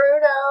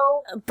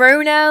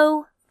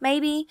 Bruno,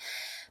 maybe.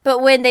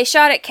 But when they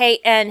shot at Kate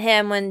and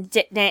him when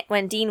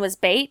Dean was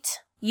bait,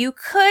 you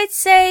could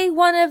say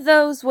one of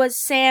those was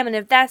Sam, and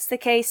if that's the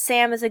case,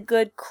 Sam is a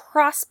good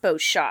crossbow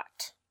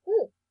shot.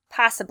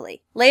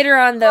 Possibly. Later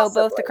on, though,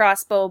 both the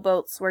crossbow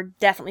bolts were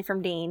definitely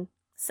from Dean.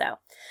 So,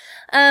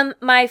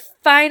 my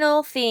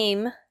final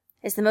theme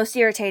is the most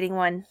irritating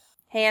one.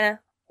 Hannah.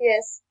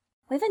 Yes.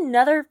 We have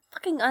another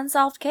fucking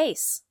unsolved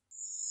case.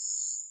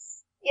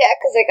 Yeah,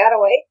 because they got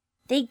away.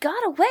 They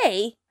got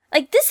away?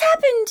 Like, this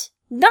happened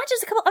not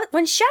just a couple...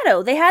 When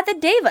Shadow, they had the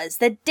Devas.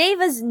 The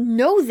Devas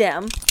know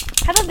them,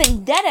 have a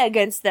vendetta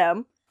against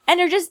them, and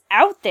they're just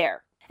out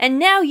there. And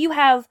now you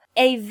have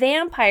a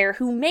vampire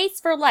who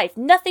mates for life.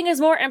 Nothing is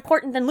more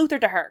important than Luther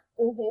to her.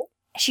 Mm-hmm.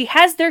 She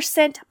has their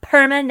scent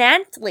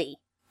permanently,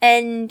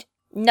 and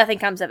nothing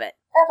comes of it.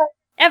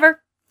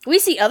 Ever. We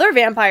see other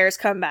vampires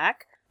come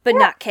back, but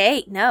not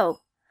Kate, no.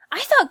 I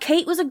thought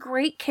Kate was a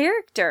great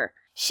character.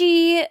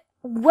 She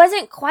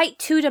wasn't quite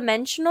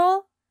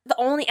two-dimensional. The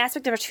only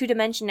aspect of her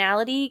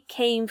two-dimensionality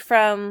came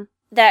from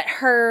that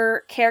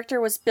her character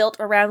was built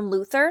around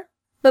Luther.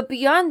 But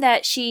beyond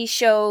that, she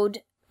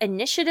showed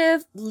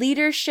initiative,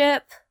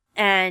 leadership,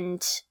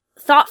 and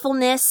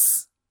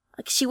thoughtfulness.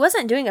 Like, she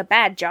wasn't doing a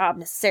bad job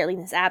necessarily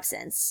in his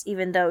absence,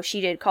 even though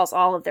she did cause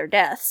all of their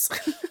deaths.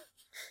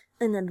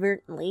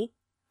 Inadvertently.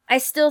 I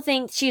still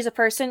think she's a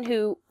person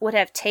who would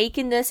have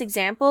taken this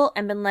example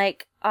and been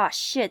like, "Ah,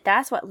 shit,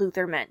 that's what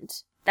Luther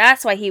meant.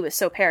 That's why he was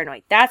so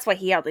paranoid. That's why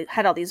he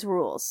had all these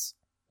rules."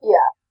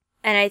 Yeah.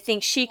 And I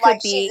think she could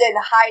Like be... she's in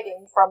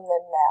hiding from them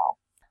now.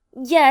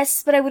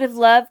 Yes, but I would have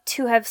loved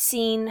to have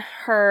seen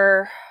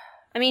her...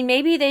 I mean,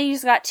 maybe they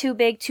just got too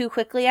big too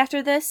quickly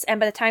after this, and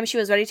by the time she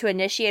was ready to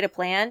initiate a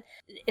plan,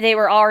 they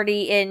were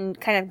already in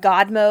kind of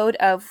God mode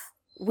of,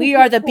 we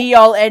are the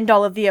be-all,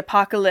 end-all of the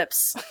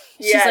apocalypse.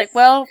 She's Yes. like,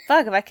 well,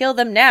 fuck, if I kill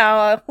them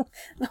now,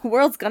 the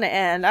world's gonna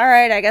end.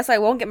 Alright, I guess I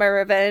won't get my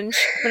revenge.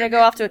 I'm gonna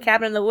go off to a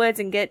cabin in the woods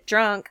and get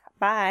drunk.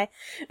 Bye.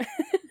 Okay,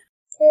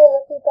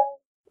 love you,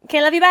 bye.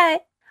 Okay, love you, bye.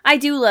 I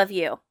do love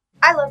you.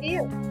 I love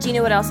you. Do you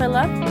know what else I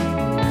love?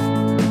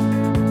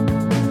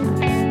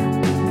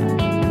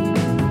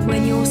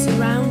 When you're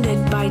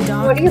surrounded by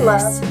darkness. What do you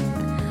love?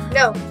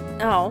 No.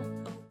 Oh.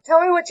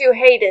 Tell me what you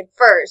hated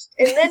first,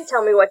 and then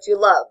tell me what you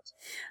loved.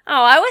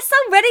 Oh, I was so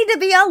ready to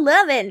be all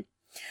loving.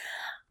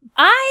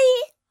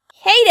 I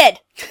hated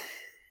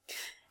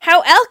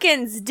how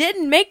Elkins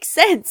didn't make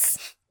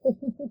sense.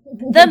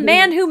 The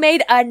man who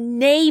made a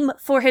name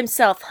for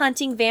himself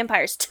hunting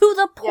vampires to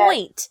the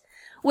point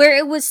where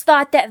it was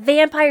thought that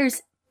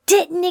vampires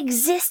didn't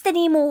exist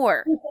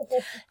anymore.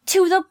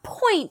 To the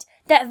point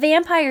that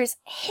vampires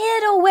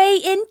hid away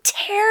in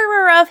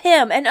terror of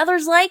him and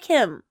others like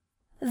him.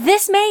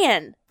 This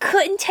man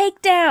couldn't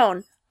take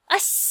down a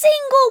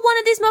single one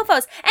of these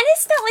mofos. And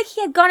it's not like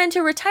he had gone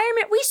into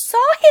retirement. We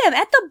saw him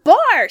at the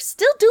bar,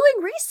 still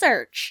doing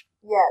research.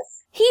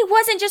 Yes. He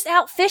wasn't just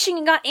out fishing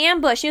and got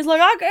ambushed. He was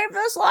like, I gave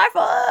this life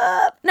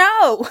up.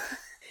 No.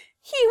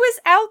 He was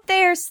out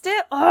there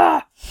still.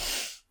 Ugh.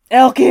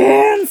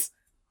 Elkins!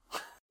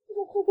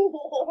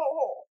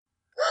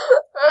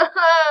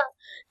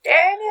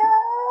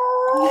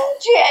 Daniel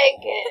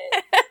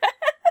Jenkins.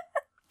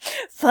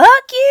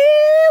 Fuck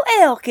you,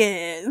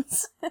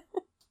 Elkins!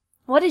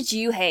 What did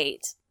you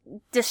hate?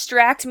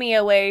 Distract me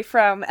away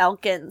from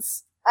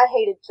Elkins. I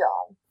hated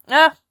John.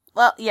 Ah,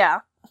 well,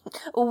 yeah.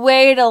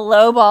 Way to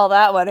lowball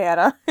that one,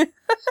 Hannah.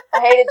 I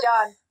hated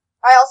John.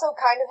 I also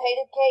kind of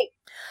hated Kate.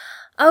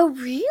 Oh,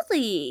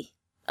 really?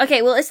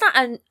 Okay, well, it's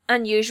not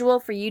unusual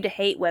for you to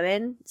hate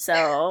women,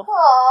 so...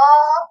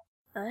 Aww.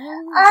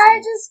 I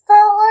just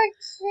felt like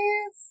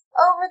she's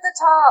over the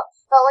top.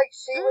 Felt like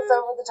she was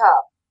over the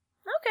top.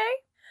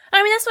 Okay.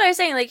 I mean, that's what I was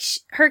saying. Like,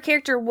 her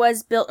character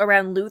was built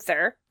around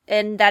Luther,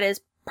 and that is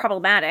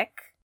problematic.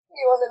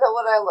 You want to know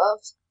what I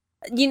loved?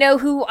 You know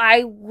who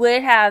I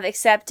would have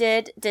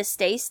accepted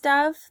distaste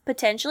of,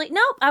 potentially?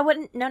 Nope, I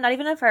wouldn't. No, not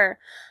even of her.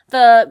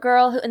 The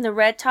girl who in the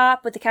red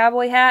top with the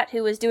cowboy hat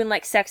who was doing,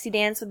 like, sexy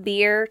dance with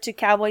beer to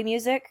cowboy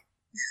music.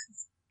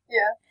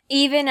 Yeah.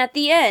 Even at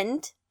the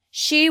end,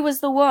 she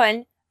was the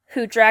one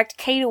who dragged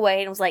Kate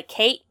away and was like,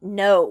 Kate,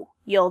 no,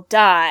 you'll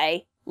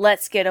die.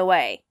 Let's get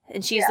away.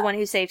 And she's the one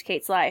who saved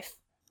Kate's life.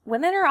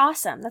 Women are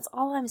awesome. That's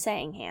all I'm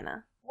saying,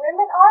 Hannah.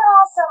 Women are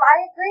awesome.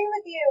 I agree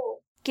with you.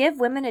 Give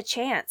women a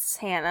chance,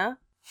 Hannah.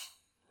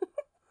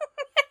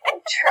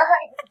 I'm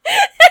trying.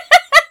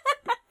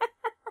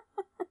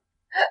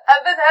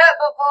 I've been hurt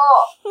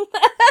before.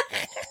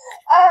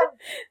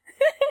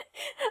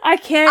 I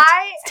can't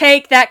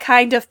take that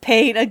kind of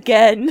pain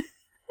again.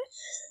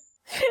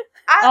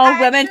 All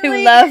women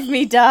who love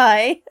me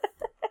die.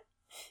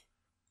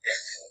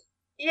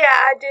 Yeah,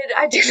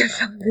 I did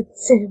feel the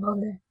same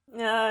on that.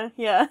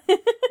 Yeah.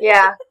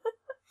 Yeah.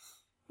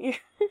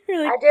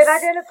 Really I did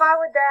identify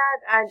with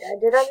that. I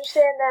did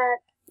understand that.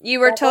 You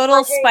were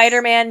total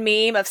Spider-Man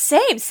meme of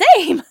same.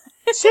 Same.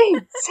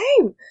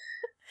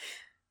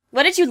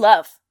 What did you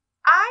love?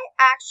 I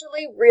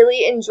actually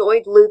really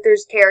enjoyed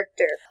Luther's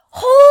character.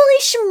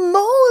 Holy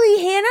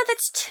schmoly, Hannah!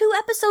 That's 2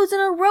 episodes in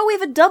a row. We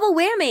have a double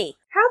whammy.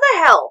 How the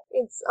hell?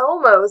 It's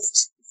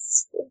almost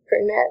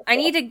supernatural. I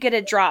need to get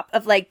a drop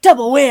of, like,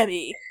 double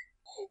whammy.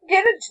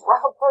 Get a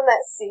drop from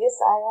that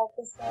CSI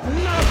episode.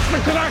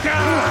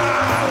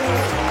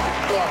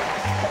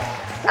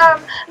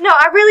 No,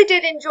 I really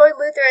did enjoy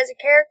Luther as a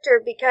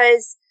character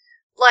because,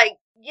 like,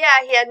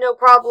 yeah, he had no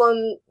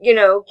problem,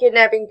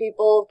 kidnapping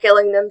people,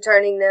 killing them,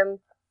 turning them,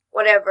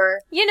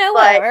 whatever.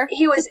 Whatever. But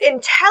he was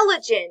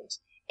intelligent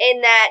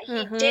in that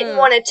he didn't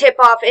want to tip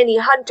off any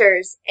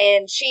hunters,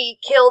 and she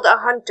killed a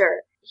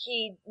hunter.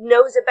 He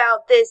knows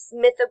about this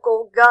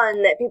mythical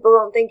gun that people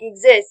don't think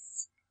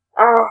exists.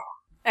 Oh.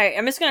 Alright,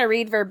 I'm just gonna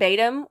read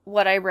verbatim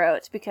what I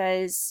wrote,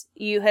 because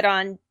you hit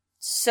on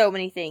so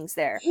many things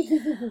there.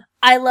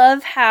 I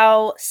love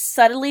how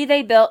subtly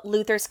they built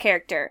Luther's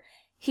character.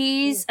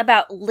 He's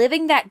about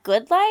living that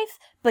good life,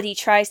 but he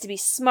tries to be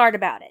smart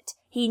about it.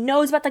 He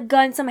knows about the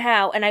gun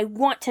somehow, and I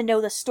want to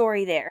know the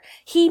story there.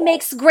 He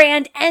makes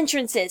grand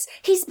entrances.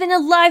 He's been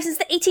alive since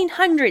the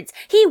 1800s.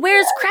 He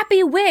wears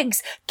crappy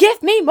wigs.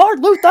 Give me more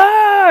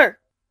Luther!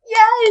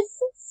 Yes!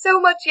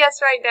 So much yes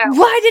right now.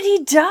 Why did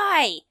he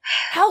die?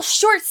 How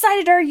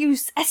short-sighted are you,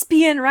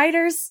 SPN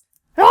writers?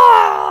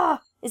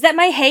 Ah! Is that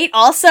my hate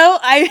also?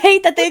 I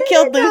hate that they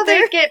killed Luther.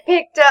 They get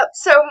picked up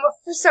so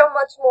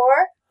much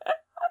more.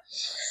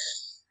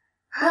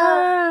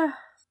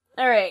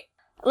 Alright.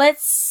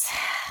 Let's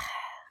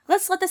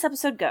let this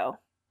episode go.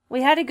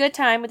 We had a good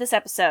time with this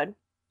episode.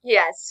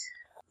 Yes.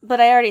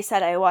 But I already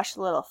said I watched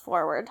a little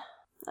forward.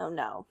 Oh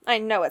no. I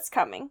know it's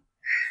coming.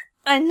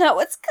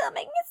 It's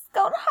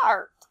going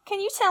hard. Can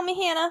you tell me,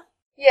 Hannah?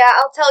 Yeah,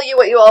 I'll tell you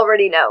what you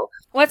already know.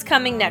 What's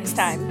coming next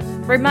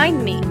time?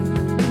 Remind me.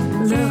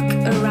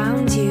 Look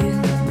around you.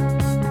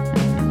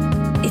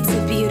 It's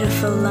a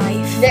beautiful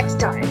life. Next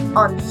time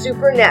on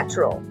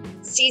Supernatural,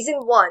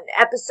 Season 1,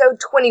 Episode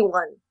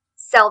 21,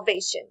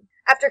 Salvation.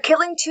 After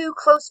killing 2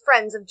 close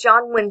friends of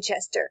John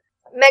Winchester,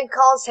 Meg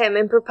calls him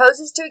and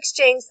proposes to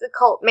exchange the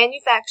Colt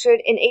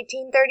manufactured in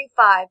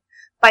 1835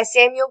 by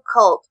Samuel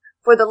Colt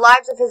for the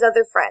lives of his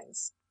other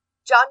friends.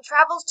 John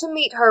travels to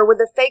meet her with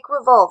a fake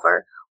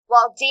revolver,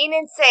 while Dean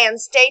and Sam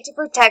stay to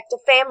protect a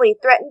family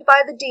threatened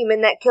by the demon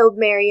that killed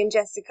Mary and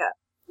Jessica.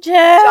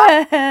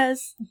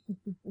 Jess!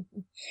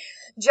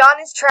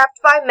 John is trapped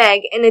by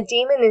Meg in a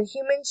demon in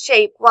human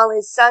shape while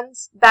his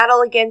sons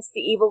battle against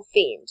the evil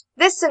fiend.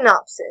 This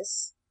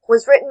synopsis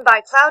was written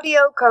by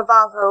Claudio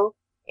Carvalho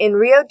in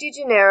Rio de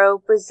Janeiro,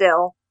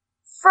 Brazil,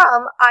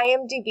 from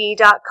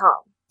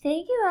imdb.com.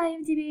 Thank you,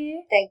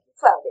 IMDb. Thank you,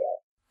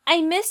 Claudio.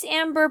 I miss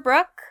Amber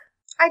Brooke.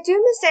 I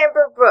do miss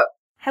Amber Brooke.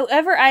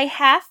 However, I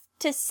have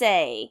to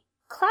say,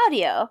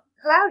 Claudio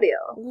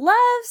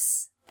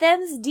loves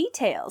them's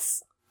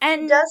details.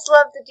 And He does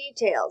love the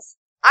details.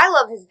 I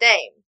love his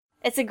name.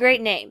 it's a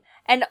great name.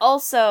 And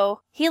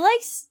also, I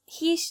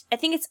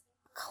think it's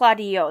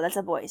Claudio, that's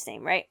a boy's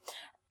name, right?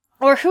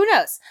 Or who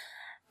knows?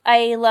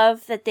 I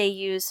love that they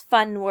use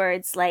fun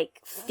words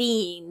like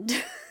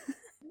fiend.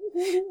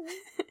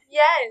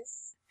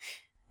 Yes.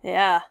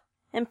 Yeah.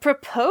 And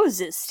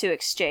proposes to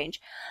exchange.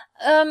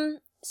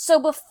 So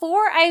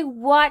before I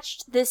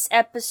watched this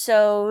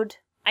episode,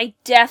 I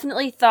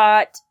definitely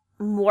thought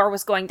more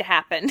was going to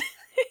happen.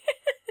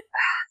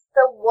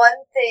 The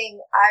one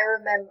thing I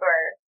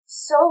remember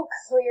so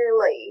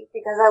clearly,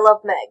 because I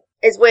love Meg,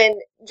 is when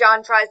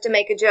John tries to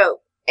make a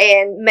joke,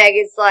 and Meg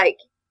is like,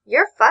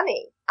 "You're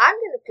funny. I'm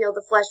gonna peel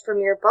the flesh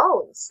from your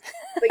bones.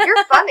 But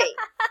you're funny."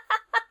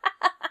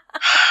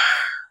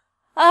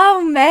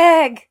 Oh,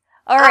 Meg.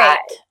 All right.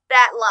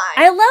 That line.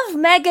 I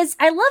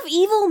love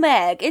evil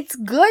Meg. It's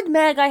good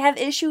Meg I have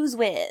issues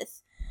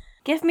with.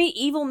 Give me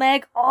evil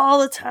Meg all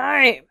the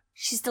time.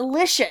 She's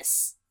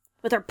delicious.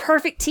 With her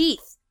perfect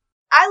teeth.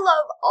 I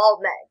love all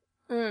Meg.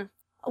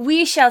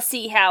 We shall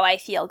see how I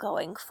feel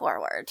going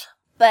forward.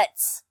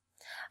 But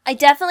I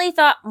definitely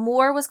thought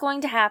more was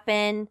going to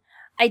happen.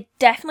 I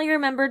definitely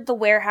remembered the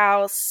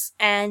warehouse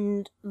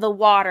and the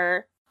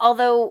water.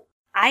 Although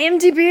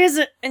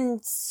IMDb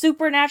and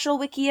Supernatural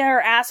Wikia are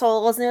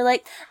assholes, and they're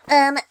like,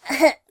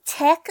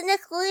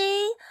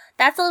 technically,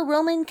 that's a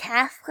Roman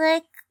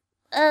Catholic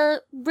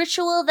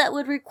ritual that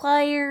would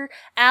require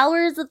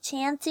hours of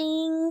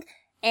chanting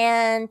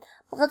and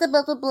blah blah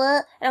blah blah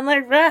blah. And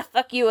I'm like,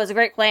 fuck you, it was a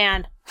great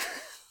plan.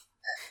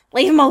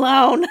 Leave him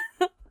alone.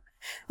 It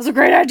was a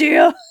great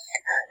idea.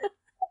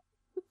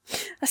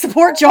 I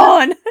support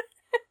John. It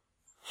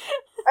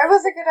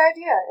was a good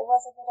idea.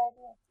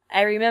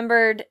 I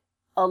remembered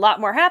a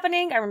lot more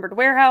happening. I remembered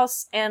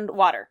warehouse and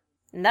water.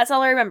 And that's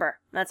all I remember.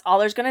 That's all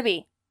there's gonna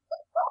be.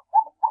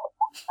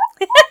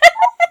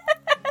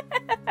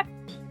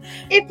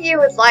 If you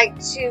would like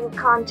to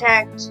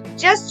contact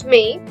just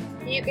me,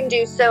 you can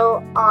do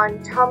so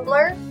on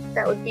Tumblr.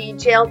 That would be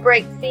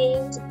Jailbreak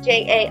Fiend,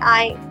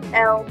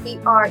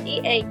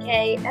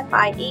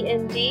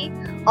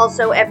 JailbreakFiend.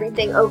 Also,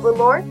 Everything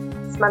Overlord.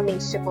 It's my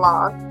Misha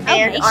blog.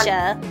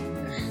 Misha.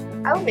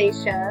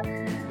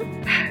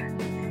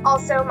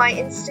 Also, my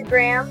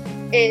Instagram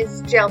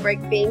is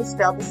Jailbreak Fiend,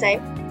 spelled the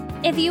same.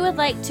 If you would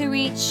like to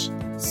reach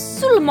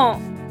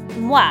seulement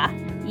moi,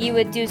 you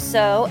would do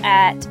so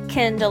at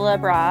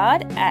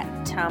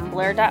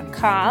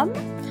kindleabroad@tumblr.com.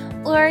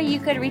 Or you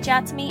could reach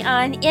out to me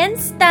on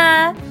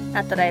Insta.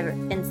 Not that I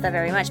Insta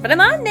very much, but I'm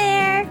on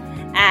there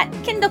at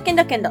Kindle.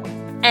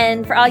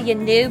 And for all you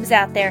noobs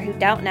out there who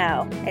don't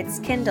know, it's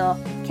Kindle,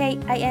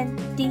 Kindle,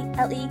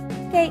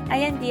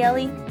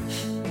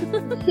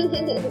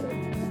 Kindle.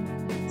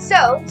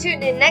 So,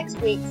 tune in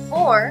next week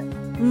for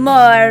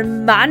More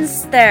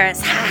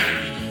monsters.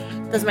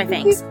 Those are my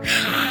fangs.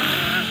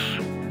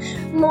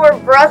 more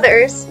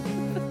brothers.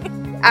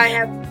 I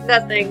have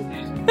nothing.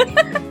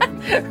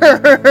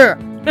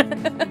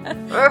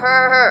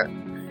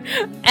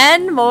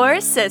 And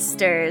more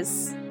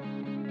sisters.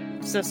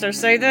 Sisters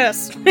say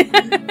this.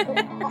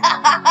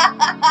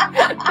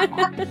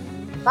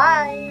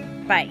 Bye.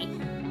 Bye.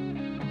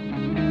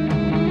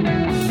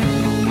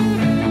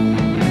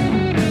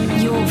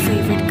 Your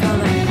favorite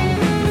color.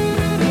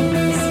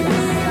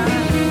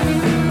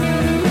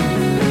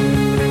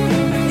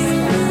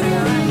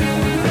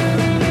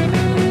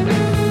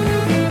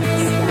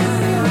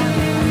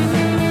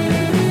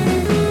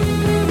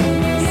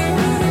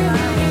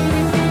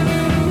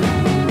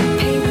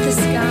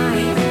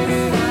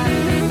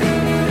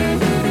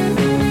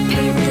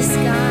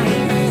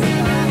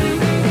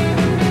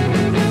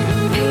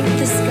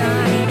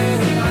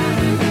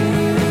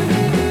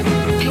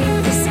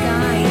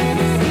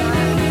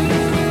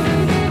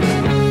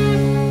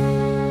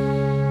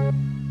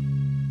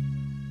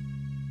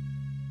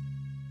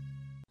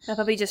 My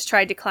puppy just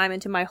tried to climb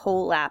into my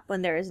whole lap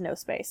when there is no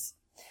space.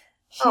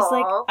 She's Aw.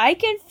 like, I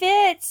can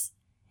fit.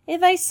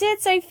 If I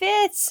sit, I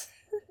fit.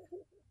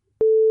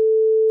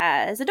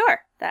 As a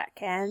door that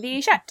can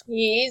be shut.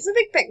 He's a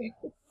big pig.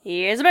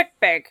 Here's a big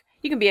pig.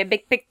 You can be a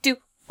big pig too.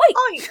 Oi!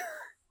 Oi!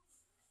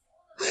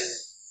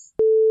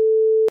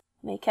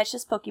 Let me catch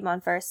this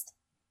Pokemon first.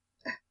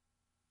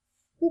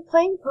 You're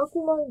playing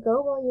Pokemon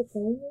Go while you're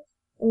playing this?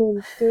 I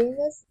mean, doing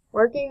this?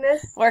 Working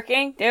this?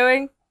 Working,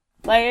 doing,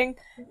 playing,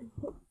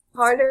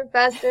 Harder,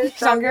 faster,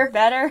 stronger,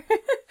 better.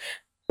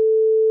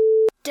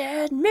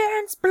 Dead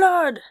man's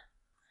blood.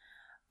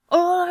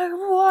 All I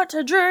want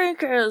to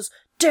drink is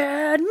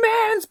dead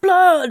man's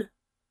blood.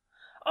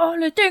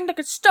 Only thing that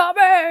can stop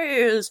me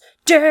is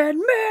dead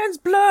man's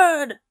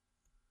blood.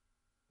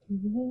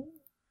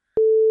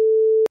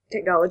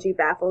 Technology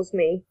baffles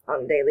me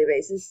on a daily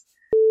basis.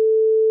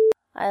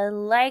 I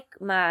like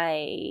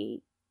my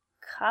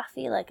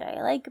coffee like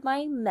I like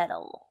my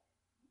metal.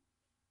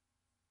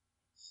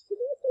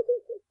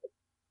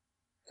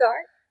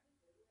 Dark?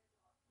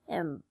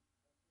 And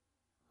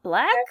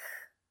black?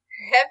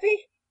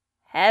 Heavy?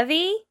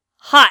 Heavy?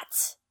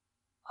 Hot.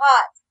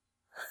 Hot.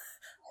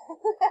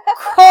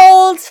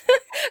 Cold.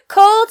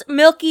 Cold,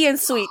 milky, and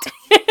sweet.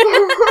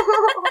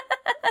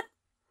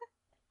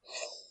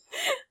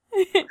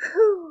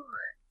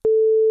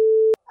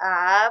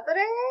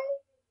 Abre?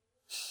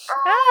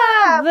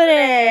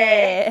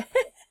 Abre.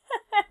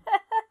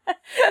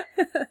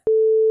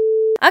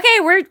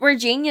 Okay, we're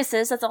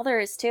geniuses. That's all there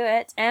is to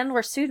it, and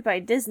we're sued by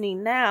Disney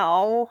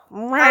now.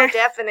 Oh,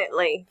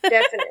 definitely.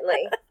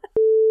 Definitely.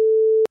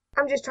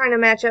 I'm just trying to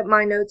match up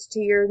my notes to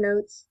your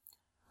notes.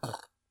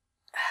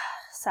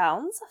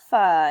 Sounds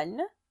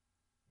fun.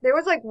 There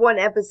was like one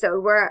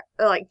episode where,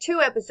 like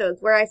 2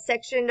 episodes where I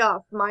sectioned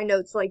off my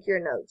notes like your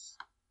notes.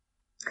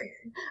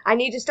 I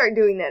need to start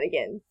doing that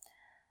again.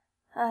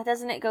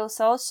 Doesn't it go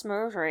so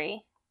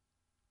smoothly?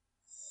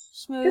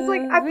 Because,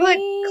 like, I put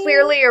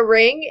clearly a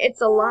ring. It's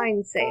a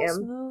line, Sam.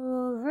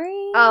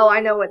 Smoothly. Oh, I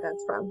know what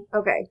that's from.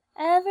 Okay.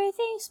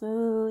 Everything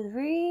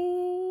smoothly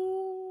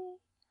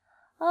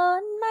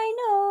on my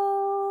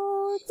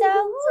notes.